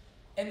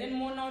 And then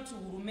mona to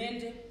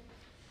hurumende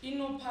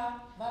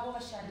inopa vavo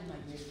vashandi ma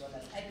US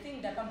dollars. I think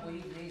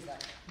ndakamboireza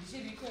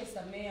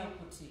ndichirequesta mayor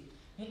kuti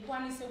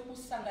mukwanise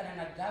kusangana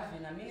na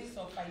governor,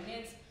 Minister of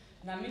Finance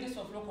na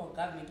Minister of Local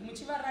Government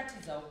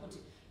muchivaratidza kuti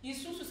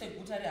isusu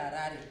seguta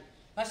reHarare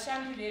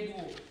vashandi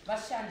veduwo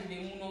vashandi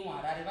vemuno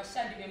muHarare,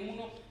 vashandi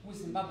vemuno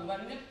muZimbabwe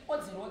vane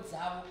kodzero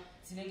dzavo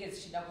dzinenge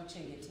dzichida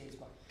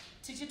kuchengetedzwa.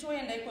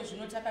 Tichitoenda iko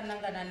zvino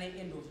takanangana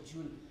neend of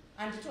June,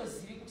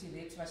 handitozivi kuti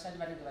rate vashandi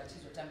vanenge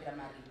vachizotambira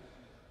mari.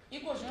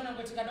 Iko zvino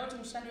nango tikada kuti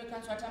mushandi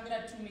weCouncil atambira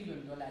 $2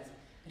 million.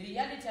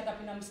 Reality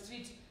akapinda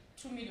mustreet,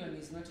 $2 million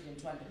is not even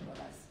 $200.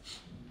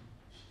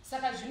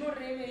 Saka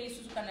zvinoreve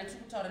isusu kana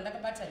tikutaura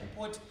ndakabata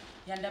report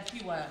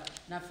yandapiwa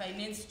na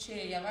finance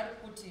chair yavari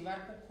kuti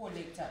vari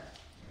kucollecta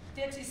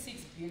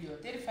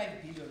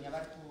 35 billion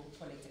yavari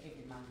kucollecta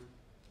every month.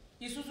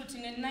 Isusu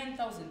tine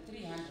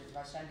 9,300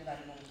 vashandi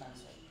vari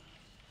muCouncil.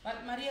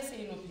 Mari yese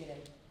inopera.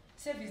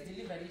 Service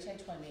delivery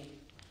ichaitwa nei?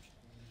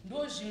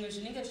 Ndo zvimwe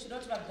zvinenge zvichida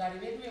kuti vagari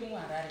vedu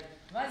vemuHarare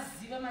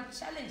vazive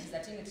machallenges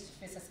atinenge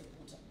tichifesa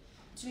seguta.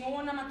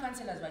 Tinoona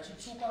makanselas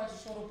vachitsvuka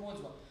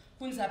vachishoropodzwa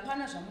kunzi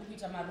hapana zvamuri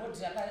kuita,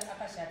 marodhi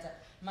akashata,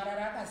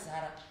 marara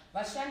akazara,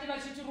 vashandi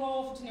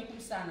vachitirowo futi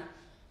nekumusana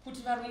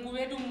kuti varungu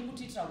vedu muri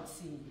kutiitira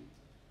utsinyi,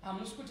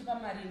 hamusi kutipa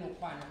mari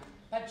inokwana.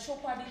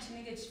 Pachokwadi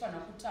chinenge chifanira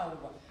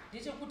kutaurwa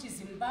ndechekuti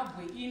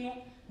Zimbabwe ino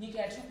nyika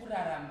yatiri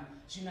kurarama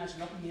zvinhu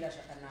hazvina kumira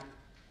zvakanaka.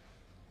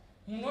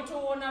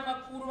 Munotoona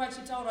vakuru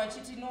vachitaura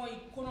vachiti no,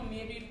 ikonomi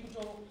yedu iri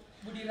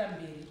kutobudira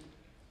mberi,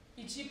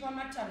 ichipa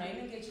matanho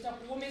ainenge ichiita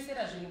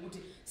kuomesera zvinhu kuti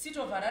city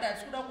of Harare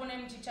hatikuda kuona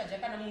muchichaja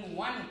kana munhu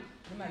 1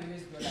 wema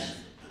US dollars.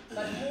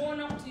 But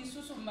muona kuti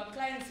isusu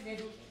maclients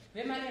vedu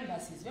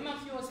vema-embassies,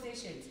 vema-fuel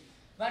stations,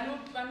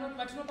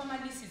 vatinopa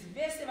maleases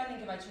vese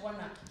vanenge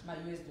vachiwana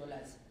ma-US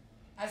dollars.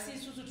 Asi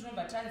isusu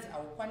tinobva tanzi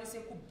haukwanise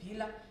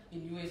kubhila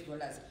in US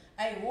dollars.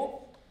 I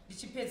hope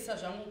ndichipedzisa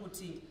zvangu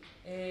kuti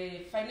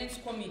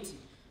finance committee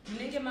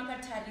munenge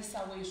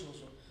makatarisawo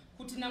izvozvo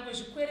kuti nangwe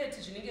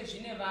zvikwereti zvinenge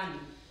zvine vanhu,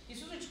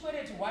 isusu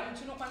chikwereti 1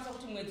 chinokwanisa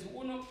kuti mwedzi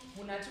uno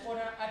munhu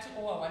ati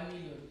over 1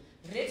 million,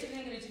 rate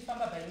rinenge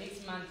richifamba by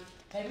next month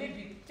by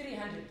maybe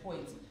 300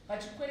 points, but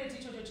chikwereti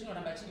ichocho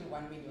chinoramba chiri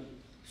 1 million.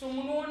 So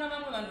munoona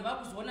vamwe vanhu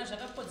vakuzoona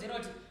zvakakodzera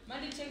kuti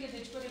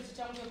mandichengete chikwereti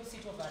changu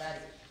chekucity of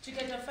Harare,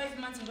 chikaita 5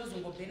 months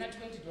ndozongobhena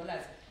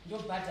 $20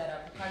 ndobhadhara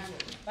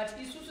kuCouncil. But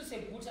isusu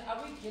seguta,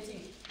 are we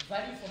getting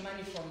value for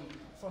money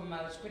from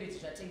chikwereti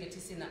zvatenge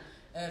tisina,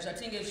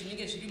 zvatenge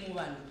zvinenge zviri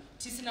muvanhu,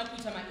 tisina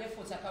kuita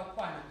ma-efforts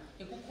akakwana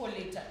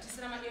ekucollecta,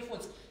 tisina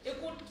ma-efforts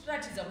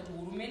ekuratidza kuti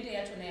hurumende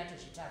yachona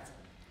yatozvitadza.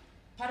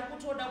 Pari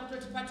kutoda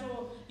kutoti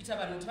patoita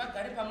vanhu kuti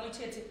vagare pamwe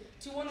chete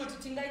tione kuti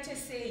tingaite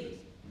sei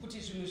kuti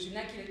zvinhu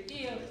zvinakire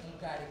iye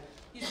mugare,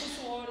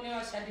 isusuwo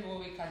nevashandiwo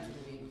veCouncil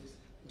vedu.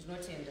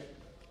 Ndinotenda.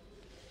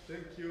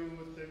 Thank you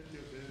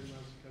very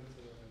much,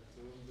 Councillor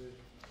Ngadziore,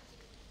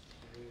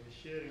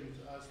 sharing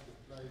with us the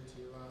plight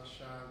of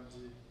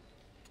Shandi.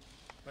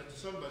 But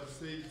somebody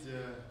said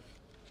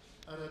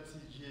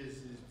RTGS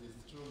is the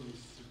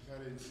strongest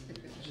currency.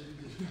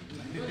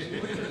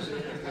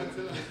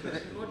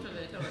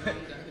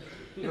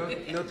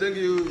 No, thank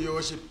you, Your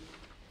Worship.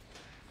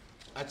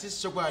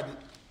 Atisi chokwadi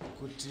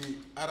kuti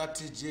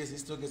RTGS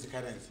is strongest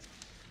currency.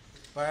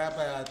 Paya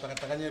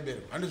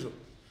pakatakanyebero. Handizvo.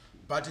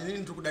 But inini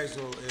ndikudaiso,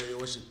 Your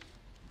Worship.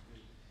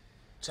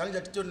 Challenge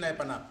atito naye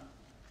panapa.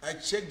 I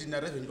checked in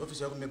the revenue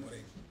office yako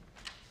Meboreng.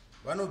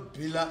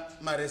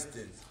 Vanobhila ma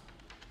residents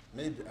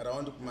maybe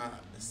around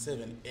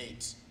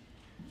 7-8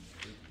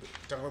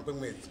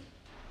 kwemwedzi.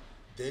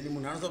 Then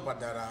munhu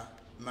anozobhadhara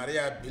mari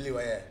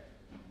yabhiliwa yaya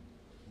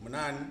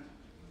munani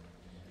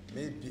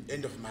maybe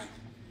end of month.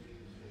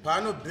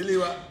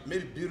 Paanobhiliwa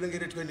maybe bill rinenge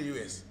re$20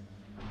 US.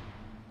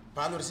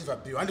 Paanoreceive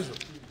bill handizvo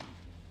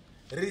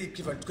riri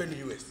equivalent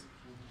 $20 US.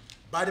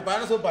 But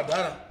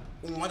paanozobhadhara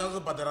umwe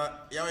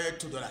anozobhadhara yava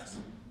 $2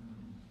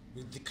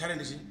 with the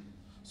current.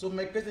 So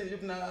my question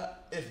is now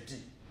FD.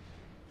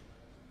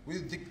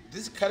 With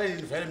this current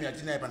environment,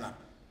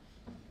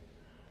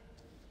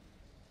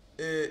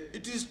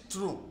 it is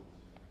true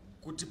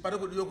kuti pari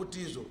kudiwa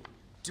kuti izvo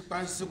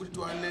tikwanise kuti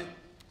tiwane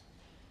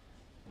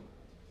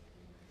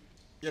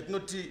yet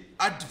not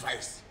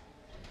advice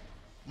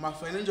my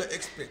financial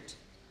expert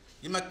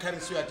in my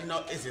currency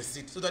now as a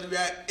seat, so that we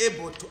are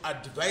able to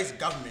advise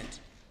government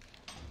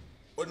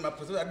on my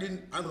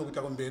president.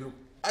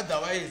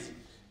 Otherwise,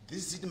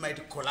 this seat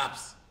might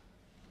collapse.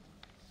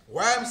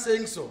 Why I'm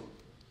saying so?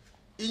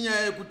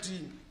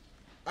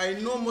 I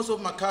know most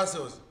of my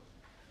castles.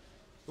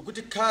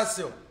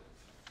 Castle,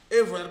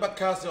 everyone about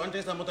castle,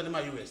 and some more than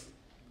my US.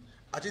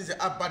 I think the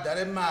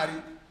Abadare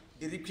Mari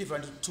is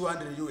equivalent to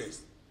 200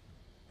 US.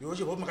 You watch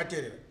your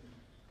material.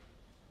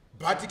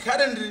 But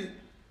currently,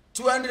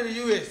 200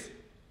 US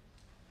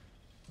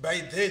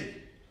by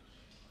then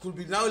could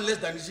be now less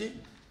than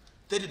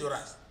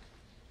 $30,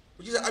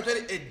 which is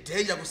actually a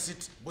dangerous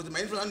sit. But my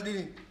influence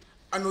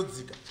are not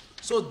zika.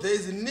 So there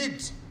is a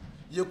need.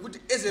 You could,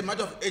 as a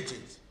matter of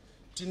agents,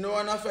 to know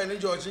enough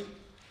financial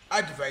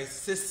advice,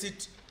 say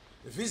sit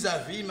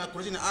vis-a-vis my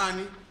question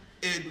and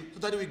so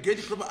that we get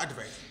proper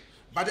advice.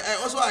 But I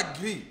also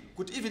agree,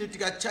 could even if you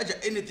can charge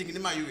anything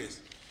in my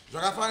US,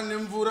 Zarafa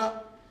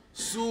Nemvura,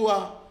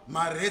 Sua,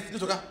 Maret,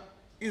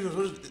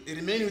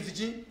 remain with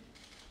the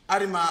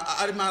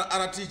Arima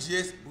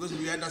RTGS, because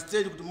we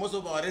understand that most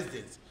of our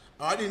residents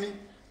are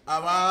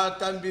our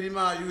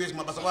Tambirima US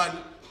Mabasawan,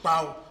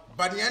 Pau,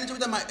 but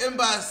the my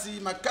embassy,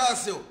 my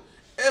castle,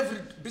 every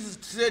business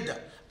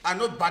trader are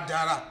not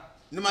Badara,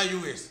 no my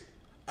US.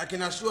 I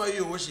can assure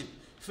you, worship,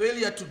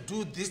 failure to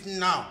do this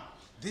now,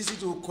 this is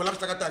to collapse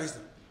the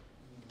capitalism.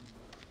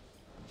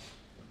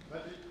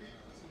 But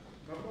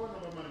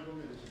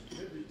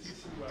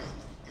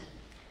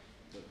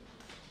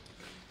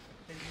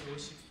thank you,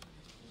 worship.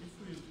 If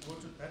we go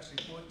to that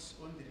report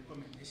on the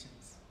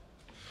recommendations,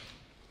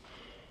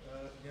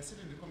 there are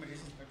certain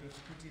recommendations that we have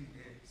put in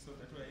there so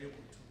that we are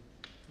able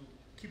to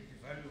keep the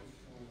value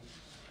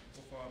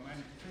of our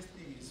money. The first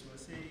thing is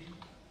we're saying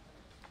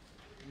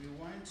we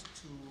want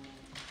to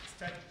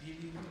start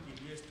dealing in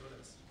US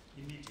dollars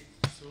immediately.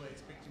 So we're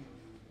expecting the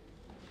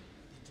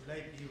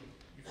July bill,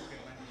 if we can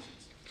manage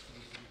it,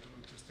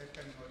 to start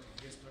coming out in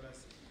US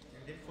dollars.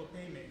 And then for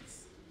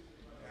payments,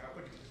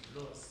 according to the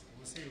laws,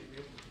 we'll say we'll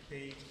be able to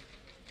pay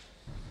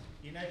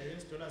in either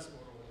US dollars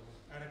or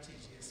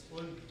RTGS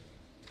on the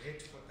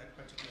rate for that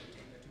particular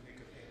day that we make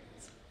a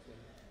payments.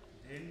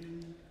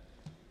 Then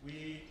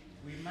we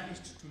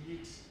managed to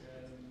meet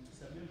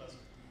some members of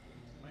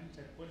the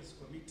Monetary Policy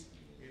Committee,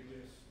 and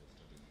we've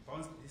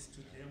bounced this to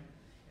them,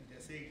 and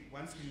they're saying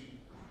once we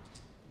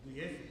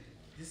have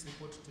this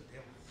report to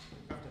them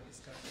after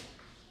discussion,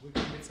 we'll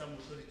get some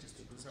authorities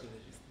to do some of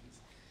these things.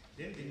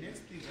 Then the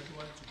next thing that we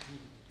want to do,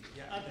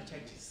 there are other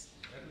charges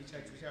that we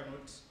charge which are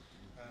not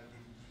the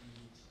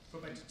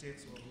property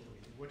tax or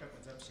the water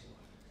consumption,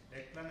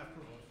 like plan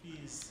approval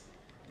fees,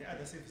 the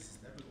other services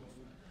that we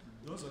offer.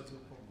 Those are the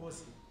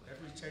proposing that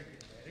we charge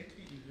them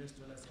directly in US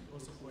dollars and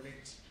also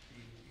collect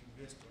in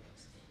US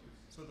dollars.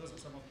 So those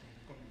are some of the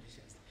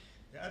recommendations.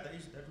 The other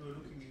issue that we're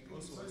looking at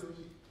also was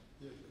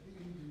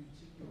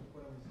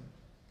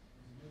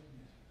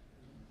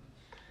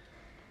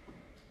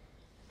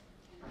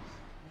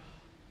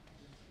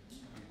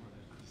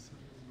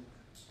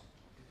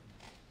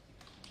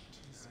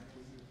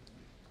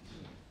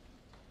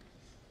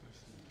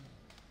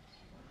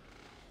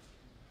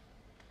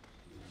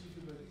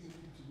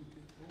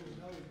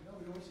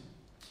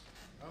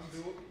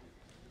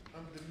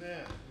I'm the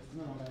mayor.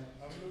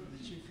 I'm not the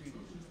chief.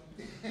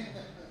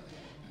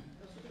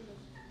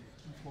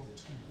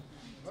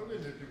 How many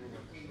people?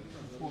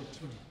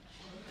 14.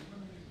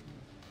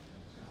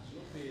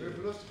 We've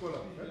lost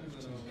column.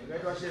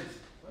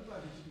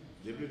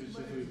 Deputy Chief.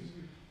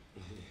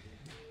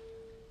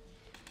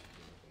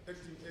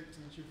 Acting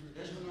chief.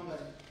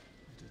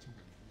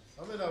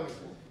 How many are we?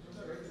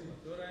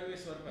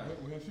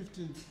 We have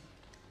 15.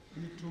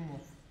 We need 2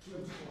 more.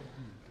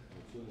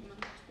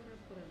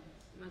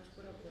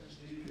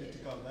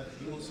 that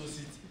he also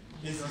sits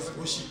as his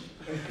worship.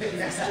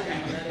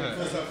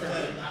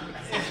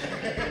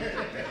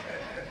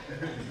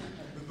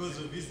 Because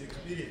of his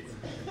experience.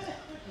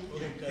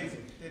 Okay,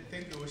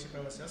 thank you, worship. I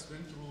was just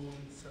going through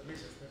some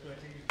measures that we are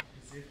taking to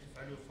preserve the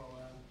value of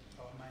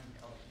our money,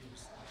 our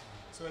bills.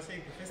 So I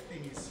think the first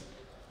thing is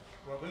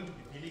we are going to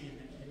be billing in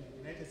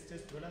United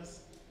States dollars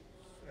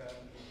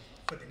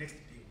for the next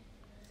bill.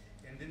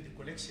 And then the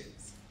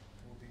collections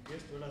will be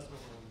US dollars or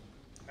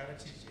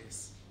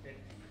RTGS at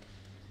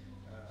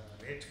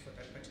the rate for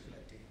that particular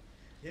day.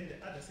 Then the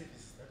other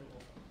services that we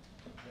offer,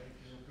 like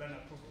the plan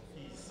approval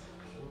fees,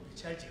 we'll be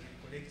charging and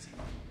collecting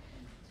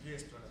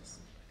US dollars.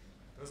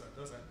 Those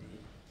are the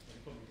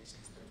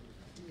recommendations that we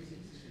put.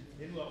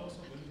 Then we are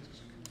also going to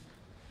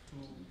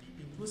be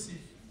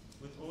inclusive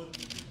with all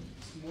the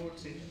small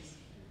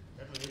traders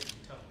that we have in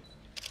town,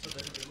 so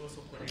that we can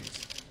also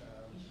collect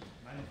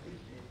money from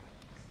them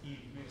in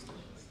US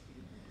dollars.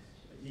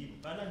 The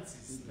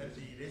balances that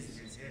the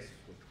residents have,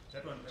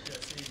 that one that they are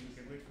saying you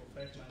can wait for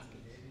 5 months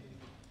and then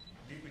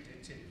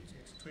liquidate it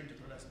at $20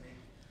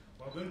 maybe.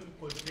 We're going to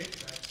convert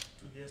that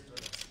to US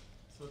dollars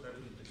so that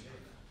we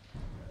preserve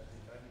the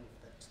value of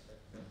that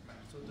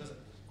money. So those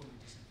are the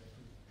recommendations that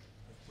we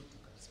have put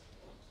to council.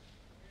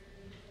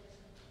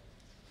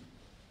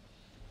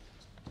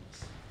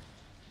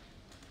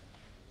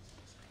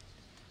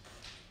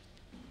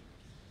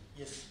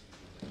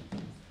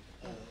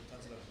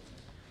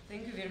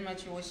 very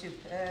much, Your Worship.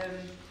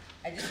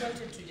 I just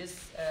wanted to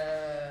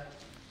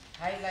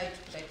highlight,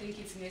 but I think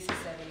it's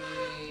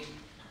necessary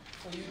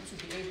for you to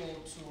be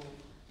able to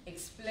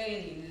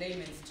explain in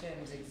layman's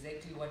terms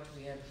exactly what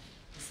we have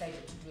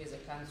decided to do as a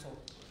council,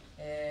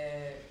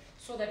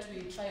 so that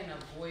we try and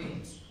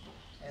avoid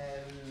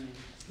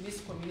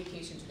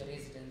miscommunication to the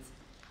residents.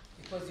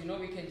 Because, you know,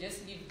 we can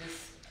just leave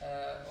this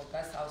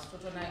August house,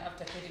 Totona,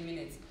 after 30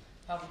 minutes,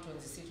 Pavuto,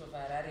 the seat of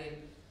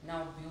Harare,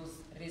 now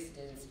bills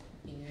residents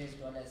in US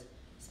dollars.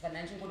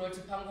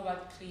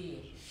 Clear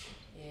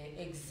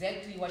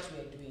exactly what we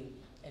are doing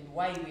and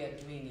why we are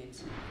doing it,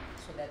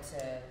 so that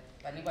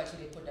exactly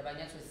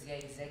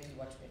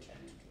what we are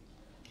trying to do.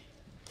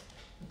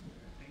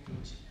 Thank you.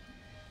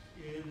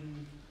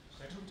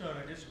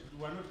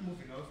 We are not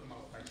moving out from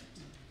our budget.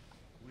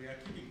 We are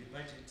keeping the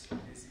budget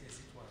as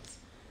it was.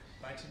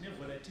 But in a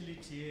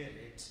volatility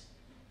rate,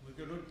 we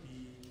cannot be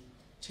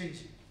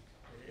changing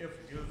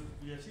every day.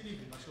 We have seen it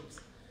in my shops.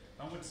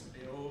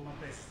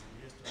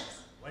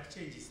 What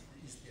changes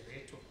is the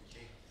rate of the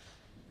day.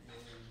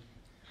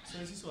 So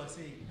as you were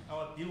saying,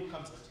 our bill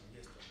comes out in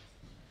US dollars,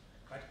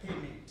 but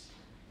payment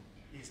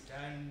is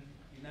done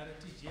in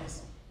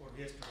RTGS or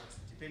US dollars,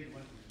 depending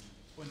on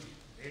the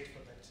rate for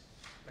that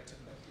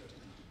particular period.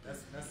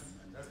 That's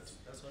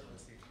what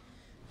we're saying.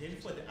 Then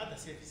for the other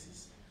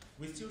services,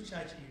 we still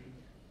charge in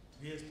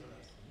US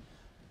dollars.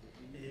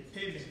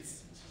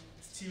 Payments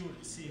still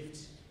received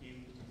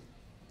in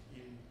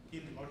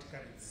the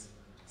multi-currency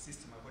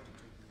system according to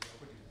the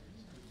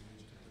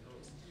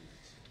laws.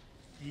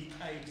 The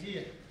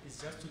idea is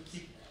just to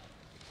keep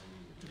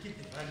the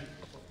value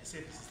of the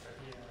services that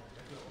we are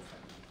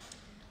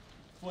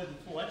offering.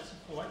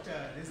 For what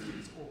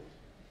residents owe,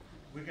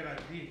 we can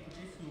agree that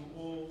if you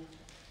owe,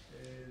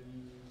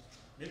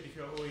 maybe if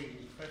you are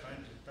owing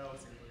 500,000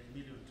 or $1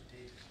 million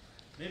today,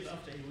 maybe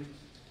after a week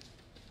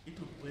it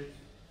will be worth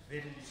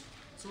very little.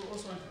 So we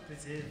also want to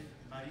preserve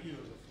money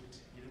of food,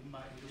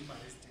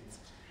 residents,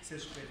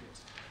 safe credit.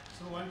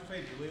 So we want to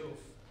find a way of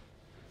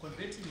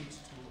converting it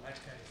to hard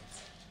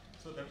currencies,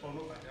 so that for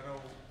no matter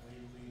we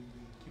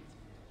keep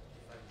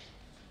the value.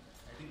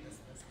 I think that's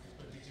the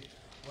position.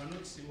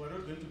 We're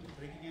not going to be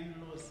breaking any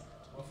laws.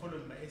 We're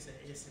following my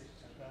SIS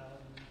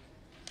account.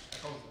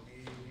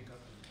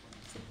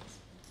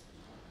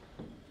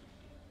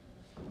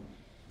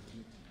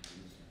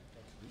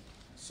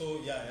 So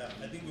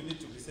I think we need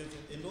to be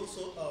sensitive. And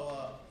also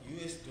our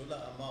US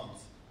dollar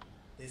amounts,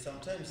 they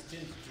sometimes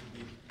tend to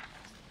be,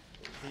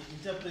 they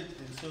interpret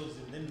themselves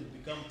and then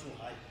become too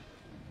high.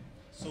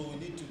 So we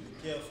need to be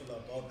careful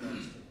about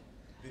that,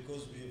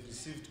 because we have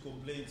received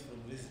complaints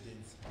from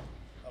residents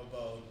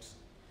about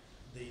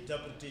the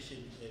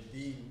interpretation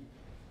being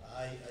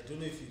high. I don't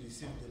know if you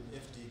received them,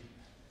 FD,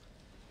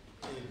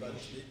 but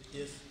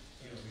yes.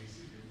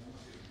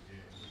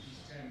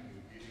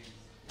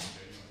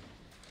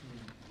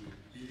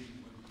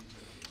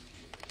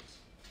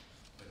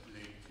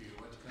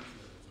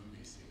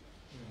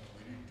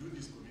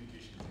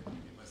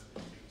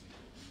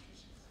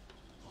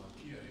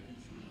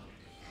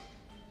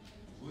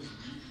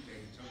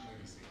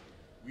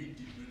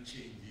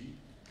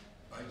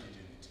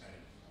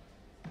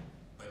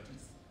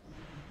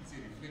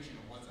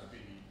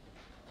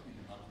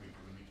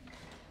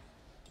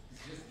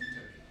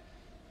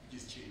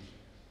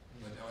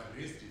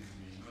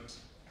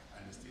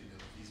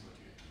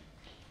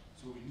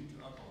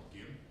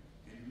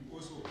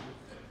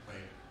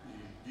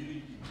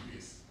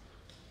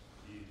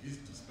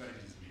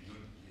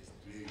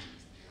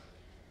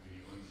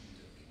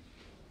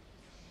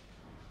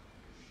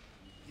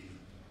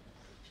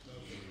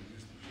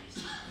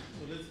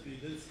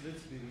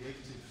 Let's be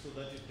reactive, so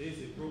that if there is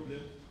a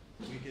problem,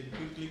 we can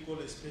quickly call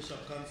a special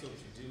council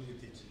to deal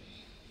with it,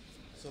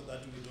 so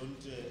that we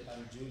don't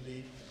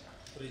unduly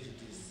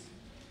prejudice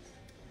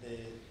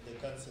the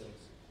councils.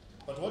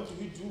 But what do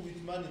we do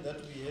with money that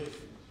we have?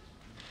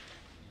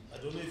 I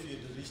don't know if you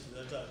had reached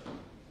that up.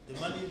 The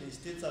money in the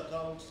state's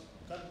account,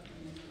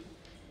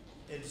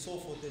 and so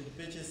forth, and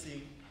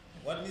purchasing,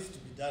 what needs to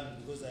be done,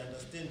 because I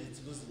understand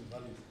it's losing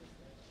value.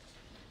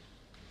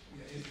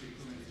 Yeah, it's the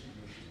recommendation.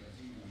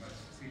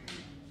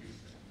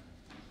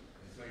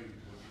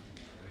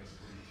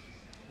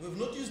 We have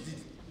not used it.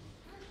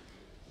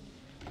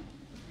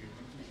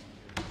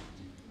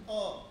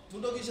 Oh,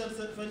 Fundokishan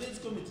Finance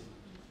Committee.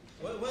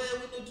 Why are we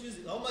not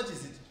using it? How much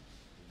is it?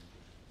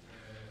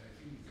 I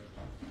think it's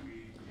about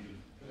 3 billion,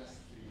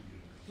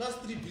 plus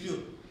 3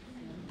 billion.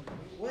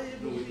 Why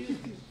have we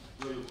used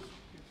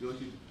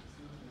it?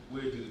 We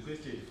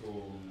requested for,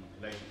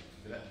 like,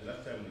 the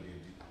last time we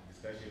did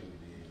discussion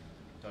with the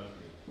town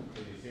clerk,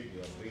 so they said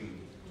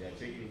they are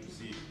checking to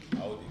see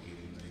how they can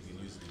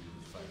use the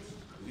funds.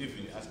 We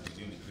even asked it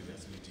in the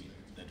previous meeting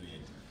that we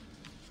had.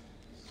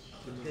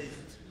 Okay.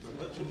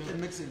 It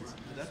makes sense.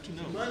 I'd have to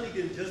know. Money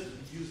can just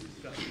be used,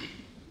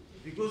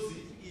 because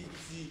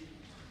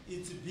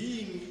it's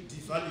being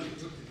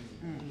devalued.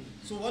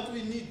 So what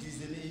we need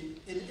is an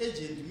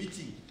agent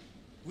meeting,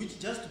 which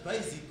just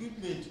buys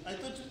equipment. I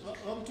thought,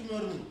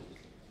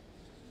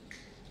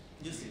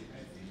 yes.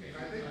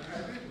 I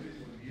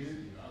think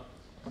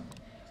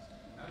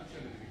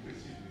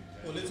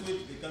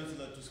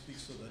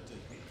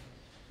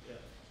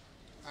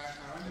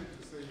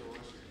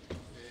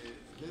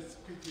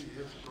committee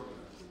have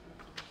problems,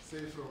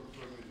 say from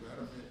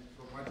environment,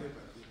 from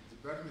whatever, the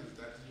departments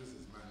that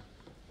uses money,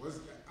 was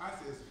us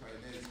as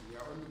finance, we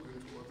are only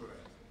going to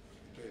authorize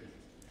the payment.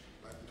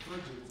 But the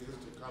project has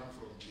to come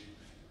from the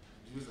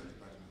user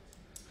department.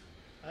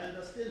 I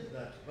understand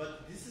that,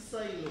 but this is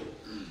silo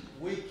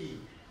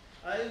working.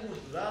 I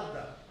would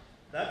rather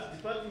that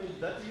department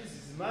that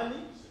uses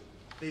money,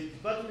 the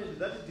department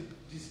that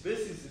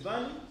disperses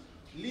money,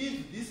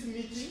 leave this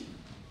meeting,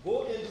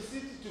 go and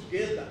sit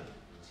together,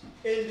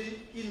 and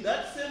in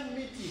that same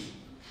meeting,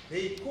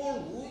 they call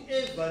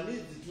whoever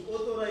needs to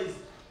authorize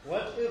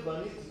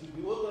whatever needs to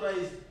be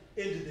authorized,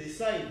 and they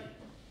sign.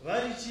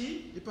 Very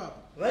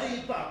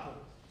ipapo.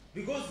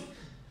 Because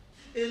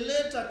a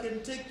letter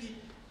can take it,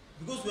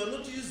 because we are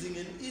not using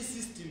an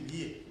e-system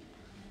here.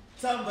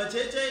 Samba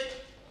Cheche,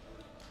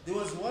 there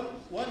was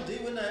one day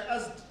when I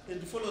asked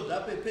and followed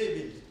up a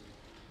payment.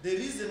 The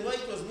reason why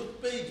it was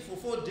not paid for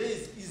 4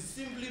 days is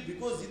simply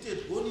because it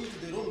had gone into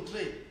the wrong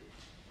tray.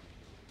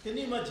 Can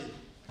you imagine?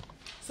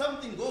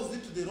 Something goes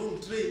into the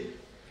wrong tray,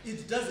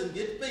 it doesn't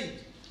get paid.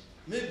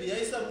 Maybe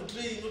I some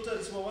tray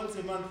notaries for once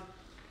a month.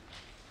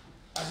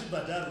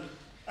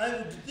 I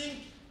would think,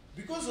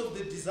 because of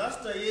the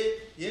disaster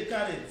here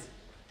current,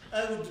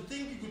 I would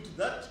think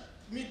that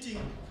meeting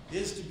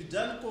has to be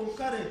done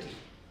concurrently.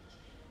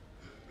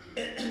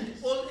 And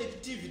all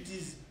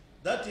activities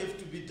that have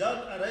to be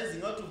done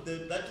arising out of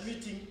that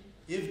meeting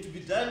have to be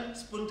done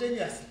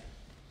spontaneously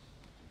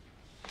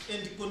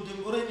and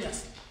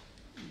contemporaneously.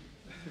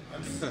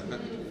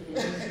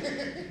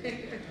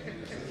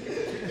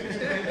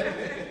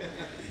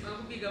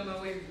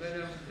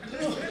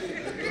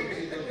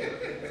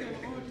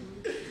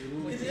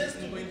 It has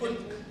to be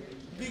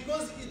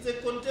because it's a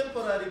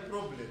contemporary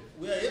problem.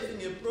 We are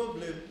having a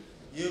problem.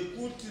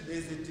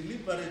 There's a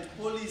deliberate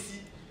policy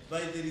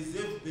by the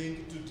Reserve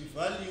Bank to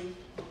devalue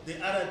the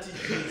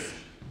RTGS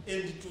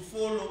and to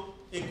follow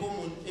a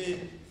common,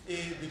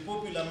 the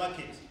popular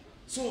market.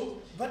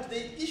 So, but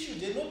they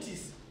issued a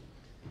notice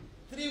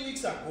 3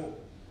 weeks ago.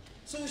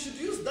 So we should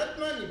use that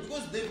money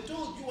because they've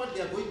told you what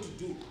they are going to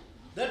do.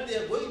 That they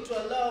are going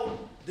to allow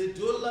the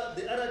dollar,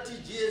 the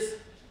RTGS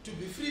to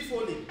be free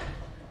falling.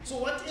 So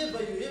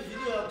whatever you have in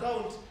your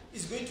account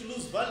is going to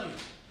lose value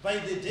by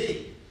the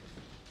day.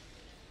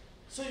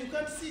 So you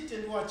can't sit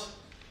and watch.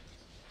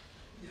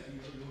 Yeah,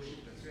 Your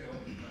Worship, that's where I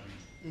want to come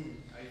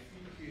in. I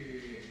think the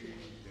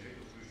rate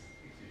of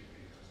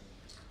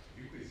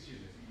request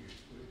that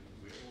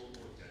we're all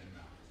done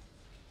now.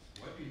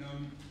 What we now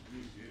need to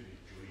do is to have a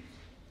joint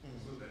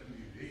so that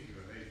we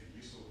regularize the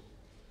use of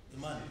the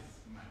money.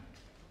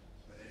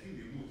 But I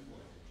think they move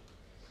forward.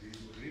 There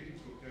is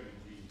already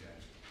procurement being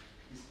done,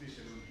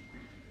 especially on the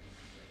equipment.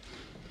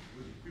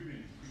 Because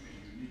equipment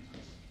you need.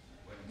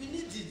 We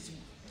need it.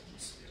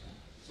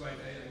 So I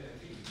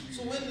think.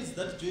 So when is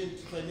that joint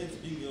finance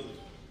being held?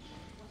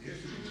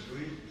 Yes,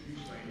 joint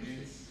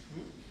finance.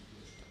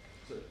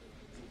 So,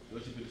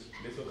 Lordship,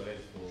 let's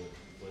organize for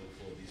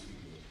this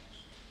week.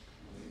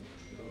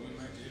 We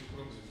might have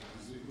problems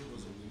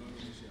because of the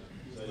nomination.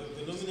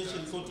 The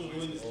nomination photo on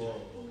Wednesday.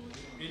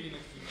 Early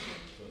next week.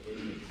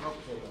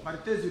 But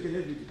Thursday you can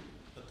have it.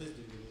 But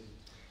Thursday we need it.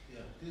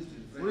 Yeah. Thursday,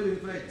 Already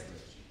Friday.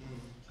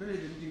 Can I have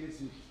anything next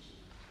week?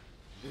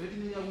 The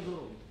rating is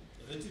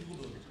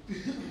good.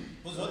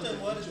 Because what I'm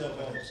worried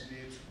about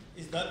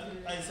is that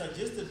I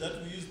suggested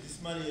that we use this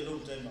money a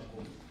long time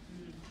ago.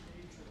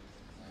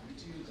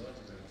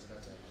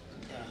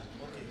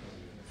 Okay.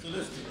 So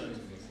let's do that.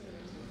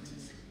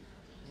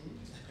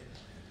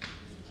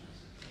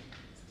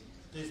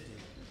 Thursday.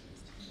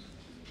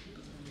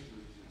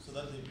 So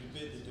that they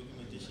prepare the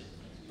documentation.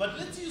 But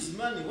let's use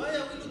money. Why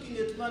are we looking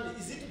at money?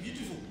 Is it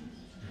beautiful?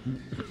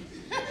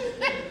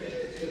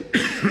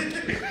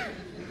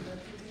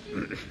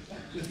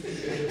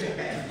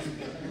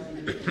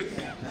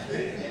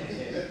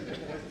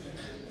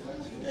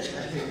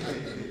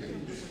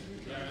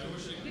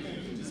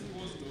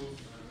 Disposed of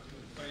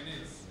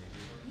finance.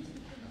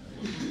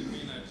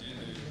 Main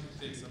agenda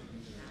takes up.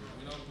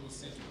 We now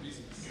proceed to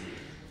business.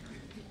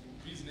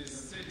 Business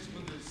set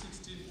on the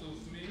 16th of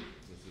May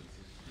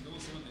and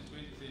also on the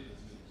 23rd of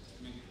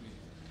May 2020.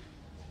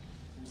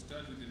 We'll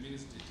start with the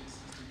minister,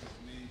 16th of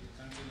May,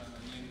 Councillor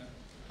Ngadziore.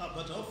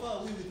 But how far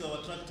are we with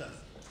our tractors?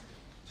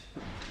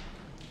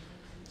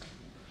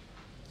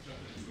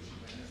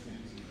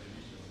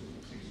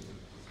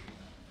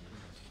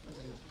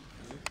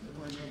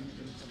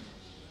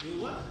 You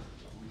what?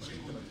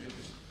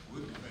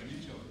 With the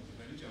financial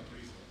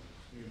appraisal,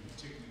 the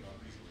technical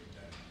appraisal we've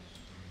done.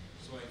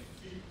 So I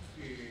think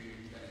I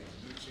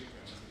don't check the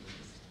answer.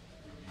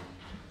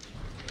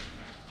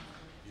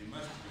 It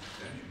must be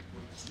done in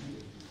accordance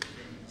with the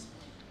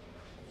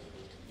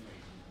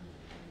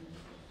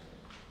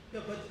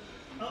Yeah, but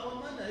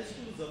our man high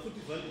schools are put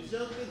value.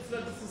 Just let's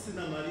see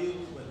Mario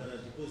with a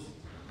deposit.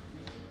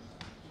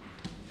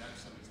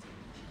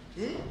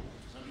 Yeah, to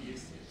some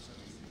extent.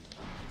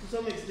 To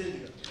some extent.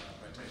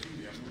 But I think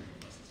they are moving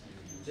fast.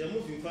 They are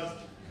moving fast.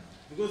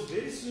 Because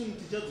very soon,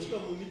 teachers will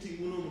come meeting,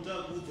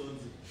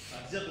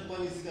 teacher to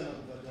punish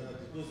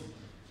deposit.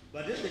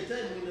 But at the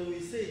time when we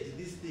said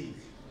these things,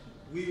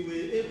 we were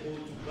able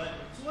to buy.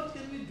 So what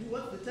can we do?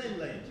 What's the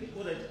timeline?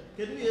 All right.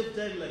 Can we have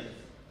timelines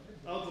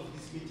out of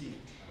this meeting?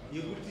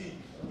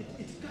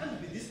 It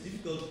can't be this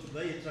difficult to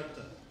buy a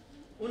tractor.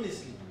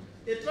 Honestly,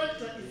 a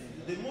tractor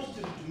is the most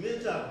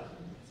rudimentary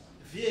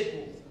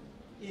vehicle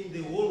in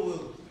the whole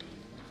world.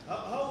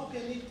 How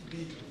can it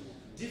be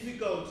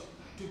difficult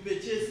to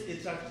purchase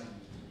a tractor?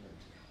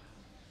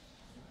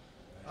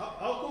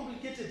 How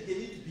complicated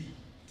can it be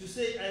to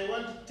say I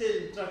want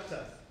 10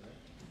 tractors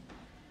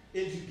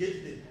and you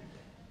get them?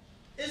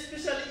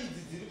 Especially if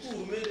it's the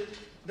kuhumende.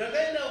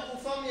 Ndakaenda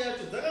kufamu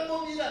yacho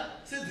dzakangomira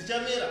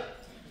sedzichamera.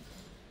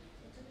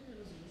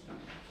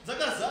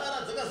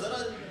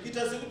 Dzakazara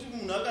ita sekuti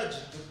munhu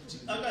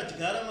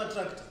akadyara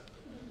matractor.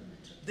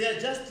 They are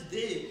just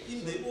there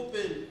in the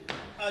open,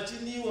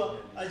 achiniwa,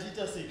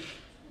 achita sei.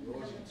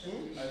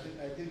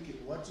 I think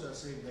what you are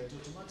saying that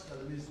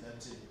automatically means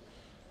that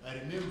I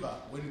remember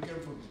when you came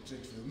from the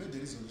trade fair, we made the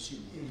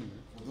resolution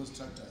for those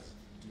tractors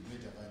to be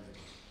made available.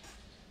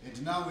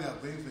 And now we are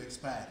going for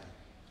expiry.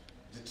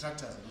 The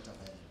tractors are not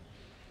available.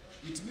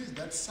 It means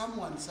that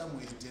someone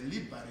somewhere is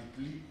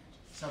deliberately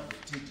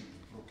sabotaging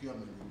the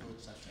procurement of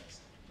those tractors.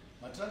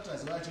 But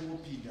tractors are actually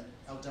pinda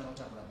out of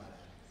Marara.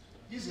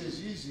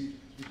 Izvezvi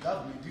the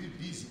government is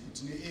busy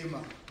kuti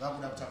neema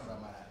vakuda kutakura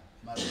marara.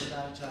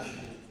 Marara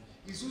achako.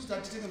 Isusu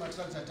tatitenga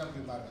matractor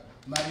atakure marara.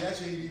 Mari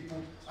yacho iripo.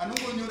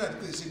 Anongonyora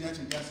question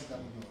yacho ndiasika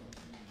kunyora.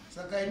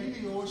 Saka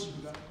inini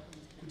yoshibika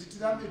kuti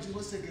tirambe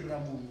tingosekerera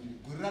munhu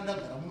gore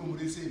randagara muno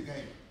muresei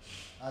kai.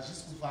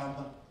 Hazvisi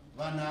kufamba.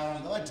 Vanhu ava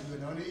ngavadhibwe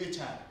navo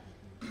neHR.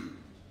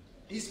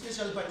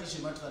 Especially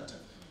patishe matractor.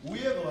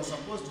 Whoever was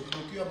supposed to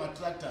procure my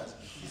tractors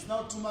is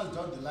now 2 months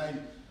down the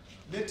line.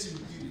 Let him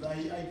be.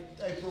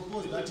 I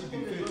propose that he be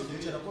paid to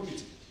the HR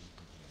committee.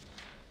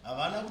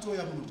 Havana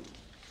kutoya muno.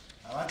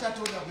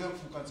 Havatatoda kuya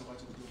kufukanzo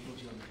kwacho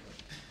kutokutokiwa.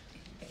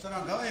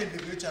 Saka ngavaende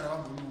kuHR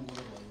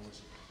vambonongororwa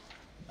yose.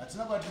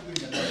 Hatina kwatiri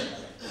kuenda nayo.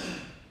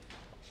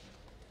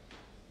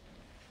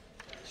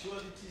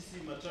 Surely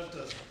TC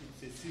tractors,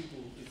 it's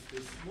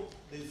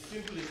the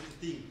simplest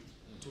thing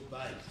to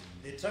buy.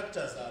 The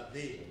tractors are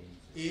there.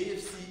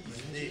 AFC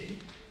is there.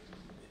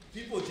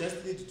 People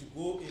just need to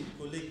go and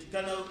collect.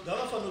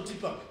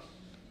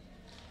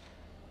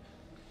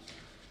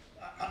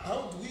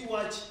 How do we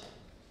watch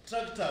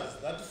tractors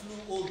that flew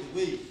all the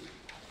way?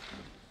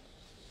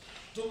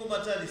 Tongo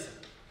Matalisa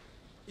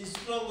is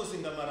strong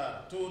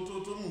Singamara to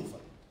move.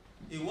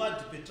 A word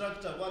per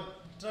tractor,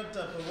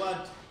 tractor per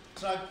word,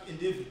 truck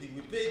and everything.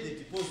 We pay the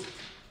deposit.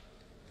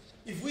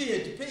 If we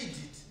had paid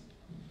it,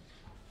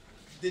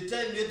 the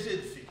time we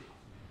trade fee.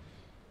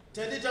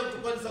 Even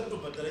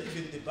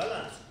the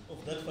balance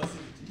of that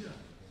facility.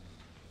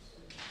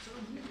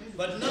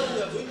 But now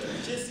we are going to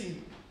be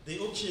chasing the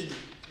auction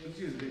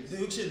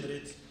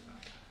rate.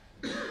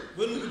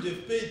 When we would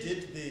have paid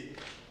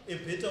a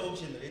better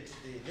auction rate,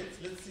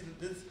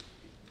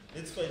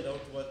 let's find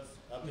out what's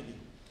happening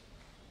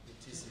with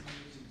TC.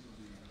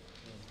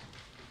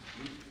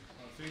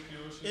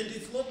 And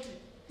it's not,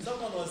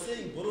 someone was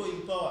saying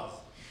borrowing powers.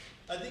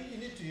 I think you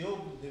need to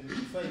help them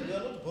define. We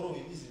are not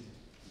borrowing, is it?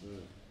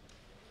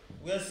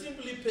 We are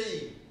simply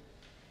paying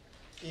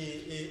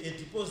a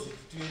deposit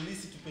to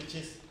elicit to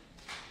purchase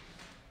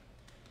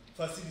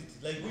facility,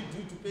 like we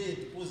do to pay a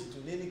deposit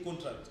on any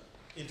contract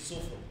and so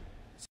forth.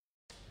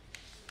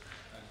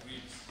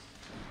 Agreed.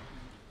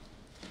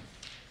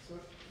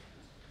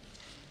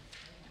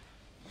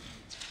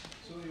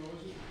 So you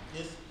also?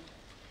 Yes.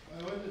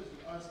 I wanted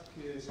to ask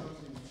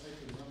something,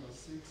 item number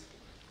 6.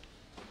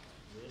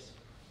 Yes.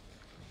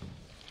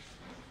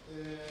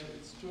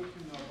 It's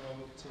talking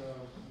about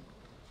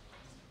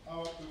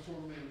our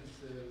performance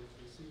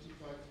for city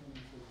parking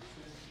for the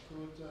first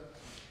quarter,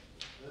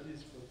 that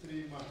is for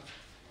 3 months.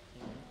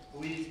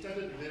 We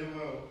started very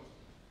well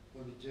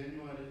on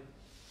January,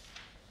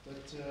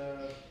 but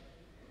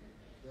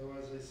there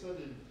was a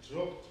sudden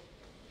drop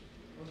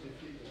on the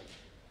figure,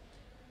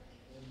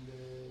 and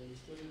we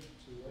started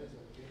to rise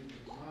again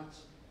in March.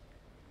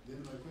 Then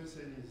my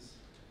question is,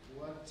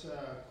 what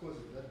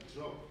caused that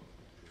drop?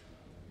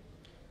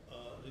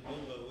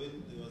 Remember when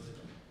there was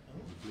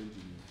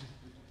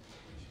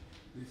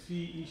the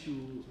fee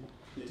issue.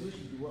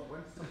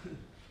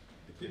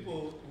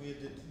 People,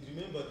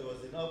 remember there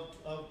was an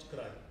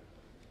outcry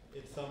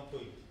at some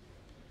point.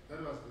 That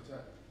was the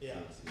time.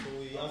 Yeah, so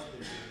we asked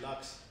them to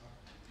relax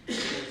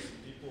because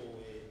people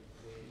were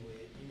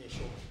in a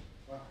shock.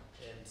 Wow.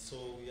 And so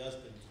we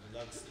asked them to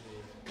relax the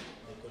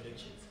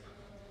collections.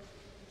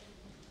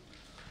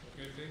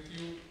 Okay, thank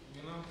you. We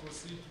now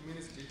proceed to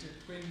minutes dated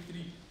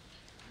 23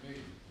 May.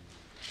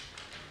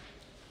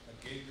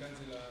 Again,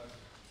 Councillor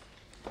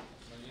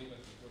Manyenga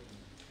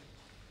reporting.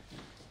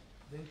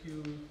 Thank you,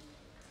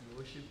 Your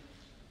Worship.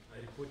 I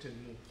report and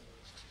move.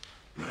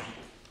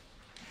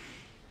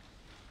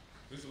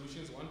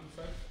 Resolutions 1 to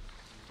 5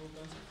 before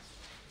council.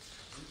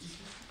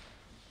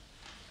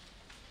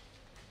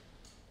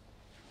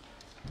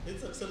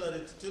 Let's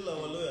accelerate. Tell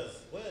our lawyers,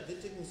 why are they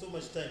taking so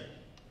much time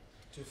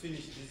to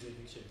finish these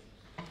evictions?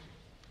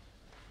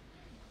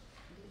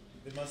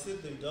 They must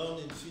set them down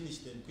and finish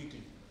them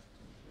quickly.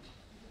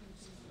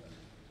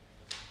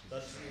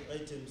 That's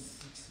item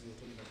 6 we're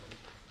talking about.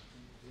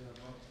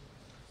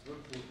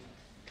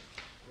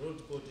 Road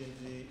code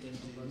and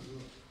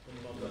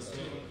Mambas.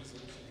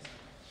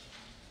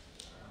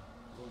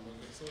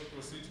 So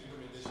proceed to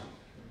recommendation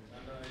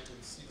under item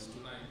 6 to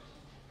 9.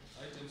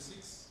 Item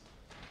 6.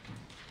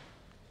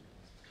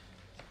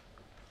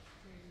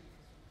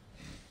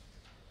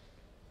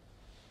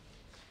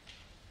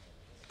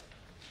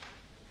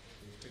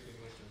 We've taken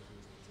note of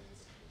those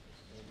concerns.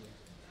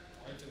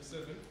 Item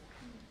 7.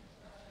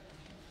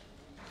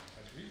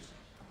 Agreed.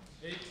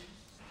 8.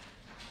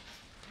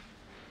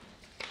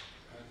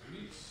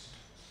 Agreed.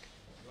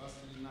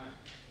 Lastly, 9.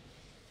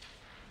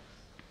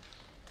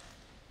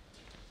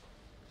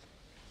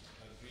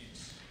 Agreed.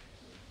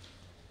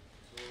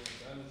 So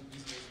done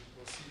business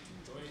proceed to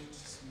joint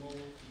small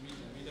to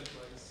medium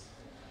enterprise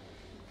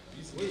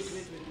business. Wait,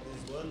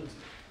 there's one.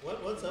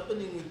 What's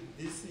happening with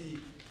this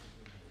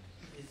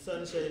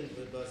Sunshine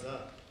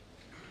Bazaar?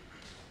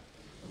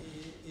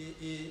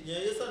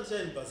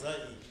 Sunshine Bazaar.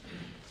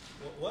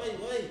 Why?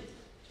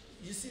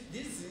 You see,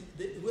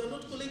 we are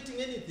not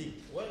collecting anything.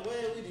 Why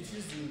are we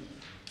refusing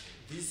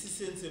this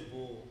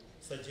sensible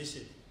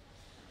suggestion?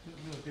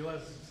 No, there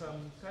was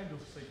some kind of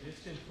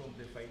suggestion from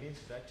the finance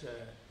that the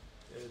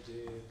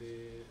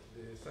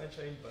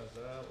Sunshine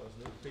Bazaar was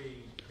not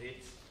paying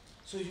rates.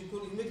 So you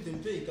could make them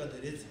pay the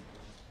rates?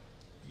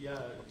 Yeah,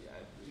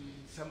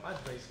 some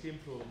advice came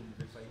from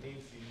the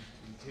finance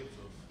in terms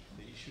of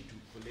the issue to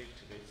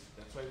collect rates.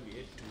 That's why we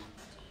had to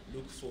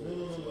look for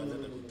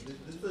another.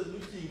 This is a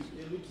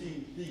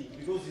looking thing,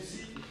 because you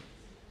see,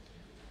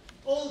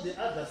 all the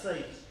other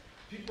sides,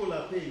 people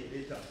are paying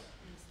data.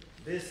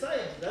 The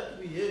side that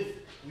we have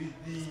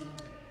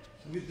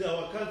with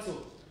our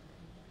council,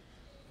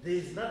 there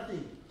is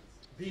nothing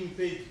being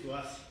paid to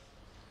us,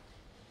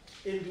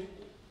 and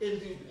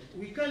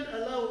we can't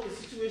allow a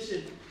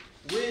situation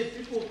where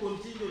people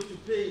continue to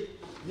pay,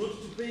 not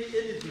to pay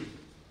anything.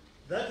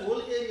 That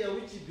whole area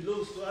which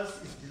belongs to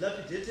us is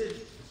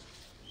dilapidated.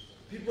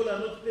 People are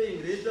not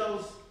paying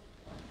rentals.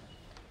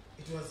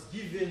 It was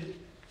given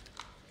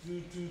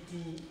to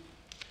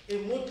a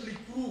motley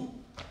crew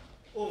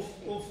of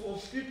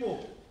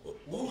people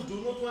who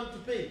do not want to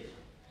pay.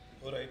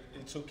 All right,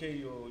 it's okay,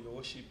 Your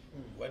Worship.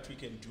 What we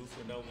can do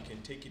for now, we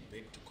can take it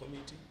back to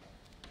committee.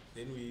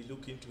 Then we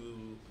look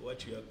into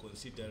what you are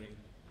considering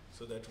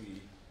so that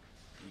we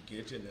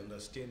get an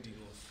understanding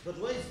of. But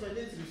why is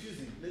finance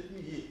refusing? Let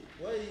me hear.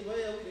 Why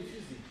are we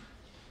refusing?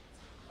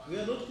 We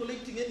are not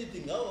collecting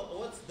anything.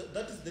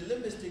 That is the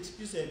lamest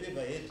excuse I've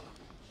ever had,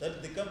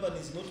 that the company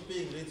is not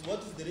paying rates.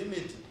 What is the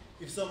remedy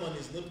if someone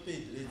is not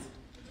paid rates?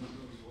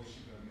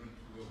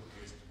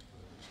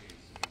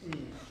 I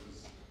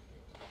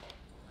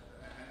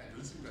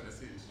don't think that I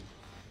said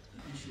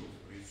the issue of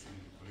rates and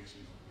the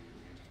collection of the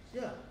rate.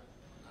 Yeah.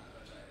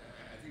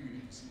 I think we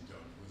need to sit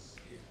down, because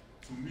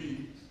to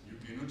me, you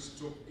cannot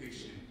stop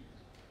action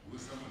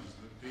because someone is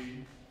not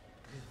paying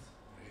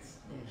rates.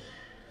 No.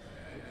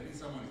 I think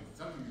something is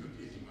not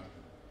getting up.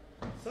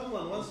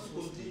 Someone wants to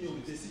continue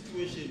with a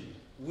situation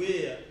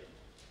where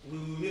we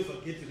will never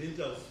get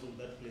rentals from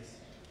that place.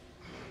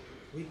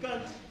 We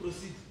can't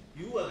proceed.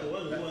 You are the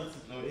one who wants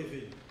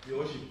revenue. Your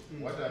Worship,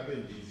 what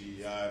happened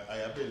is I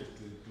happened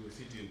to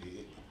sit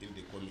in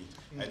the committee.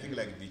 I think,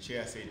 like the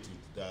chair said,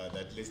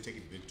 that let's take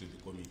it back to the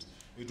committee.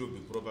 It will be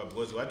proper,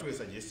 because what we're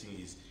suggesting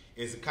is,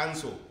 as a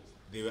council,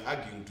 they were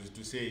arguing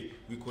to say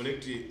we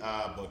collected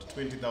about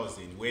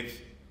 20,000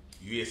 worth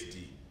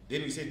USD.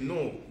 Then we said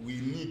no,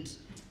 we need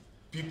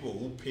people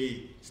who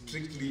pay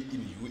strictly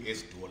in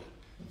US dollar.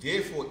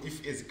 Therefore,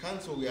 if as a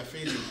council we are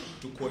failing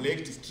to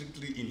collect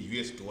strictly in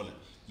US dollar,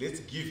 let's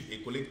give a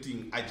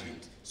collecting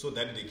agent so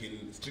that they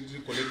can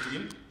strictly collect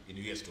in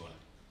US dollar.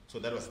 So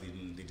that was the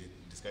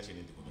discussion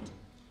in the committee.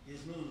 Yes,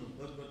 no,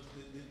 but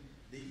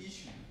the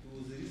issue,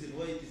 or the reason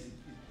why it is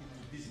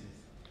into business,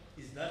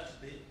 is that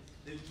the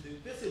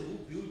person who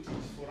built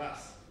it for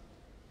us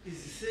is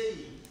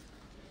saying,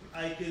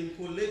 I can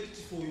collect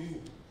for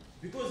you.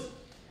 Because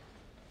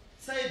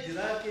Side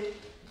Rake,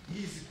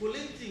 he is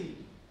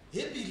collecting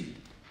happily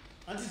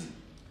and is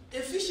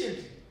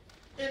efficiently.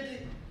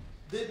 And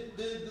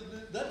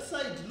that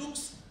side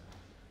looks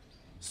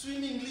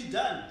swimmingly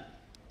done.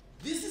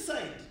 This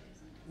side,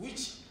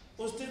 which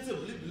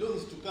ostensibly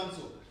belongs to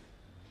council,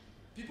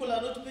 people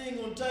are not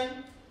paying on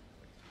time.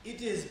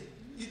 It is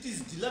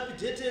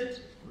dilapidated.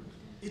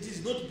 It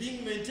is not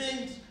being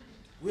maintained.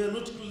 We are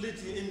not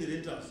collecting any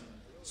rentals.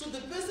 So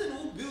the person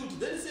who built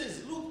then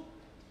says, look,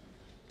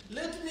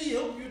 let me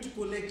help you to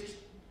collect,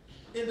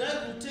 and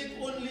I will take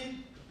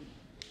only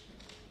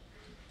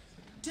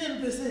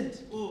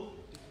 10%. Or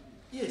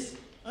yes,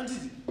 and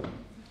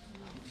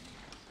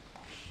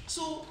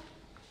so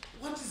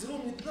what is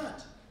wrong with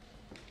that?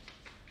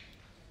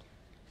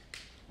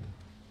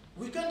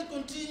 We can't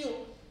continue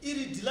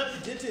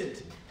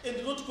dilapidated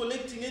and not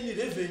collecting any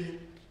revenue.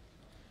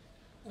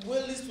 Well,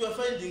 at least we are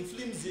finding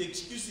flimsy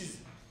excuses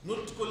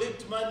not to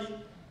collect money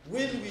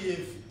when we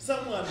have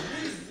someone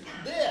who is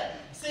there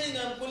saying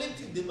I'm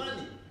collecting the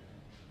money.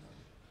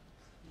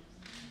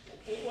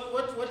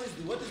 What is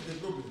the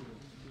problem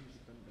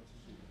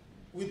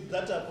with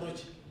that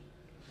approach?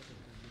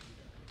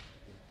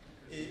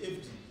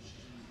 FD.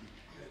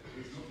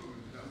 There's no problem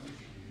with that.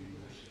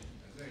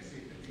 As I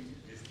said, I think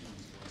the best thing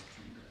is for us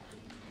to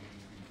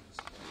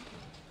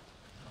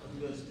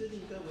We are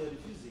stating that we are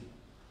refusing.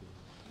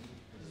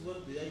 This is what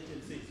the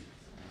item says.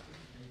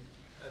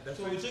 That's,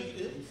 so why we take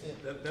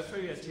it, that's why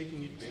we are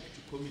taking it back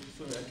to committee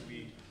so that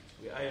we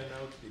iron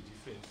out the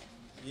difference.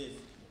 Yes.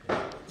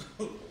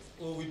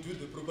 Or we do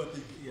the proper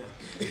thing. Yeah.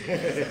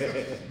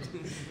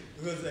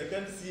 Because I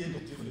can't see any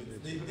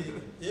difference.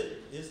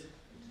 Yes?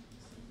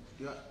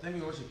 Yeah, thank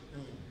you, Worship.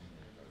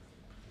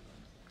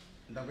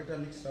 I'm going to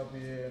mix up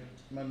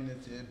my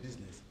minutes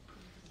business.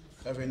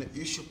 I have an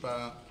issue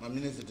for my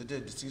minutes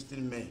dated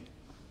 16 May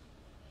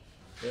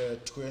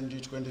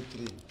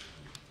 2023.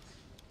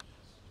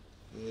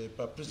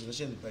 Per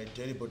presentation by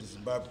Dairy Board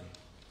Zimbabwe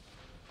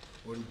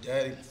on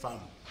dairy farm.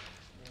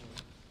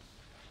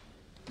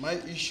 My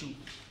issue,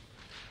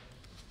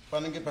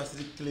 finding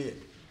capacity clear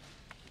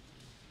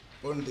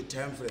on the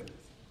time frame.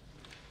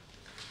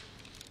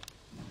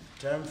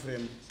 Time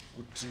frame,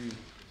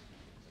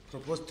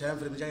 proposed time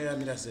frame,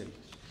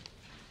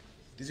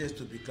 this has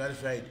to be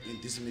clarified in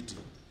this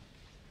meeting.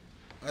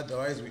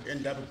 Otherwise, we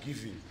end up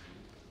giving.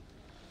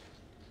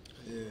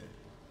 You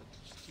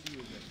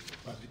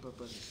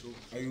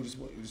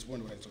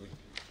respond when I talk.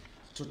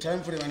 So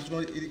time frame and it's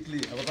not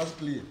clear. Our past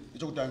clear.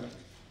 It's all done.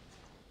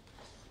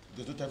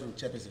 There's no time frame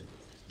chairperson.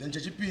 Then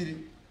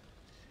Chachipiri,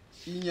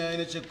 Inya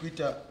and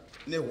Chequita,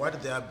 know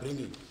what they are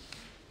bringing.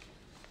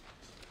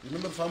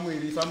 Remember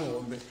family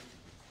home.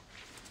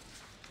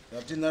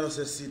 That in narrow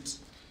seat.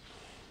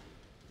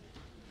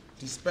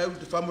 Despite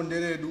the family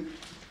Neredu,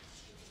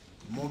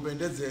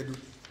 Mombendezedu,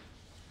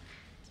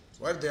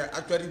 what they are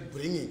actually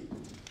bringing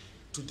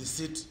to the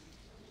seat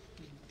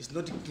is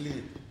not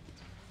clear.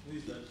 Who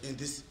is that? In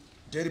this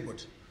dairy board.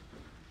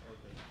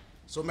 Okay.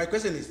 So my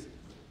question is,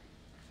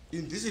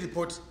 in this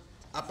report,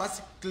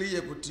 apart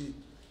clear kuti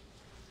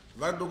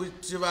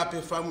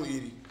vadokutiva farm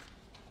iri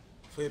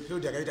for a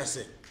period yakaita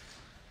sei.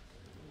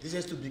 This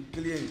has to be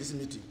clear in this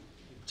meeting.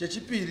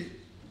 Chechipiri,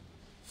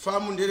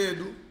 farm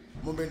nderedu,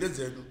 mombe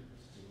ndedzedu,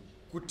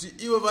 kuti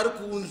ivo vari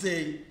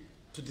kuunzei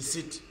to the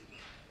city.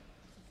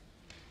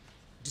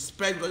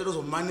 Despite what it was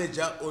a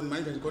manager or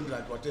management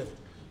contract, whatever.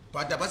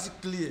 But that's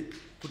clear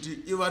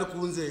kuti ivo vari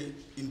kuunzei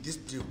in this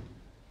deal.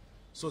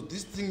 So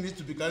this thing needs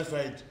to be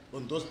clarified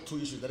on those two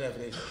issues that I have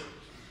raised.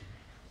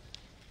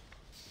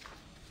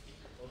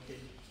 Okay.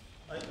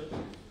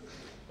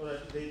 All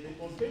right.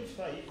 On page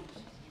 5,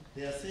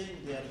 they are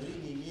saying they are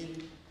bringing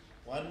in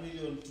 1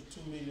 million to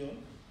 2 million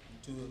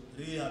to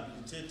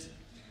rehabilitate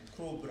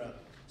Cobra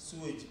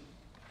sewage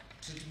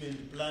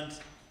treatment plant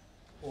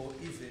or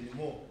even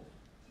more.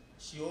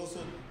 She also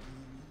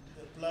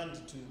planned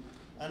to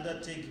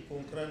undertake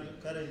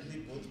concurrently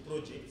both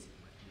projects.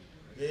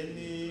 Then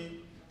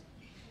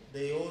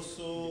they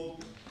also,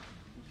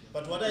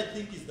 but what I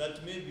think is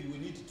that maybe we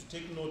need to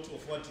take note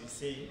of what he's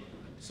saying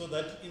so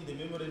that in the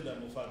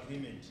memorandum of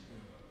agreement,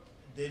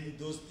 then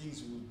those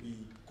things will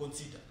be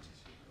considered.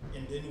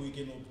 And then we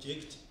can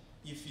object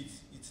if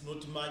it's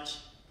not much,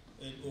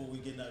 or we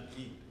can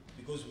agree.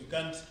 Because we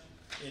can't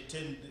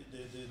turn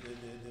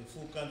the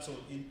full council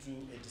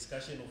into a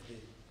discussion of the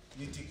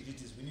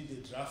nitty-gritties. We need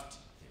a draft,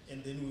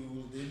 and then we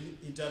will then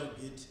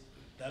interrogate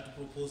that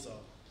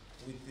proposal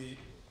with the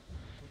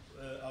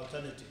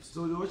alternatives.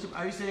 So, Your Worship,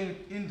 are you saying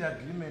in the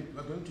agreement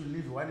we're going to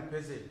leave one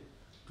person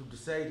to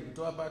decide we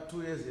talk about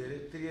 2 years,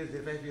 3 years,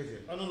 5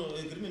 years? No,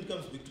 agreement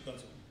comes back to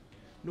council.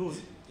 No,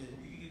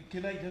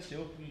 can I just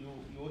help you,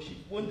 Your Worship?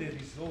 When they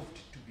resolved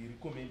to be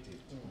recommended,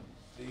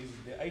 there is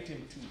the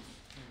item 2.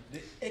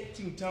 The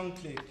acting town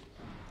clerk,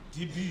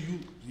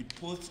 DBU,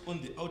 reports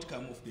on the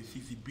outcome of the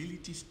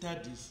feasibility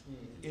studies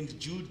and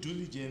due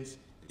diligence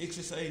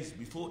exercise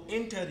before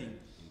entering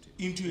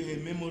into a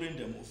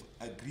memorandum of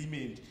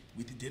agreement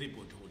with the dairy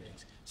board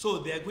holdings. So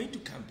they are going to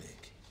come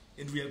back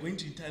and we are going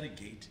to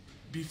interrogate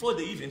before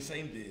they even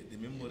sign the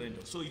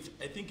memorandum. So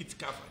I think it's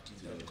covered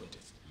in that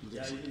context.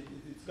 Yeah,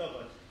 it's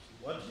covered.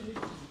 What you need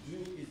to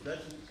do is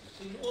that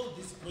in all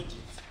these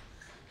projects,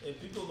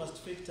 people must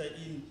factor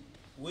in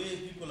where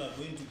people are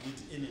going to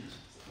get energy.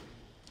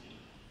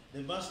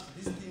 They must,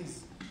 these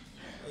things,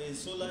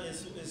 solar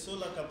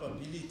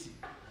capability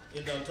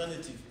and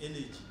alternative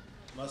energy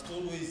must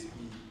always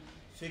be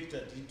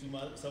factored into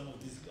some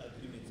of these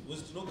agreements.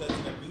 Because to know that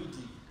in a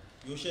building,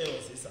 you share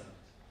your session.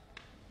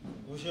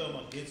 You share your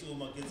markets, or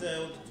markets are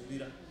out to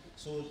be.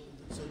 So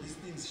these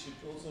things should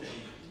also be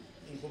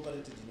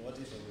incorporated in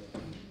whatever we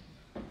are doing.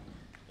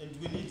 And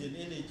we need an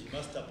energy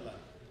master plan.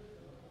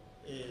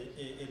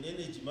 An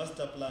energy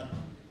master plan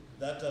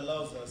that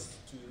allows us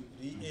to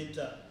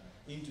re-enter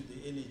into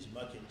the energy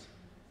market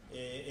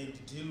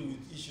and deal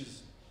with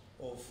issues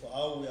of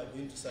how we are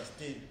going to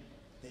sustain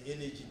the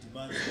energy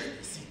demand of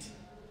the city.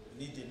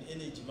 We need an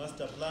energy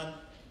master plan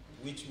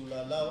which will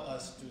allow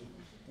us to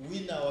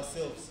wean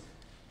ourselves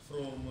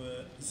from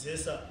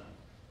ZESA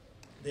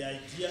The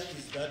idea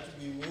is that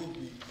we will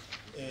be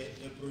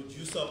a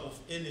producer of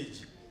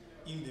energy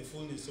in the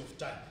fullness of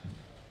time.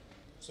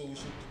 So we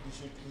should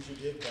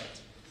have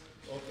that.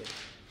 Okay.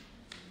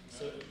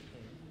 So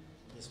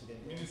yes, we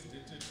can. Minutes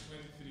dated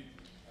 23.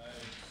 I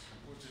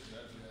reported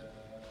that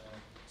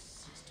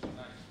 6 to 9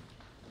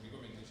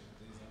 recommendation.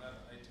 There is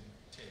another item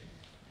 10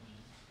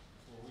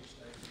 for which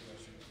I feel I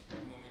should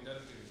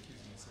momentarily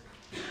recuse myself.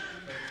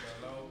 Try to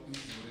allow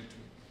Ngadziore to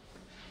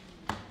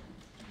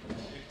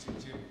acting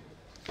chair.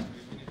 I'll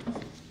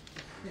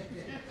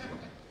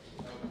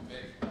be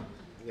back.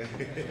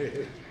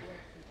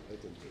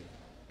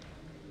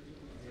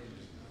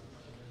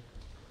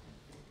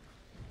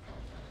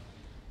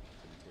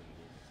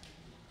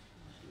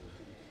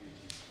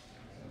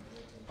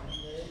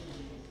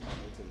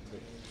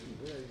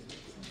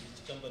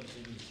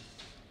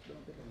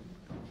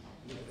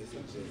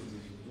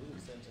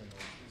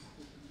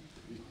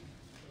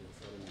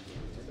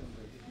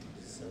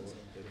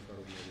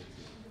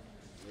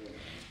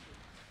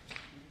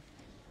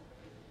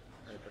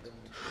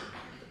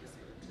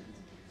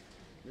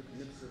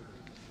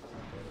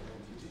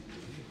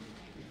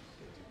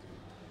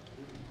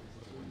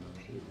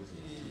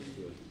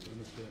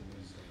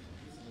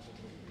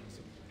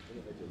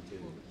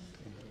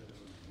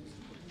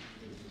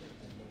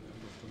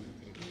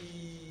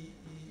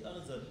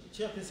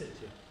 Chairperson,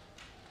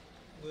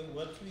 well,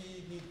 what we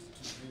need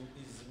to do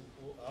is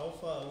how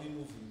far are we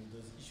moving with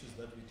those issues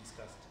that we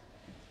discussed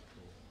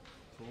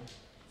for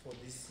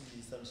this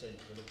sunshine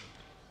development?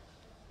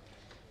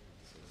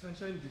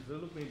 Sunshine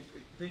development,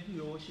 thank you,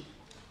 Your Worship.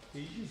 The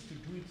issues to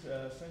do with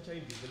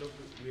sunshine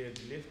development, we have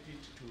left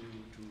it to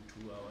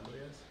our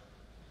lawyers,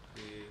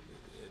 the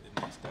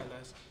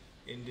installers,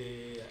 and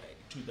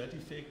to that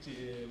effect,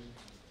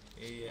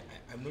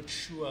 I'm not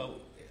sure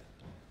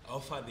how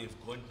far they've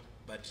gone,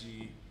 but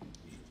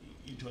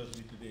it was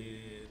with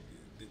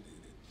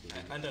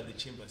under the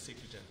chamber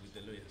secretary with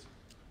the lawyers.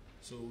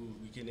 So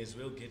we can as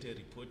well get a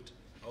report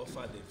how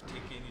far they've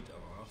taken it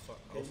or how far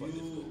Can they've you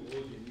gone.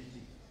 hold a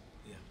meeting?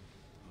 Yeah.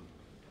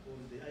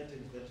 On the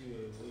items that you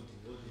were holding,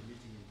 hold the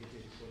meeting and get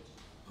a report.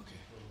 Okay.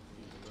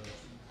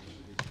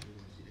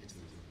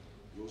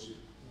 Worship,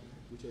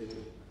 which I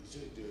he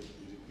said he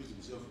repeats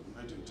himself on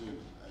item 10.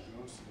 I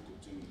cannot see item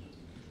 10.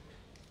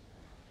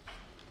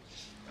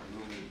 I know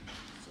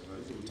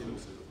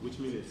which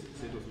minutes?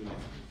 Set of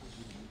minutes.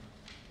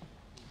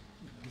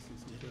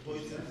 Oh,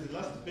 it's at the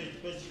last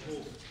page, page 4.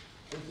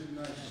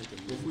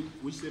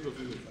 Which set of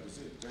minutes? I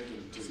said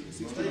item 10.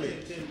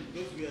 Item 10,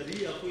 because we are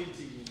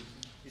reappointing,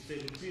 it's a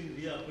routine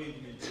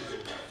reappointment.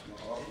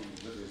 No,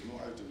 there is no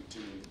item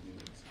 10 in the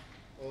minutes.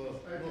 Oh,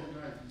 item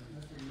 9.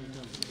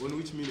 On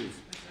which minutes?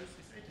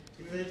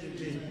 Item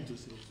 10.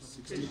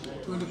 16.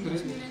 23.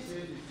 There's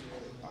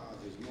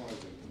no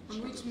item. On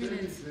which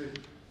minutes? 10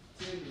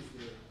 is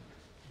there.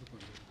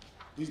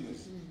 Business.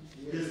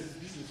 Yes,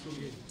 business.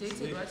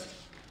 Dated what?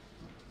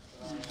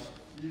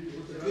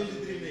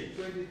 23 May.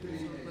 23 May.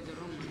 For the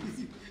wrong one.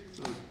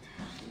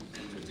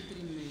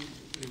 23 May.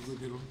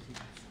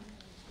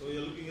 Oh,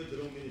 you're looking at the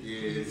wrong minute.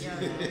 Yes. Yeah,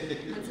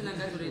 Clr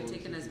Ngadziore had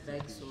taken us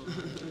back, so.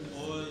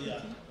 Oh,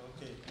 yeah.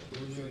 Okay.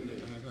 It's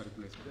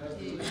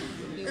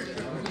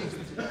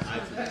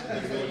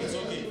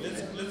okay.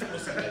 Let's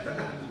proceed.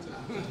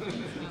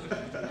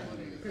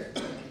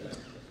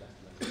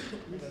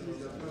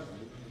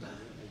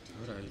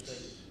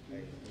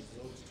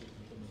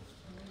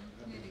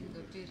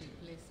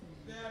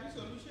 There are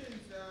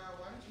resolutions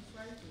 1 to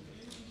 5 to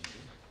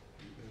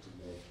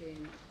 8.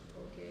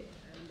 Okay,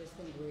 I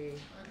understand where.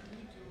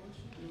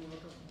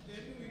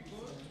 Then we go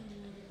to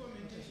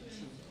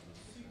recommendations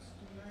 6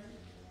 to 9.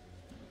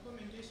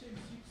 Recommendation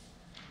 6.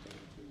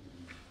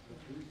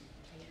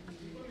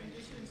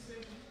 Recommendation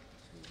 7.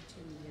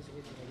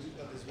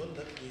 There's one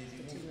that they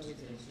removed.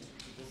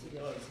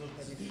 Oh, it's not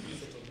set of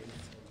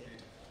minutes. Okay.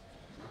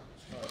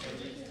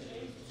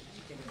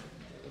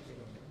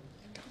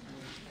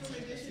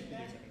 Recommendation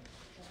 9.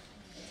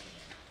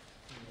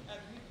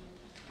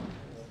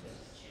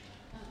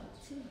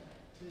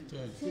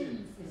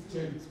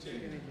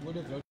 What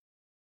is that?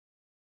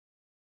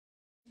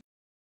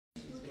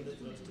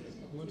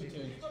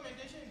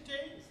 Recommendation 10.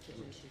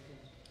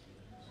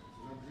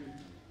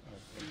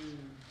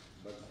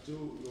 But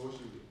still, Your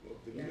Worship,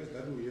 the minutes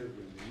that we have in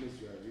the minutes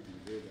you are reading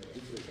there are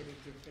different.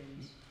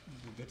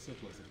 That set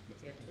was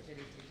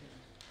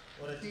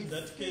All right, in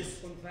that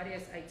case, on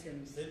various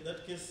items. In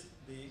that case,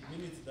 the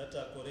minutes that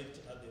are correct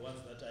are the ones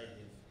that I have.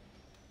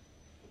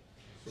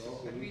 So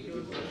But we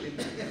don't have them.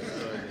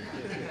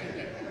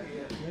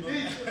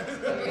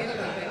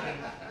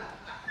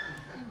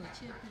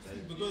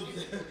 Because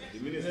the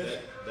minutes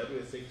that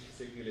were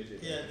circulated.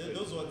 Yeah,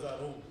 those ones are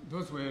wrong.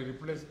 Those were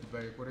replaced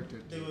by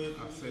corrected. They were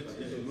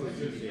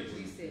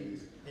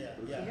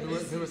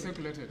They were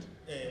circulated.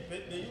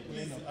 May you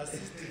please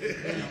assist the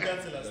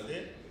councillors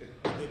there?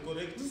 The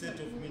correct set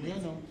of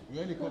minutes.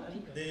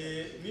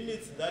 The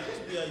minutes that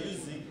we are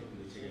using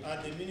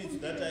are the minutes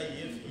that I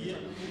have here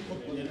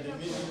and the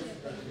minutes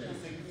that the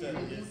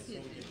secretary has. So we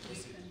can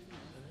proceed.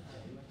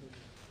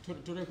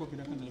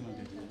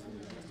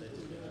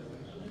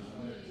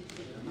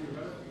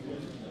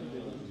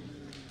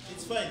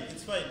 It's fine,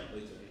 it's fine.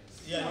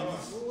 Yeah,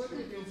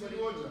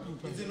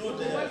 it's in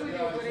order.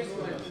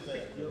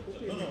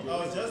 No, I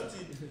was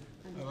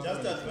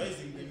just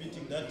advising the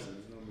meeting that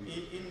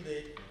in the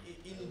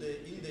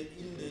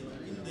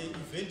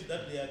event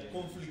that there are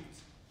conflicts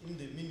in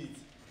the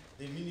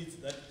minutes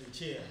that the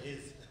chair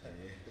has.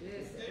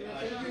 Yes,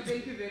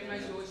 thank you very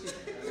much, Worship.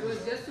 It was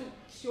just to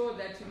show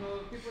that,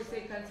 people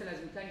say councillors,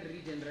 we can't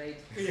read and write.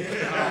 At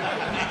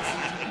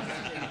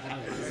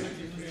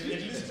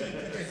least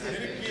it's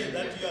very clear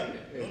that you are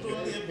not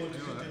only able to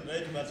read and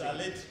write, but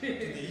alert to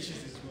the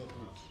issues as well.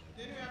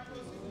 Then we are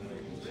proceeding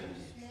with very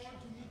small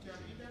to medium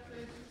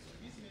enterprises,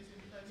 business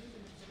and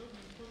financial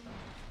development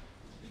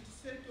committee. It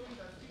set on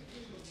the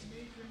 15th of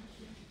May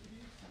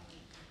 2023.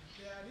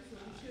 There are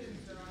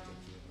resolutions,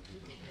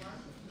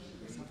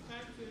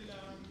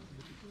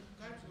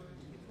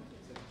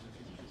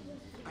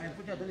 I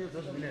put up any of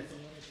those minutes.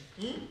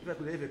 If I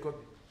could have a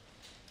copy.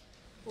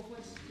 For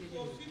 15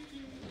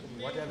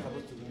 What I'm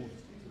supposed to remove.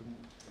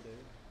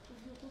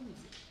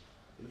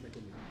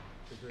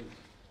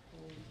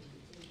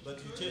 But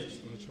you changed.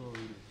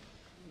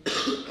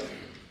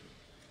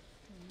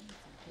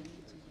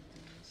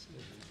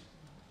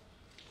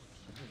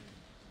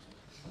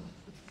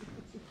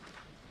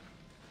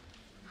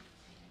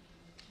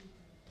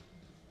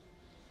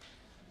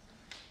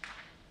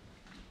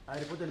 I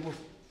report and move.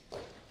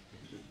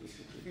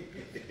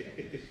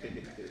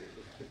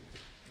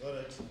 All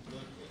right.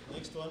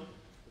 Next one.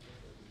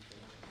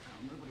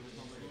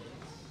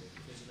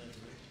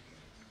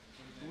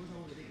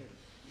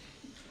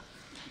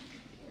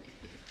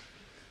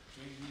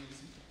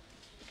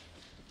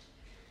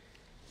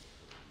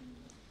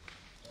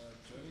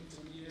 Joint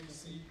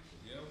M.A.C.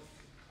 Health,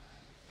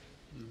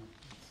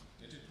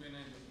 dated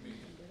 29th of May.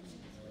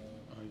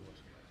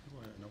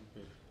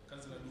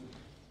 Councillor Lu.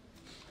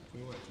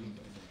 No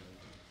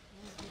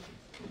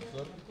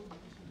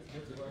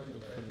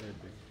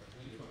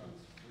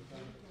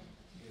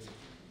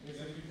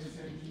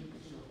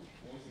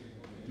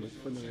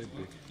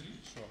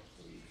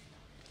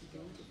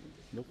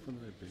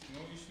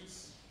issues.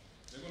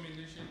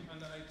 Recommendation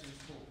under item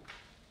 4.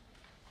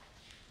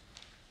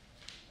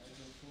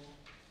 Item 4.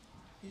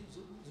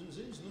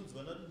 Zvinhu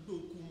zvinonzwana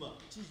ndokuma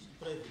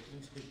private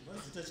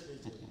mazita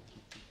chaicha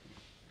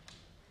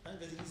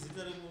anga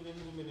zita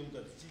remurume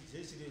nemukadzi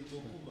chechire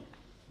ndokuma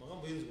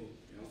makamboinzwa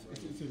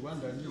It's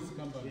Rwandanese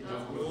company.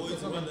 Oh,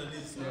 it's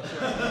Rwandanese.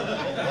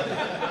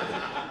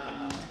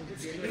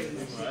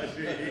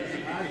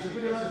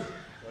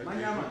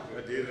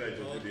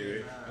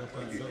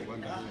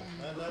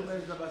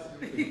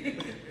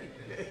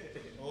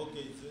 Okay,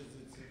 it's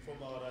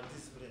from our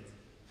artist friends.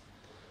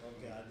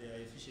 Okay, they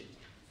are efficient.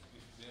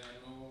 If there are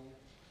no...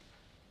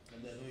 And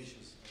there are no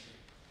issues.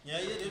 Yeah,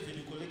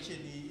 revenue collection,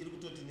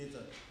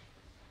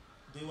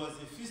 there was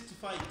a fist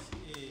fight,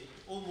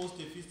 almost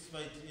a fist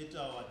fight at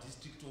our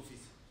district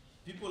office.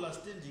 People are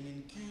standing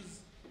in queues.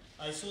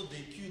 I saw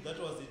the queue that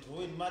was at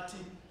Rowan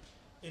Martin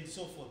and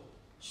so forth.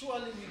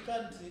 Surely we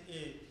can't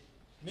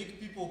make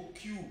people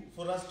queue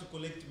for us to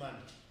collect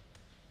money.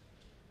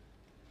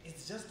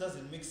 It just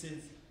doesn't make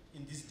sense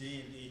in this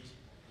day and age,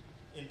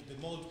 and the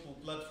multiple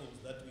platforms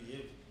that we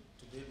have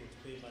to be able to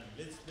pay money.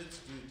 Let's do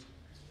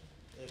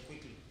it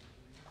quickly.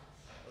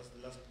 That's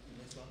the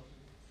next one.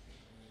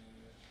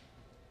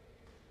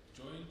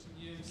 Joint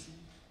E.M.C.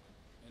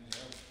 and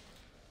Health,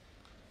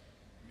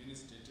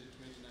 minutes dated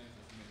 29th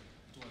of May.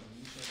 It was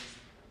initially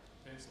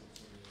penciled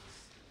for the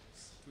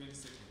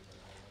 22nd,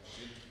 but I was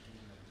changed to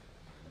 29th.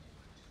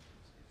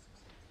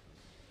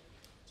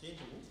 Change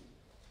to who?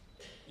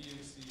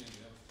 E.M.C. and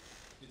Health,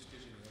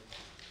 Education and Health.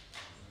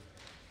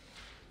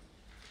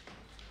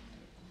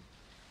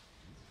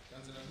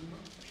 Councillor Duma,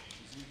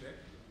 is he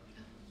back?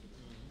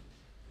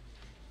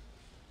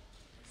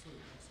 I saw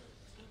it outside.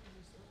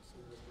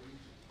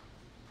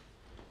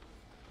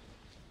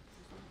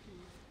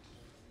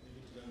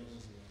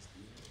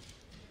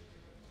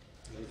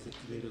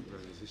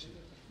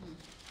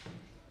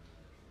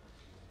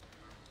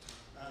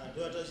 Do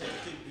I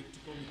take back to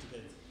committee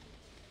then?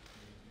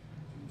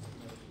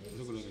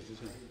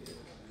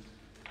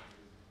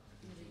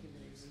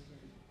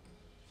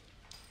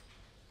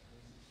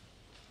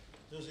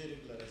 Those are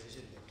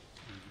regularization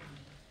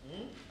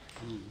then.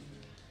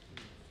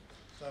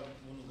 Some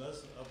Munugas,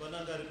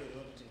 Abananga repair.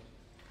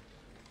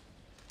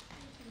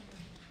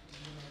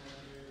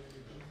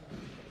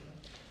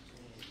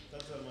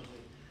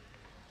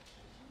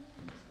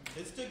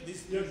 Let's take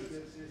this. Yes.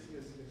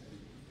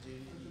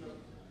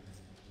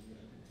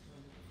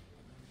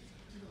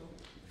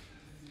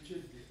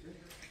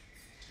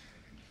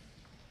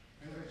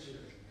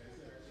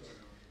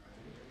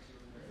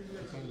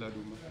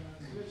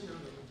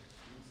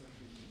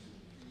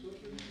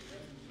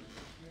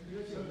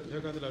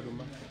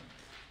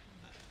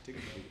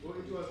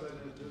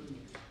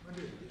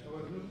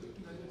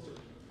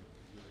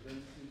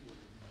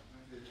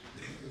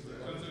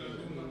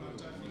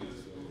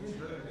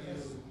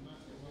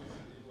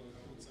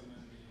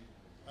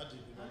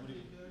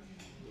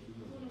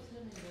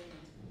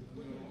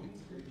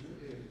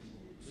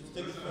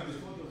 take it from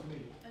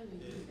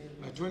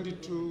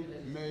 22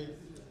 May.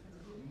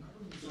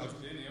 So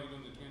then held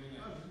on the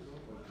 29th.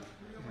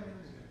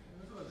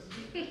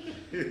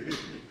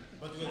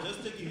 But we are just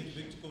taking it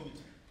back to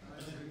committee.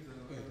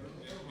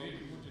 Maybe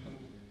put in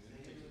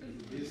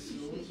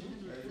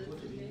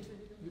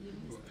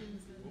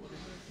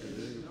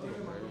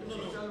No,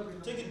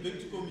 take it back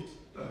to committee.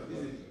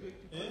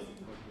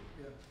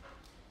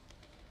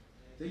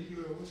 Thank you,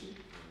 Your Worship.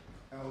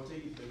 I will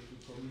take it back to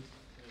committee.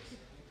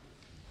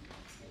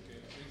 Okay,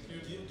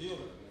 thank you. Do you?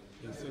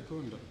 In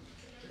second.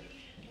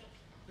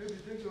 Thank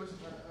you, Your Worship.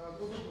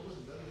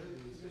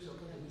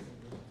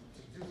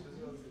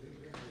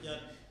 Yeah,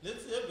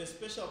 let's have a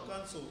special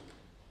council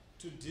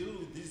to deal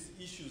with these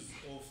issues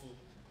of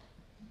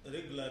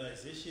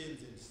regularizations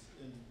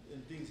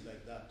and things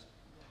like that.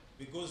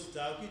 Because the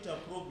Akita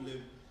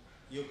problem,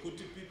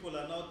 people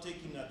are now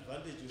taking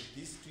advantage of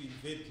this to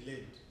invade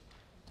land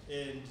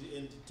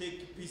and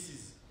take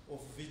pieces of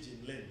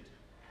virgin land.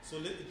 So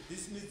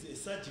this needs a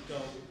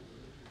surgical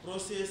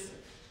process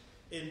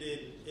and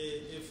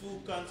a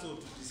full council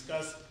to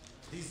discuss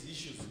these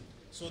issues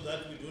so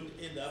that we don't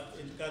end up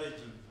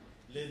encouraging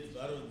land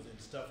barons and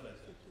stuff like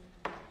that.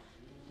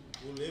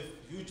 We'll have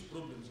huge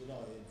problems on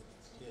our hands.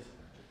 Yes.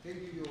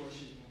 Thank you, Your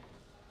Worship.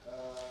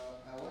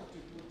 I want to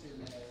put in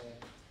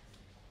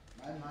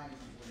my mind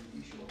on the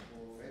issue of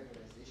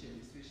regularization,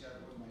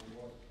 especially on my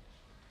ward.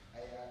 I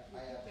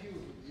appeal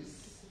to this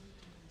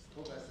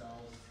August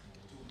House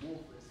to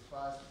move as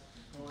fast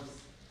because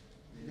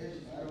the land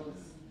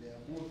barons, they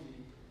are moving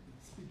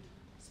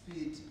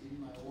speed in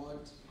my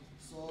ward.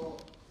 So,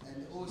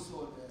 and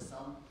also there are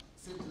some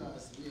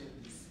settlers here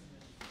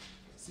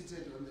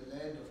seated on the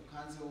land of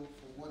council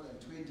for more than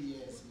 20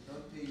 years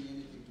without paying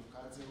anything to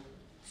council.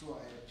 So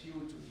I appeal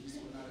to this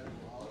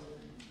honorable house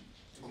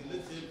to move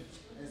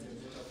as a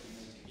matter of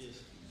humanity. Yes.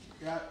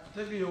 Yeah,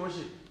 thank you, Your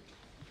Worship.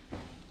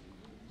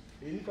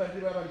 In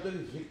particular, I'm the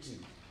victim.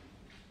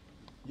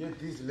 Yet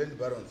these land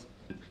barons.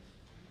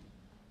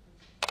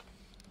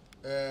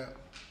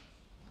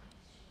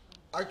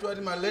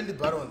 Actually, my land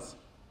barons,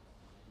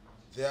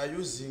 they are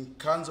using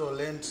council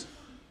land,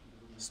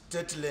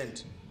 state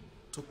land,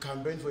 to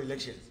campaign for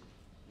elections.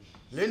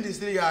 Land is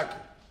still yak.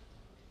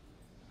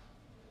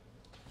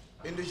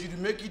 And they should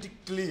make it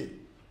clear.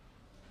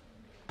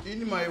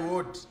 In my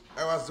ward,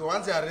 I was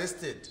once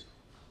arrested.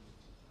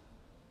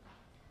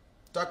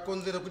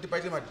 Takonzera kuti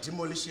paite ma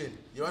demolition.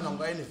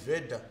 Yavanonga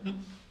invade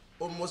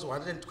almost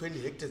 120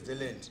 hectares of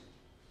land.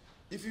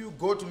 If you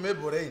go to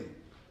Melbourne,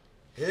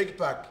 Hague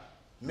Park,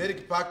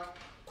 Merrick Park,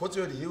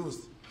 Cotswold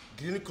Hills,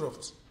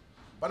 Greencroft,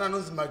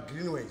 bananons my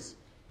greenways.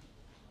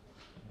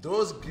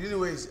 Those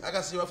greenways, I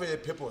can see for a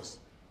purpose.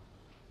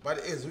 But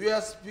as we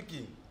are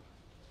speaking,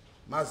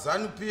 my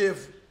Zanu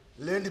PF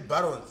land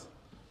barons,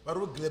 but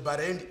we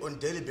glebarend on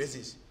daily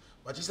basis.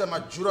 But it's a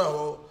majura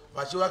ho,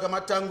 but you are a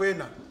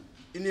matangwena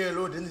in a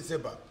load in the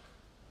Seba.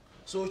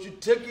 So we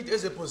should take it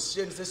as a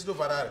position, Session of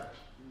Harare.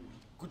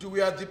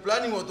 We are the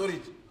planning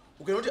authority.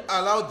 We cannot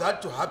allow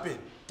that to happen.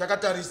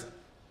 Takatarisa.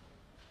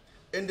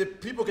 And the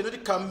people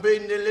cannot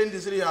campaign in the land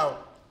is real.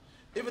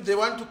 If they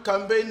want to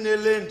campaign in the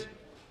land,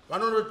 they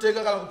don't take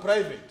a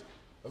private.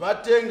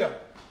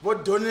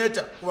 They donate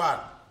one.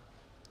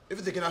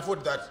 If they can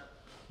afford that.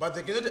 But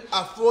they cannot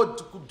afford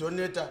to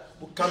donate to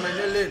come in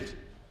the land.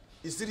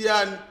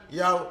 Isirian,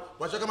 Yao,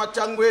 Wachakama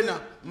Changwena,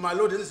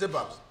 Malod and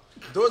suburbs.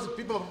 Those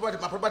people, my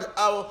property,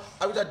 I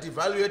would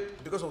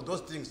devaluate because of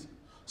those things.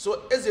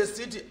 So as a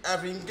city,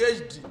 I've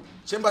engaged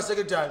Chamber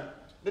Secretary,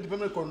 let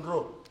the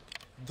control.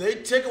 They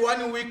take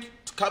 1 week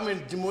to come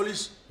and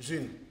demolish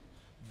June.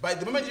 By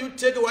the moment you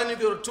take 1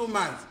 week or 2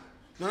 months,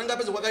 Nanga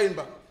Pes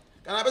Wakaimba,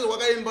 can I Pes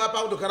Wakaimba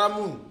out to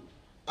Karamun,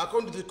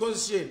 according to the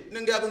constitution,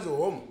 Nanga goes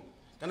home.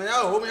 Can I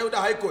have home out the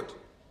High Court?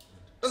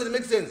 Doesn't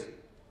make sense.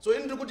 So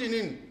in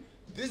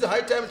this is the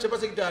high time Chamber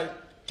Secretary,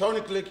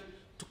 Town Clerk,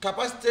 to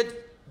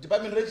capacitate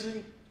department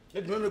regime,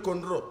 let the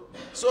control.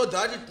 So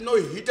that it no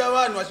hitter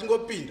one was go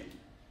pinned.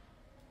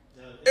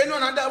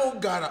 Anyone under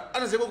Gara,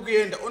 and as a book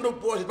end, on the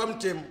poor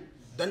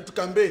than to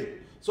campaign.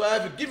 So I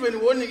have given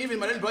warning, even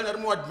my land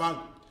bank.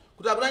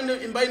 Could have run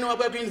in by no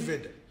baby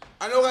invade.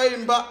 I know I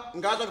am back,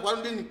 Gaza,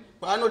 Quandin,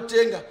 Pano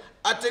Tenga,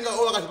 Atenga,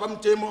 or as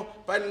Pamtemo,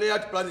 finally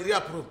at plan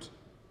reapproved.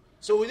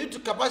 So we need to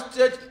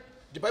capacitate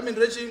department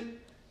regime,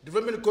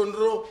 development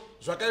control,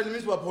 so I can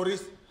means for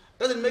police.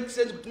 Doesn't make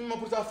sense to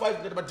put a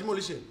fight about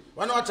demolition.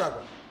 Why not attack?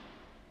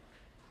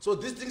 So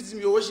these things in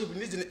your worship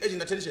needs an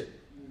urgent attention.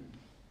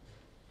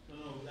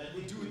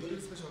 We do with the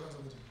special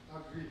council meeting.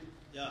 Agree.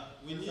 Yeah,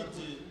 we need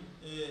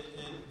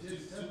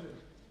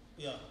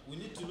we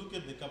need to look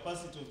at the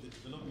capacity of the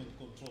development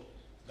control.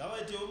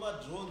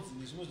 Gavaiteoma drones in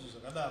the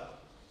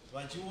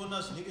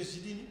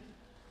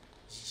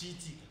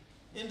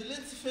and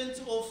let's fence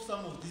off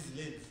some of these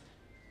lands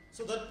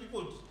so that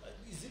people,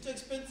 is it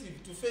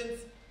expensive to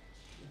fence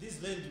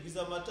this land with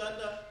a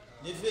matanda,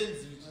 ne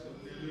fence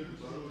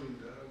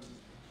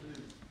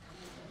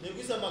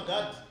with a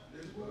magad?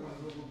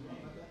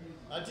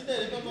 Atina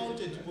Rima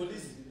Mounted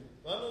Police,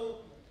 Vano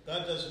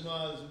Gada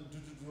Shuma,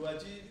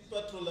 Duachi,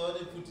 Patrol,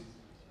 put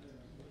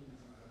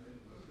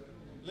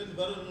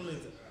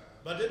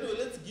But anyway,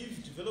 let's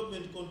give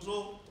development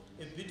control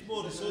a bit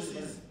more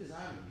resources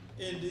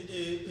and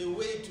a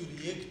way to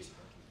react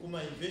to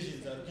my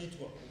invasions are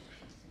kitwa.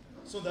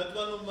 So that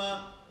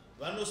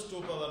one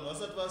stop vanhu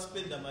vasati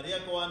vaspenda mari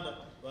yakawanda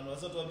vanhu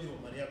vasati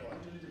vabirwa mari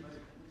yakawanda.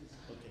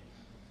 Okay.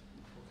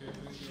 Okay,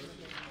 thank you.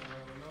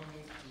 We'll now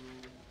move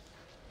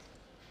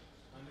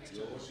to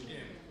Your Worship,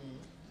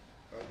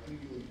 I think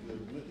you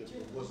made a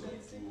proposal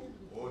to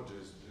hold a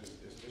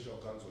special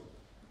council.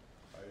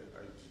 I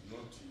did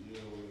not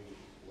hear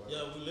what.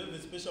 Yeah, we'll have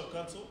a special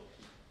council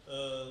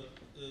to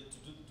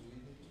do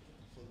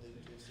for the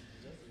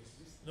signatures.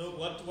 No,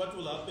 what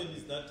will happen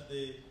is that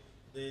the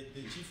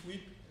chief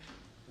whip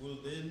will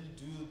then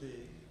do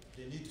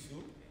the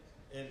needful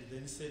and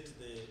then set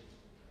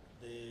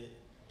the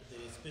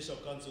special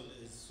council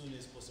as soon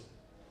as possible.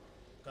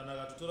 Kana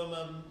katutora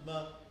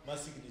ma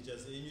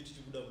signatures enyu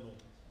tichikuda muno.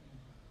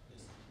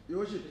 Your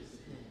Worship,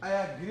 I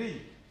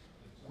agree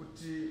with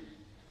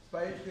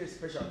the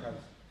special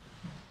council.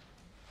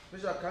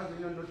 Special council,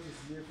 you know, notice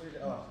here for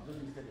 8 hours.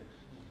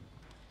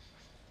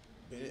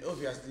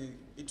 Obviously,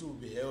 it will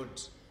be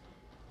held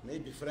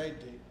maybe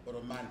Friday or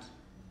a Monday.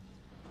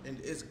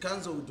 And as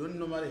council, we don't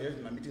normally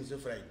have my meetings on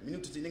Friday. We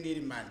need to see any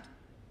Monday.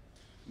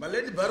 My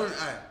Lady Baron and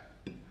I,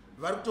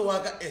 we to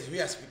work as we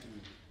are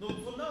speaking. No,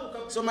 for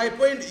now. So my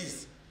point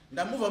is,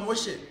 the move a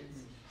motion,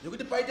 you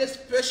could buy the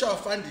special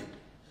funding,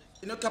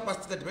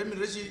 capacity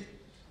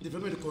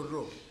development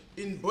control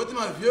in both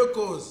my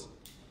vehicles,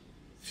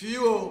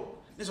 fuel.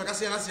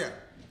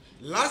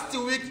 Last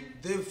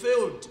week they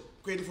failed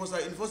to enforce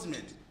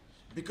enforcement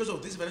because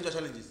of these financial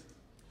challenges.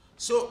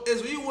 So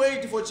as we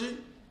wait for the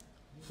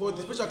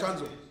special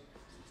council,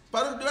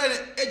 part of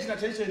the agent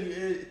attention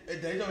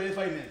director of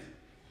finance,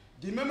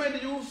 the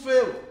moment you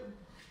fail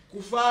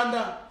to fund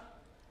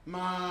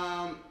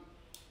my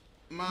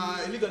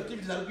illegal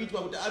activities are going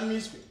to the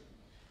administration.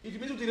 It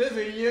means the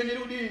revenue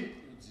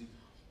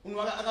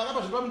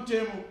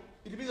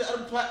it means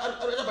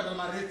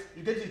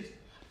you get it.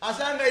 As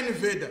an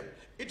invader,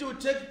 it will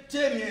take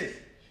 10 years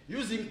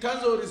using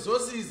council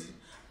resources.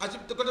 I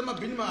just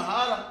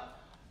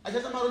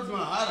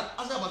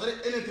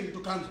anything to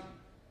council.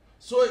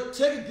 So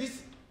take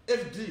this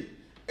FD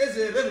as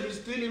a revenue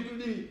stream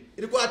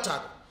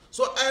attack.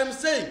 So I am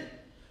saying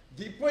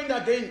the point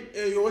again,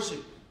 Your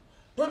Worship,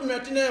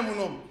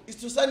 is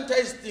to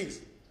sanitize things.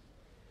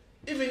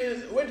 Even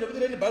when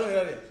the balance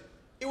area,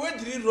 it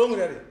went really wrong.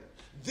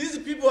 These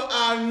people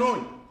are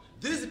known.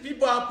 These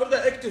people are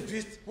political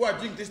activists who are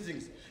doing these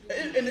things.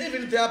 And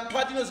even they are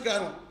partners,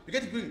 you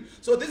get it.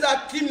 So these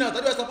are criminals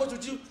that we are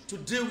supposed to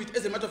deal with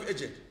as a matter of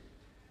agent.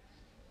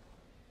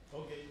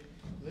 Okay,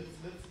 let's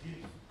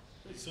give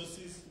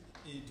resources.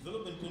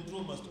 Development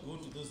control must go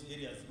to those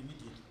areas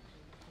immediately.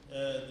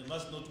 They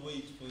must not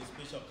wait for a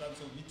special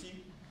council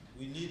meeting.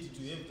 We need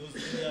to have those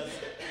areas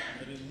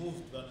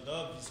removed.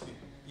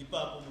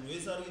 Ipapo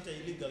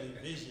illegal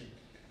invasion.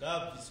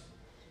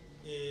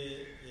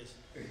 Yes.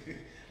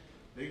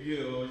 Thank you,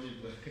 Your Worship.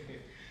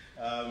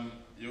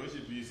 Your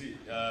Worship, you see,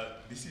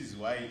 this is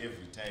why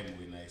every time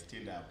when I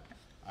stand up,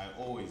 I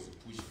always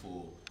push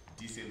for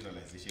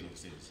decentralization of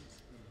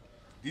services.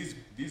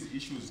 These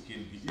issues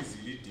can be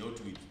easily dealt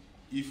with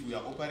if we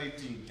are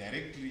operating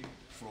directly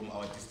from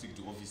our district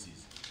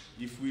offices.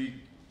 If we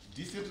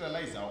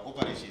decentralize our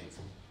operations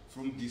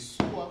from the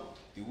sewer,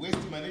 the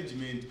waste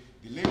management,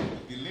 the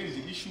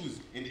land issues,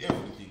 and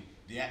everything,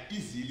 they are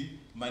easily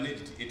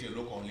managed at a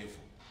local level.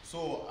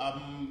 So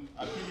I'm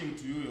appealing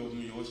to you,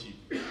 Your Worship,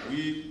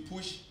 we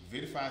push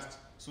very fast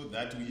so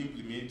that we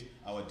implement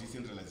our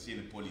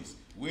decentralization policy,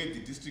 where the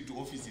district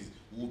offices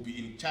will be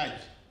in charge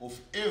of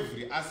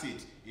every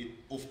asset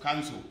of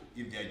council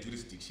in their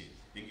jurisdiction.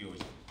 Thank you, Your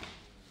Worship.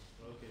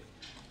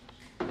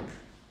 Okay.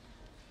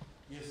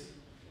 Yes.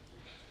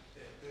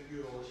 Thank you,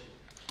 Your Worship.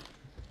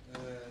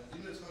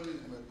 In as far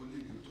as my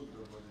colleague talked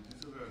about the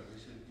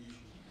decentralization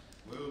issue,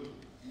 well,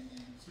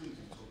 it seems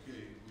it's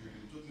okay. We've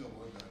been talking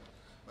about that.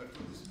 But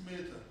for this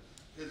matter,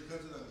 as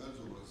Clr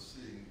Ngadziore was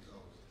saying it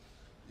out,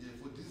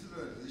 for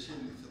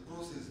decentralization, it's a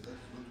process that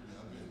is going to be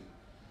happening.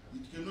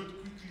 It cannot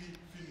quickly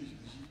finish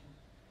the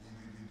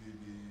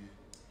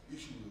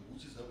issue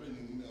which is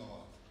happening in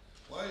our.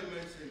 Why am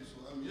I saying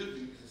so? I'm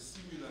having a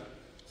similar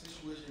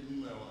situation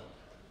in my ward,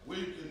 where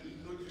you can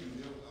not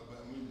even have, by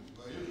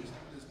having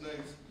sleepless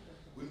nights,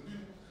 when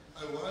people,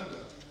 I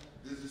wonder,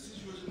 there's a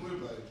situation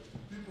whereby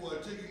people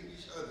are taking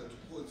each other to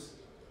courts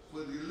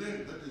for the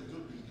land that has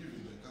not been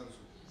given by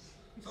council.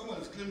 Someone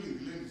is claiming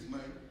the land is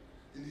mine,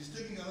 and he's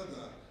taking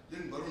another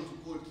land baron to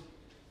court,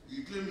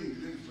 he's claiming the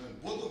land is mine.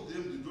 Both of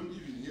them, they don't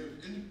even have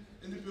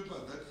any paper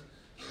that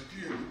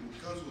clear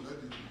with council that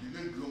the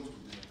land belongs to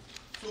them.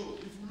 So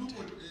if you look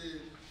at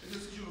the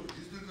issue of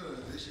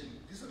decentralization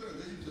is a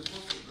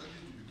process that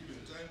needs to be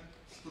given time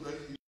so that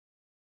it will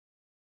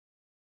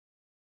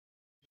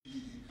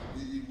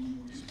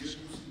get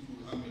used into,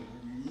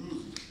 we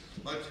use it.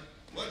 But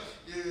what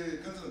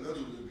Clr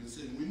Ngadziore has been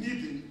saying, we need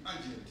an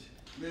urgent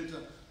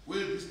matter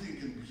where this thing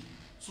can be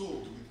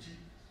solved with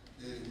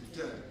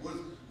time. Because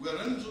we are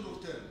running short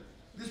of time.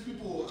 These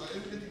people are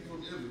emanating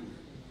from everywhere.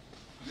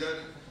 They are,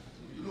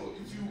 you know,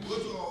 if you go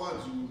to our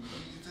wards,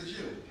 it's a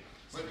shame.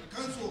 But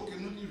council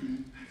cannot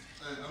even,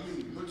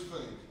 notify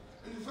it.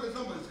 And if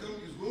somebody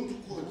is going to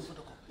court,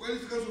 while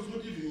this council is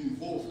not even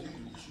involved in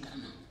the issue of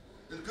land.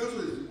 And council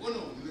is the owner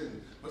of the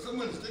land, but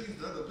someone is taking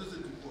the other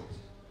person to court.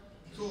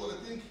 So I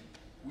think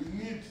we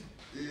need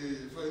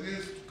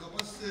finance to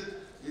capacitate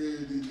the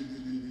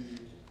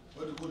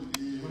development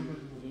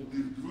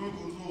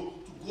control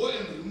to go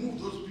and remove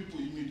those people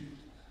immediately.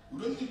 We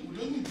don't need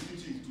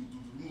meeting to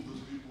remove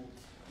those people.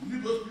 We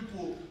need those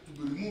people to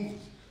be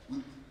removed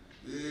with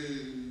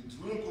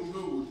development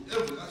control with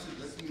every asset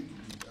that needs to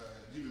be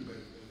given by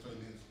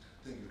finance.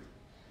 Thank you.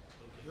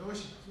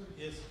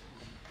 Yes.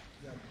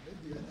 Yeah,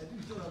 I think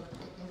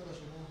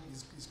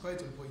is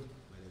quite on point.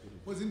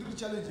 Because in the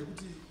challenge,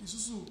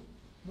 isusu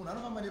munhu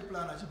anofamba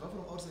neplan achibva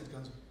from outside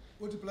council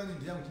oti planning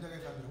ndiyangu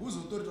ndinakaifambira who's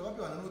authority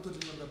wakapiwa nani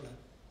authority inonga plan.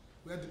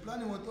 We are the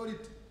planning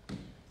authority.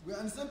 We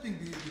are usurping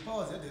the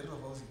powers at the director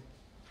of housing.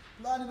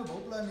 Planning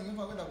about planning if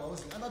I went about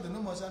housing under the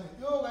normal channel.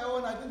 Yo,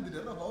 I think the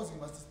director of housing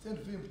must stand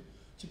firm.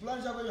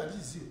 Chiplan chako hiyo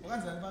ndizi sio.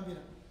 Wakanza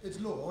nifambira. It's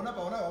low.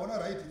 Waona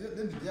right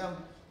then the young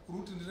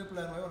route in the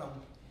plan waona.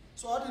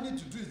 So what we need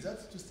to do is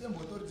that to stamp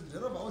authority the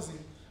director of housing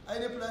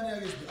aine plan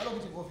against the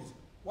allocating office.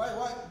 Why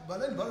but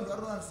then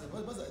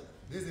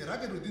there's a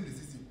racket within the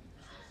system.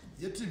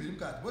 Yet team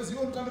imkati. Because you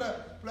want camera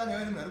plan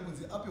yaani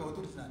mnarikunzi up your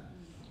authority nani.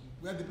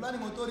 We are the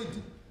planning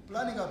authority,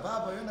 planning a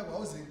baba yenda kwa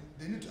housing,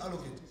 they need to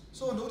allocate.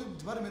 So the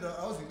department of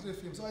housing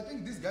film. So I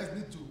think these guys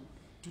need to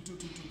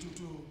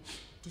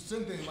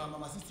strengthen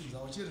my systems,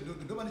 our children,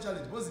 the government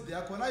challenge, because they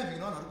are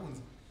conniving on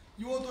Harkunzi.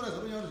 You authorize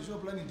the show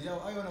planning the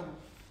I wanna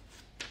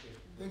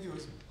thank you,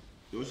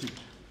 Yoship.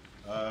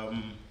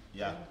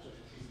 Yeah.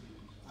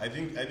 I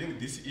think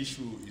this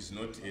issue is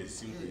not as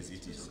simple as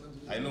it is.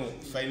 I know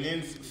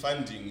finance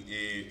funding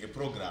a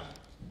program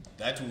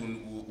that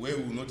where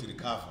we will not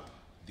recover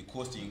the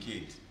cost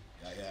incurred.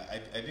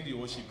 I think Your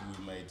Worship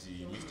might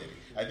mistake.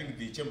 I think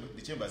the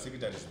chamber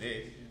secretary is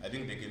there. I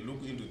think they can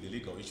look into the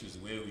legal issues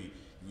where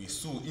we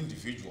sue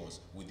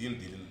individuals within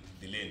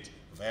the land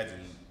via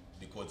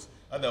the courts.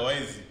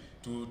 Otherwise,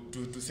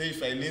 to say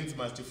finance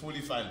must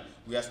fully fund,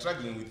 we are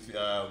struggling with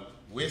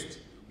waste,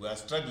 we are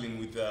struggling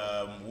with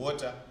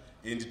water,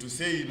 and to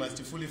say it must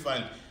fully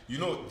fund, you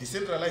know,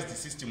 decentralize the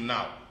system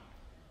now.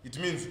 It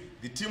means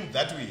the team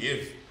that we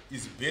have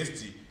is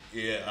based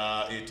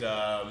at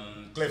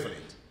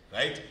Cleveland,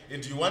 right?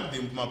 And you want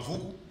them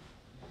Mavuku,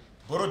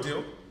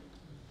 Borodale,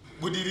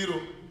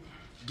 Budiriro,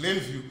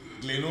 Glenview,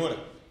 Glenora.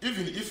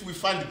 Even if we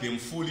fund them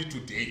fully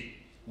today,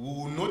 we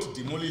will not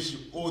demolish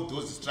all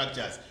those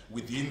structures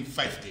within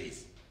 5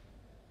 days.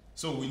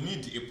 So we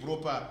need a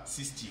proper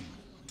system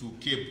to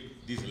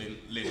keep these land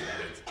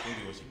rights. Thank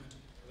you, Worship.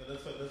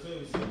 That's why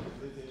we said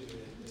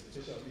the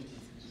special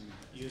meeting.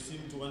 You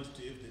seem to want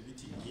to have the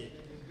meeting here.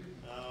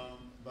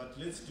 But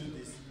let's do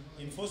this.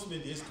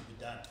 Enforcement has to be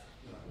done.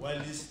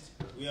 While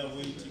we are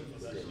waiting for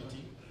that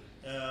meeting.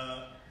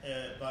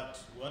 But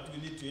what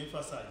we need to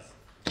emphasize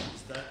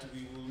is that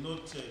we will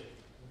not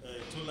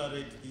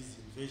tolerate these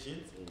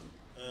invasions.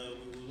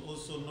 We will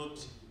also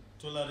not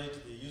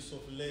tolerate the use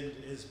of land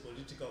as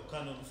political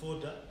cannon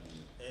fodder.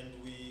 And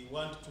we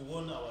want to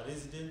warn our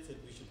residents, and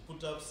we should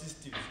put up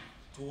systems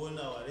to warn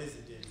our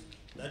residents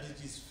that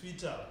it is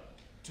fitter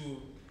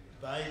to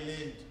buy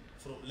land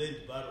from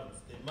land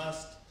barons. They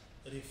must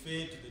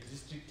refer to the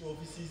district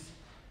offices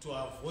to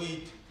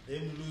avoid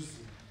them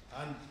losing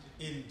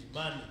hand-earned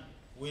money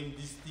when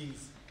these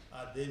things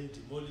are then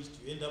demolished.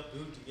 You end up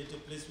building at a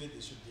place where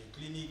there should be a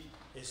clinic,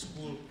 a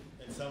school,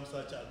 and some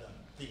such other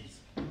things.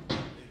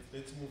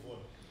 Let's move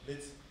on.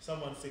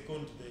 Someone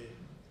second the.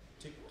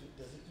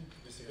 Does it need to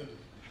be seconded?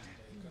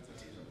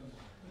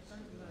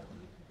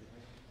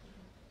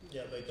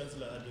 Yeah, by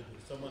Councillor Adebu.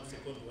 Someone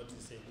second what he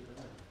said.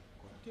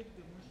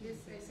 Yes,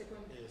 I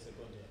second. Yeah,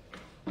 second, yeah.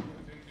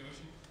 Thank you,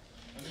 Yoshi.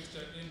 And next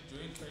item,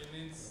 Joint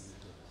Finance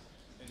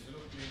and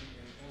Development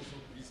and also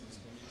Business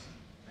Committee.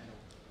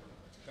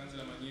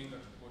 Councillor Manyenga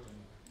to report on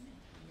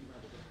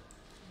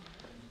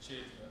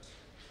chair that.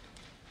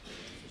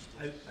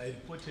 I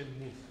report and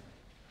move.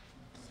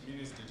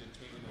 Minutes dated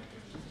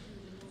 29th.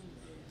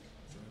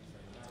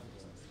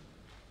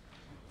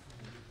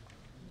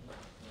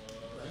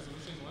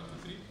 Resolutions 1 to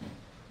 3.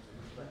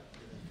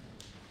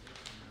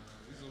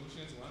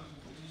 Resolutions 1 to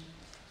 3.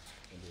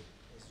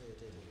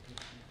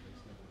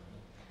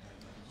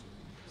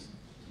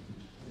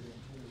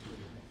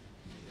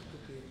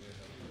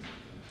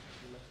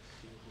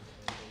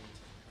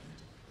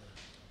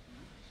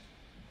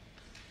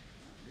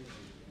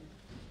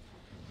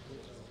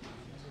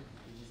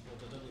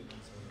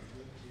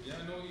 There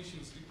are no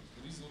issues.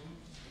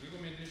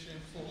 Recommendation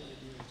 4.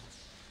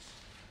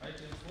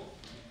 Item 4.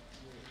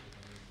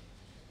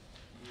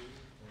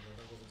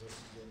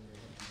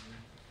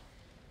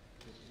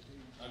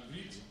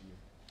 Agreed.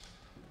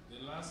 The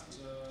last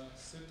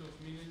set of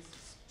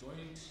minutes,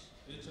 joint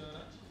HR,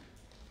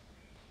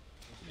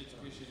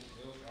 education,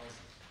 health,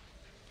 housing.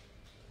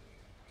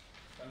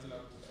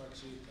 Councillor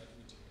Kufachi that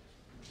meeting.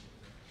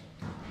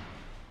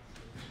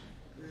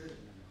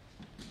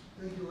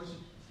 Thank you, Worship.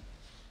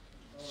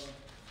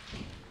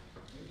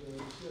 Maybe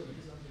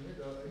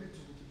I need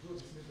to draw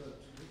this matter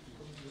to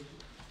come to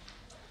Worship.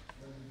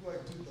 Before I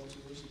do that,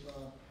 Worship,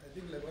 I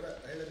think like what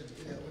I highlighted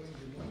earlier on in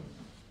the morning,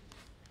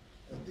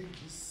 I think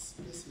this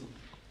essay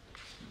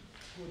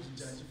called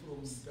Jaji from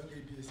Ganga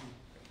PSA.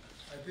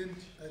 I think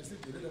I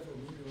received a letter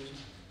from him,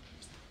 Worship.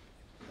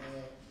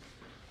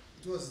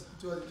 It was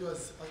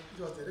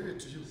directed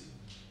to you.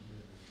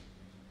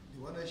 The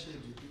one I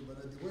shared with you,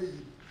 but the way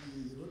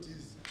he wrote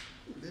his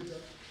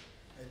letter,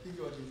 I think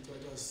it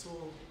was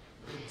so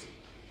good.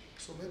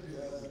 So maybe we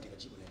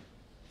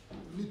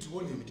need to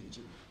warn him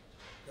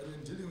that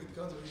when dealing with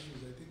council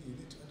issues, I think you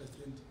need to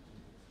understand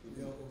we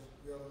are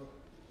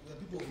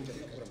people of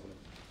integrity.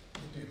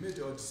 If we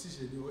made our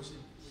decision, Your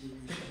Worship, we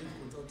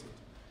consulted.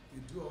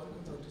 We do our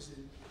own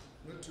consultation,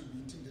 not to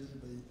be intimidated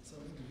by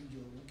some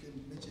individual who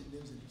can mention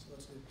names and so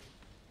on.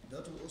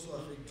 That will also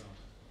affect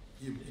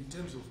him in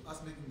terms of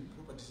us making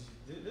proper decisions.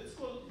 Let's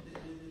call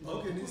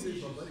how can he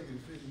say barbaric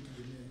referring to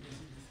the mayor?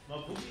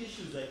 Mabuki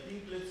issues, I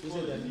think, let's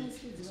call them.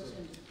 This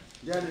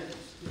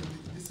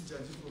is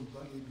Jaji from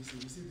Bank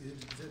ABC. We see the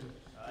head.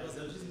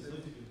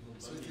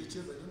 So it's a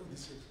chase, I don't know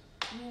this shape.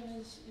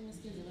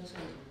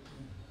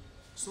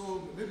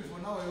 So maybe for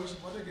now, I wish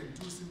what I can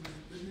do simply,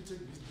 let me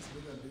take this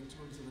letter back to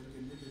him so that we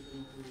can make a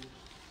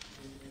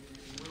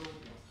well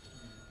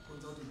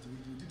consulted.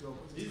 We did our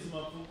consultation. These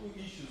Mabuku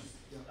issues,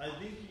 yeah. I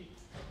think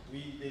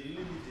they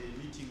really need a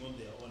meeting on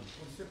their own.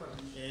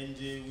 And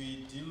we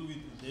deal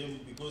with them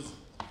because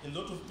a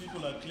lot of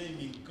people are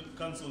claiming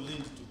council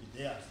land to be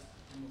theirs.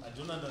 I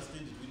don't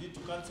understand it. We need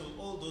to cancel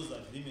all those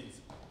agreements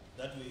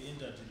that we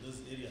entered in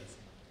those areas.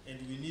 And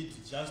we need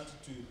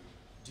just to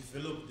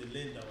develop the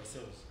land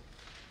ourselves.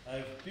 I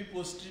have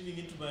people streaming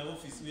into my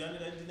office. We are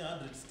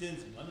 100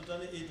 stands,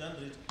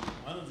 800,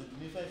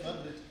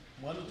 500,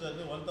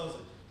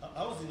 1,000.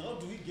 Housing, how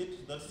do we get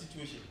to that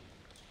situation?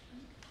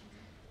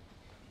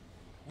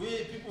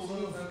 Where people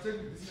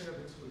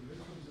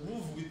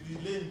move with the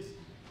land,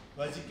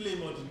 but you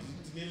claim out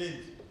the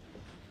land.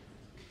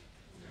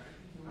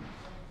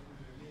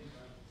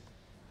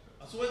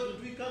 So why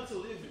don't we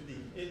cancel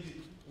everything and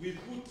we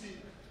put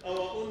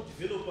our own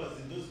developers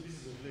in those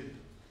pieces of land?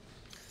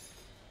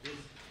 Yes?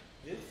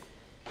 Yes?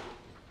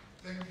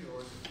 Thank you,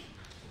 Oji.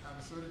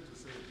 I'm sorry to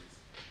say this,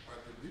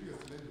 but the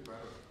biggest land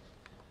battle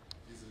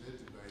is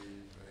led by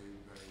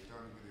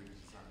town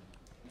executive Zanu.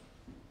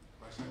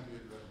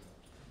 Bashandu Edward.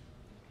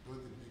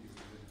 Those the biggest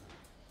land battle.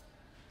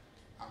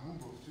 I'm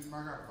humble to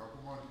Maga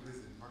Bakumon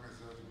President, Maga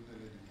Zatu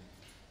Lady.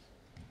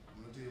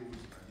 I'm not able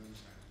to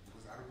administration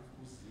because I don't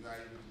push the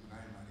eye with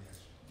my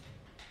marriage.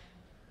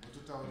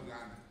 Mototaur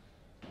Ghana.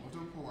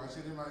 Motopo, I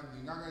said,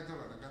 Ningaga,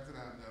 the country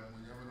and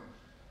Munyamano,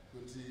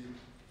 could see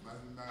my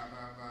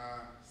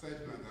side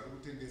plan that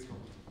would 10 days for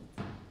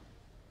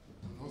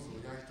and also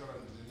Yachtor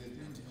and the lady.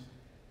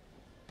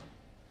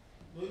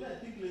 No, I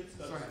think let's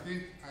so I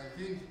think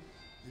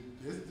the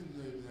best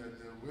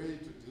the way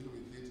to deal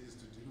with it is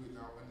to deal with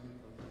our own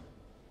problem.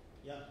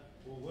 Yeah.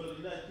 Well,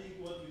 I think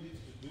what we need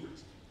to do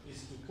is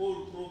to call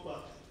proper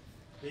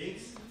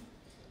banks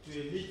to a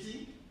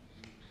meeting,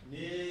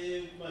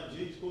 name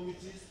joint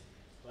committees,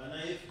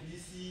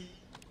 FBC,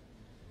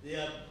 they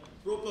are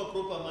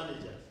proper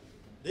managers.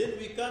 Then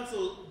we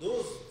cancel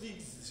those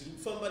things,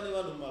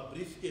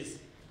 briefcase,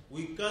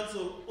 we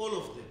cancel all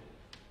of them.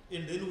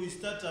 And then we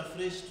start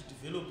afresh to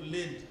develop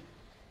land.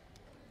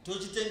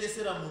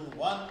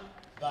 One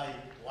by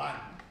one.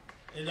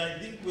 And I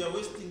think we are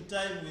wasting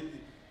time with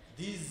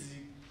these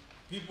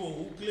people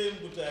who claim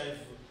that I have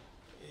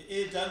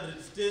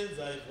 800 stands,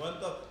 I have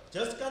 1,000.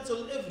 Just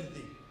cancel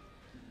everything.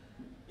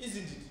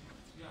 Isn't it?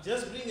 Yeah.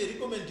 Just bring a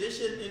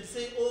recommendation and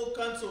say, oh,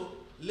 council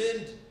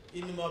land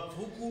in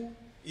Mabuku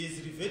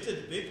is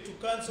reverted back to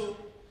council.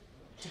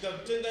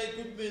 Tikakutenga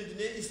equipment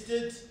ne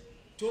estate,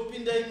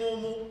 topinda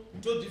imomo,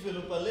 to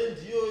develop a land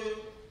yoyo,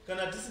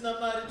 kana tisina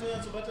mari to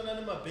yansobatana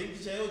ne mabenki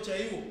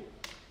chaiwo,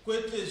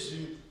 kwete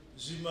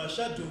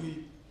shadowy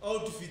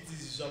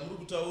outfits zvamuri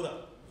kutaura.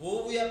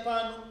 Vouya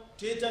pano,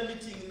 toita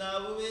meeting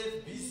navo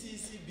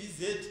FBCC,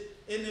 BZ,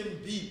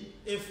 NMB,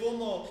 a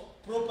formal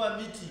proper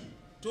meeting.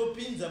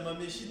 Topinza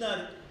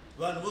machinery,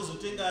 vanhu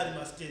vozotenga ari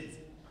mastands.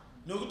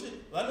 Nokuti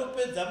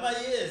vanopedza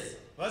years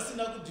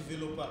vasina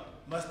kudevelopa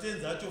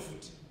mastands acho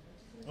futi.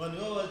 Vanhu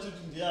vavo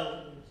vachiti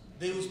ndiyavo.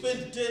 They will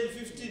spend 10,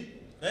 15.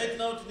 Right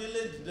now tine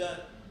land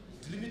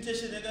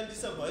delimitation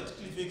yakandisa White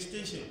Cliff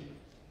extension.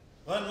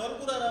 Vanhu vari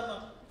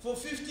kurarama for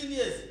 15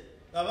 years.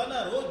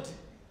 Havana road,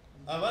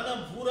 havana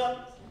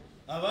mvura,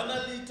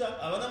 havana lita,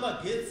 havana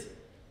magetsi.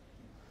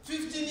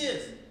 15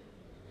 years.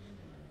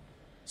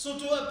 So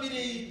to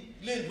appear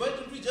land, why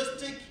don't we just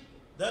take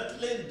that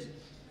land,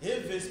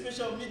 have a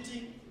special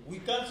meeting, we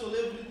cancel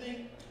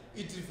everything,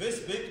 it reverts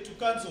back to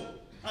council.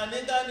 And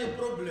then a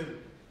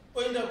problem.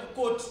 Oenda ku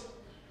court.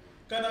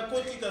 Kana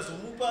court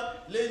ikazomupa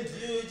land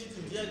hiyo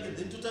ichiti ndiyake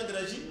then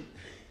totangira chi?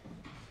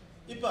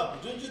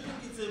 Ipapo, don't you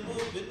think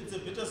it's a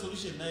better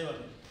solution now?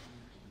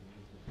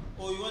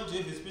 Or you want to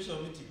have a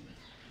special meeting?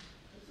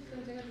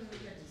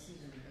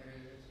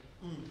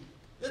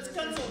 Let's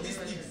cancel these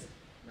things.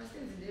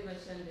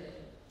 attend the...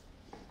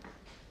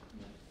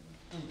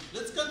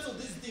 Let's cancel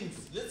these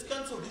things. Let's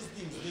cancel these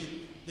things.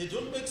 They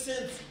don't make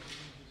sense.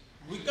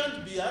 We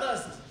can't be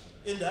harassed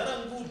and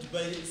harangued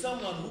by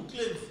someone who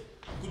claims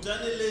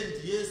Kutane land,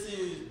 yes,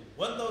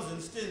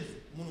 1,000 stands,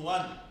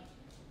 Munwan,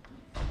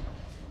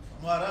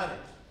 Marare.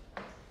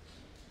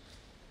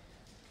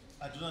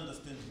 I don't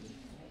understand it.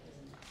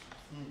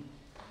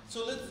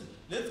 So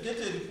let's get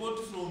a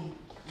report from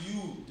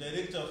you,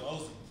 Director of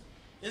Housing,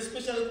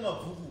 especially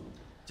Mavugu.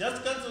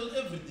 Just cancel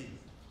everything.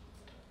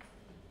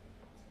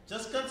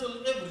 Just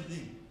cancel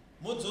everything.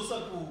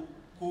 Modzosa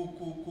ku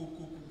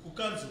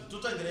cancel.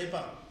 Totangira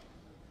ipa.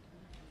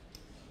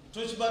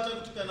 Tochibata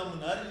kuti kana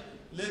munhari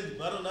land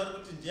baron ari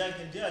kuti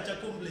ndiye acha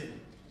complain.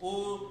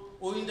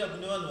 Oinda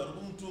kune vanhu vari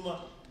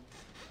kumutuma.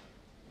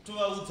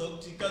 Tovaudza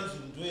kuti cancel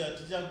ndo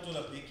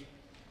yatichakutora bheki.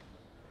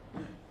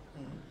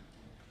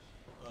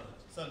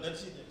 That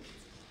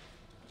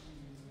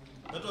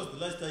was the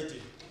last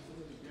item.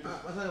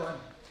 What's that one?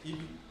 He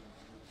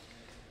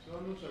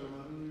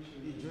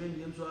joined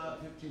the M.A.C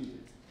 15.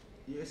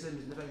 The SM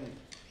is never in.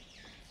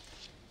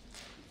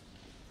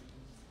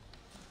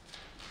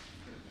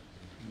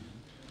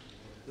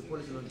 The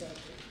policy launch.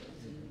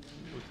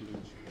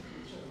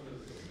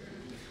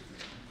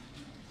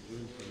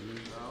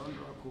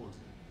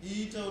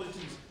 Eat our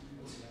things.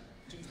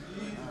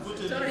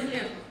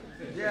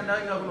 Yeah, now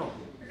you know.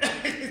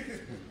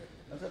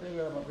 That's what we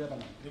are about.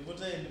 The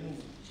water and the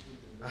move.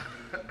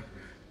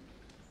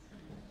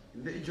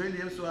 They joined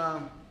the M.A.C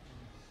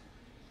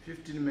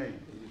 15 May.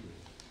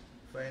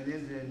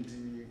 Finance and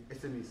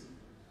SMEs.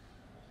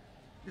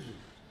 This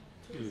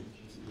week.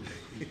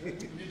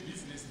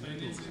 Business,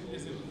 finance,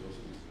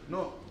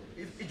 No,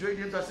 if he joined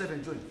the M.A.C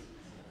 7, join.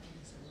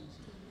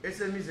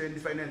 SMEs and the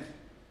finance.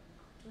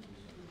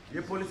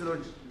 The policy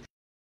launch.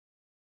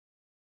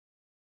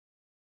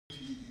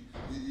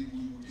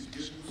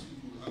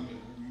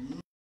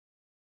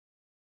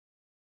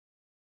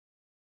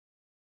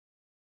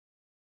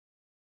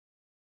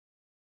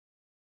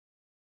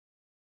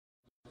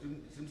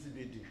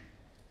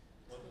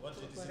 What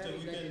did you say,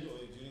 weekend or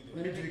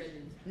during the week?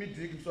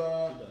 Midweek,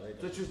 so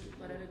Tuesday.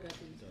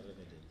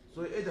 So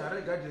either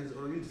Harare Gardens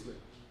or Unity Square.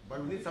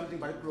 But we need something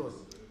very close.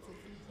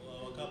 For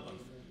our car park.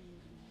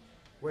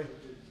 When?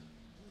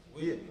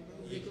 Here.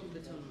 Week of the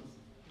town.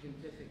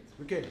 Perfect.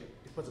 We can,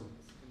 if possible.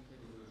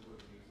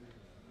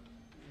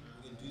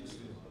 We can do it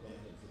soon.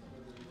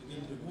 We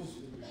can remove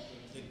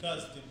the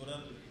cars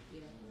temporarily.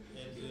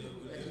 And we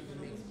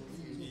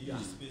can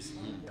use space.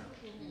 No,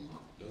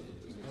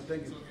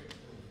 thank you.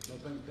 No,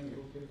 thank you.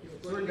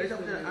 So that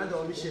after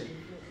another mission.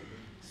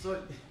 So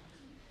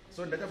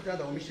that after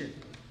another mission.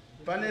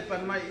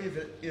 Panama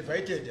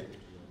invited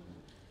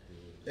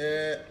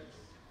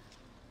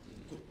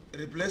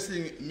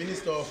replacing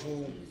Minister of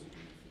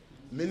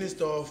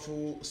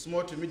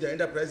Small to Medium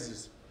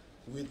Enterprises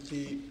with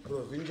the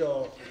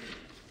provincial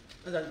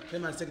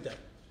payment sector.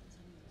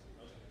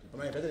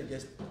 I'm invited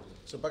guest.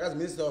 So because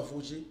Minister of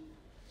Uchi,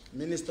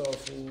 Minister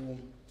of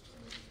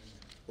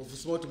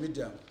Small to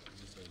Medium,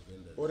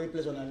 or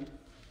replace on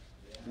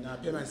the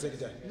payment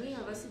sector. No, you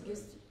have a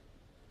guest.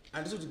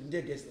 And this is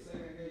the guest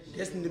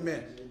in the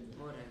mayor.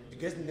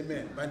 Guest in the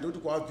mayor. But due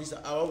to our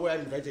visa, our way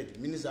invited.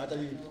 Minister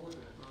actually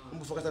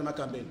focus on my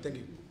campaign. Thank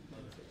you.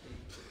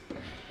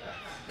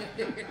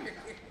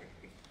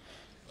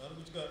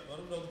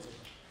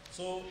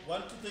 So,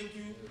 want to thank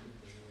you,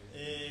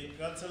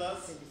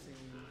 councillors.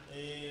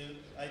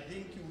 I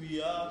think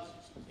we are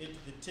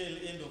at the tail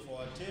end of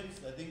our terms.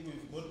 I think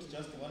we've got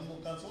just one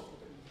more council.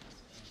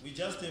 We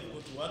just have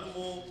got one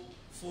more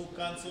full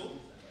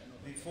council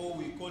before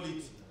we call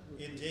it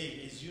a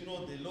day. As you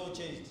know, the law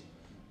changed.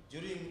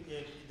 During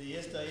the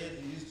yesteryear,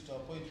 they used to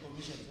appoint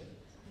commissions.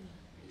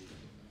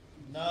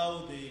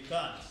 Now they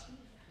can't.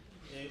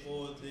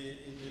 Or the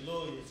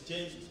law has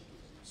changed.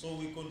 So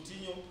we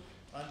continue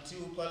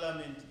until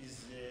Parliament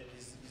is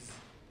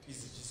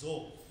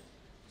dissolved.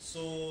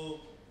 So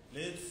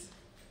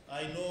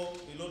I know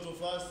a lot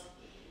of us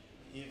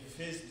have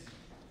faced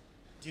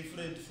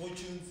different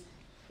fortunes.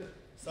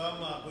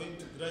 Some are going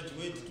to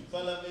graduate to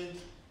Parliament.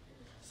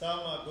 Some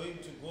are going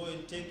to go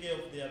and take care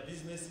of their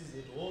businesses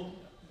at home.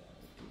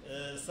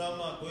 Some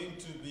are going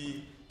to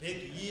be back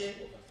here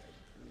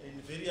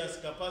in various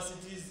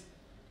capacities.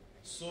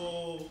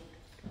 So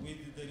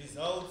with the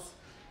results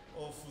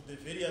of the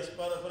various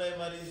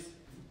primaries,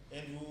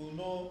 and we will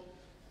know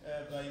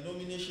by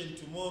nomination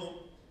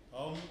tomorrow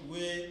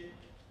where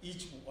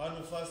each one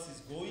of us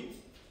is going.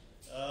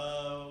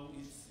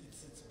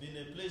 It's been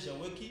a pleasure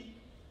working.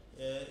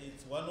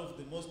 It's one of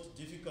the most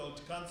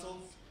difficult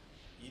councils,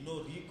 you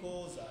know,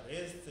 recalls,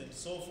 arrests, and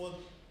so forth.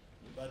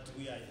 But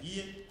we are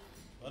here.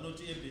 We're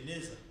not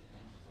Ebenezer.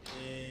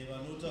 We're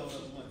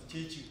not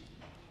Churchill.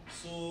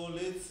 So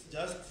let's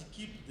just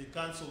keep the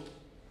council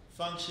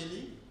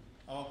functioning.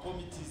 Our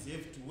committees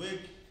have to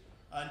work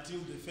until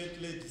the fat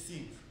lady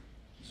sings.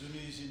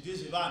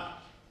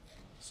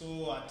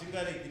 So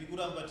atingaregiri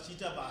kuramba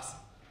tichiita basa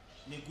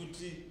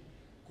nekuti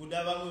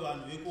kuda vamwe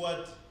vanhu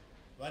vekuwati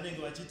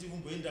vanenge vachiti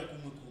kumboenda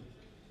kumwe kumwe.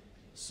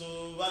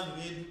 So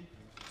vanhu vedu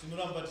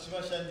tinoramba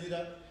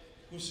tichivashandira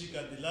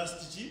kusvika the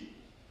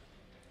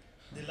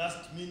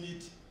last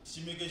minute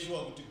tichimake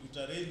sure kuti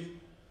guta redu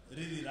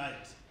riri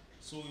right.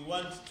 So we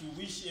want to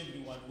wish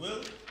everyone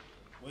well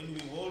when we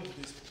hold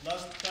this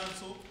last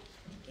council,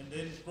 and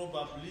then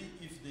probably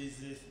if there is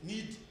a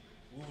need,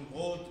 we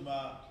will hold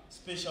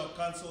special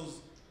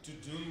councils to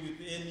deal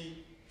with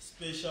any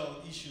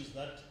special issues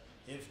that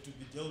have to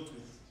be dealt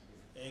with.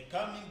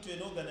 Coming to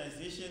an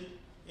organization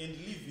and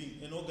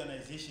leaving an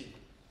organization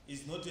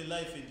is not a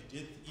life and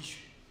death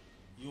issue.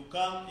 You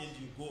come and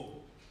you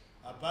go.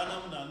 Hapana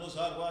muna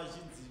anozvarwa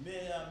achinzi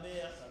meya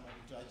kana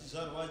kuti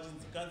achizvarwa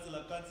achinzi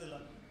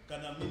kansela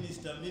kana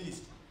minister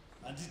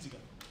handitika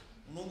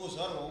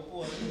unongozvarwa upo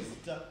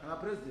wazita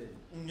president.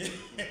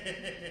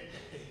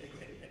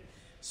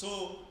 So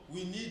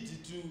we need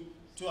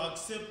to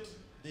accept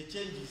the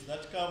changes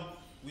that come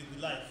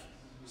with life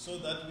so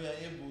that we are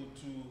able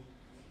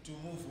to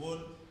move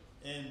on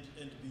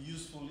and be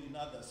useful in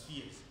other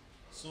spheres.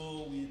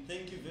 So we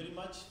thank you very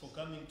much for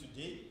coming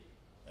today,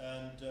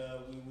 and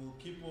we will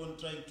keep on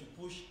trying to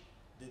push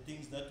the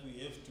things that we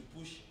have to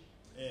push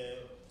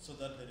so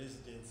that the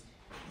residents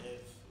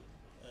have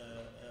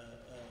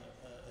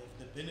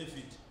the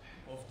benefit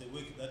of the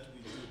work that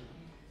we do.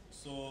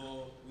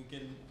 So we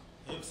can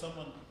have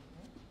someone.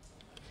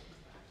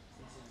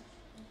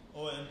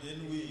 Oh, and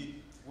then we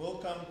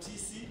welcome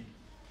TC.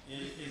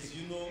 As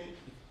you know,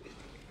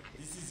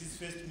 this is his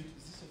first meeting.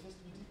 Is this your first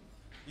meeting?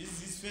 This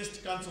is his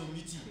first council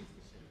meeting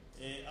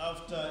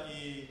after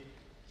a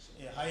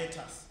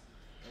hiatus,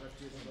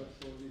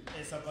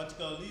 a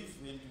sabbatical leave,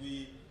 and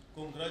we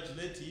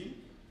congratulate him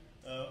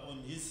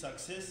on his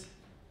success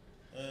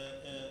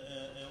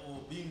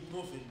or being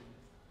proven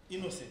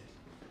innocent.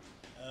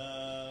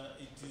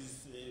 It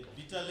is a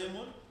bitter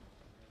lemon,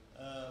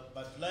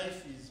 but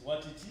life is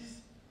what it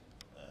is.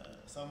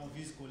 Some of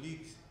his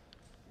colleagues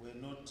were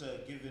not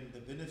given the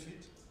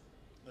benefit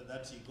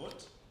that he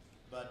got,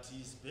 but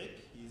he's back,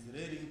 he's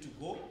ready to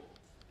go,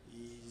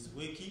 he's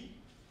working,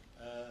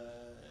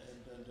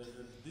 and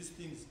these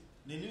things.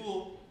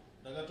 Neniwo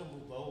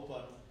ndakatombobvawo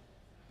pano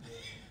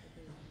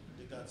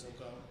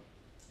ndikadzoka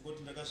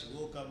ngoti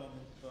ndakazviwoka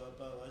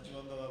vacho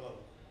vanga vava,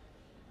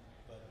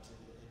 but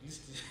at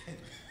least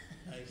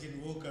I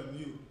can welcome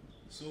you.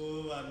 So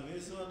vanhu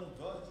vese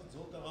vanobva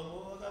vachidzoka, vamwe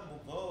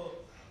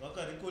vakambobvawo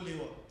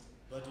vakarikolewa,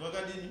 but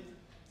vakadini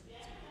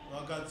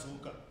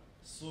vakadzoka.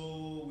 So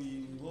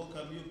we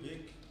welcome you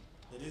back.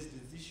 The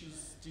residence issues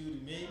still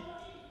remain.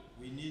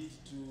 We need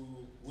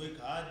to work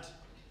hard.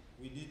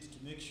 We need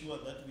to make sure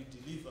that we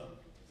deliver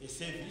a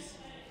service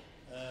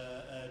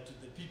to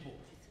the people.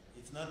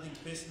 It's nothing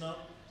personal.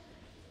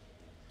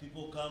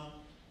 People come,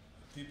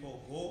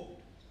 people go,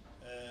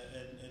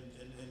 and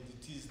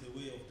it is the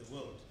way of the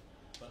world.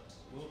 But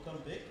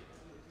welcome back,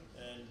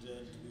 and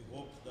we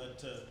hope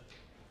that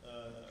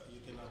you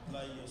can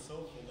apply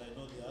yourself, and I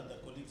know the other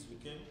colleagues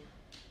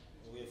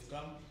we have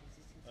come.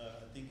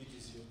 I think it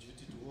is your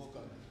duty to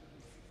welcome.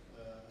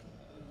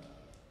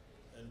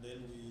 And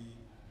then we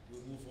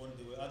move on.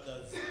 There were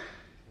others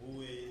who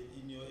were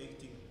in your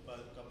acting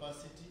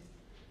capacity,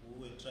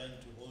 who were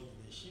trying to hold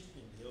the ship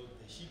and held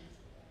the ship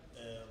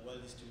while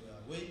we were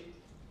away.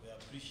 We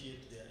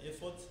appreciate their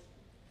efforts,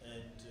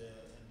 and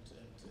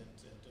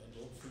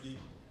hopefully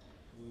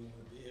we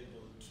will be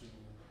able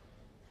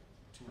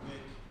to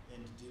work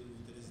and deal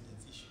with the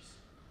residents' issues.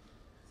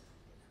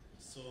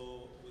 So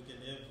we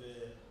can have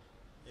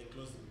a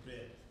closing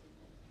prayer.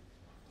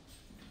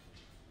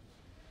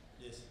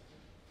 Yes.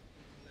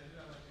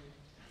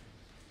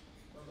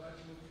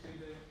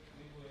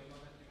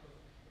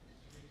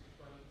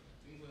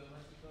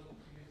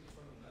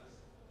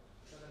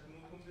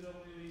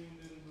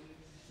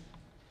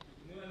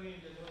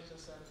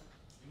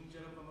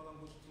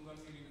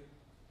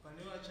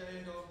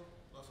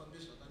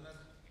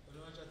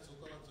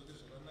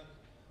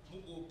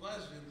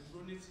 mugopazve rudo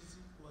netsitsi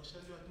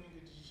kuvashandi vatinenge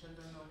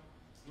tichishanda navo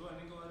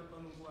ndovanenge vari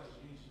pano nguva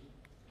zhinji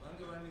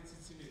vange vane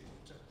tsitsi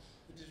neguta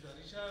kuti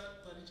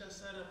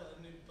parichasara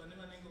pane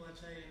vanenge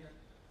vachaenda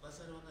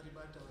vasare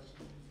vakaribata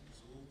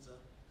vachizoudza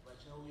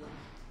vachauya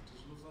kuti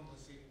zvinofamba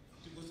sei,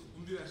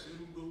 tigozokumbira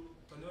zverudo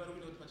pane vari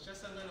kuita kuti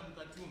patichasangana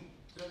mukati umu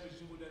tirambe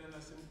tichingodanana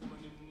semukoma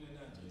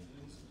nemunyanadzi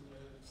nemusiba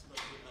kweana.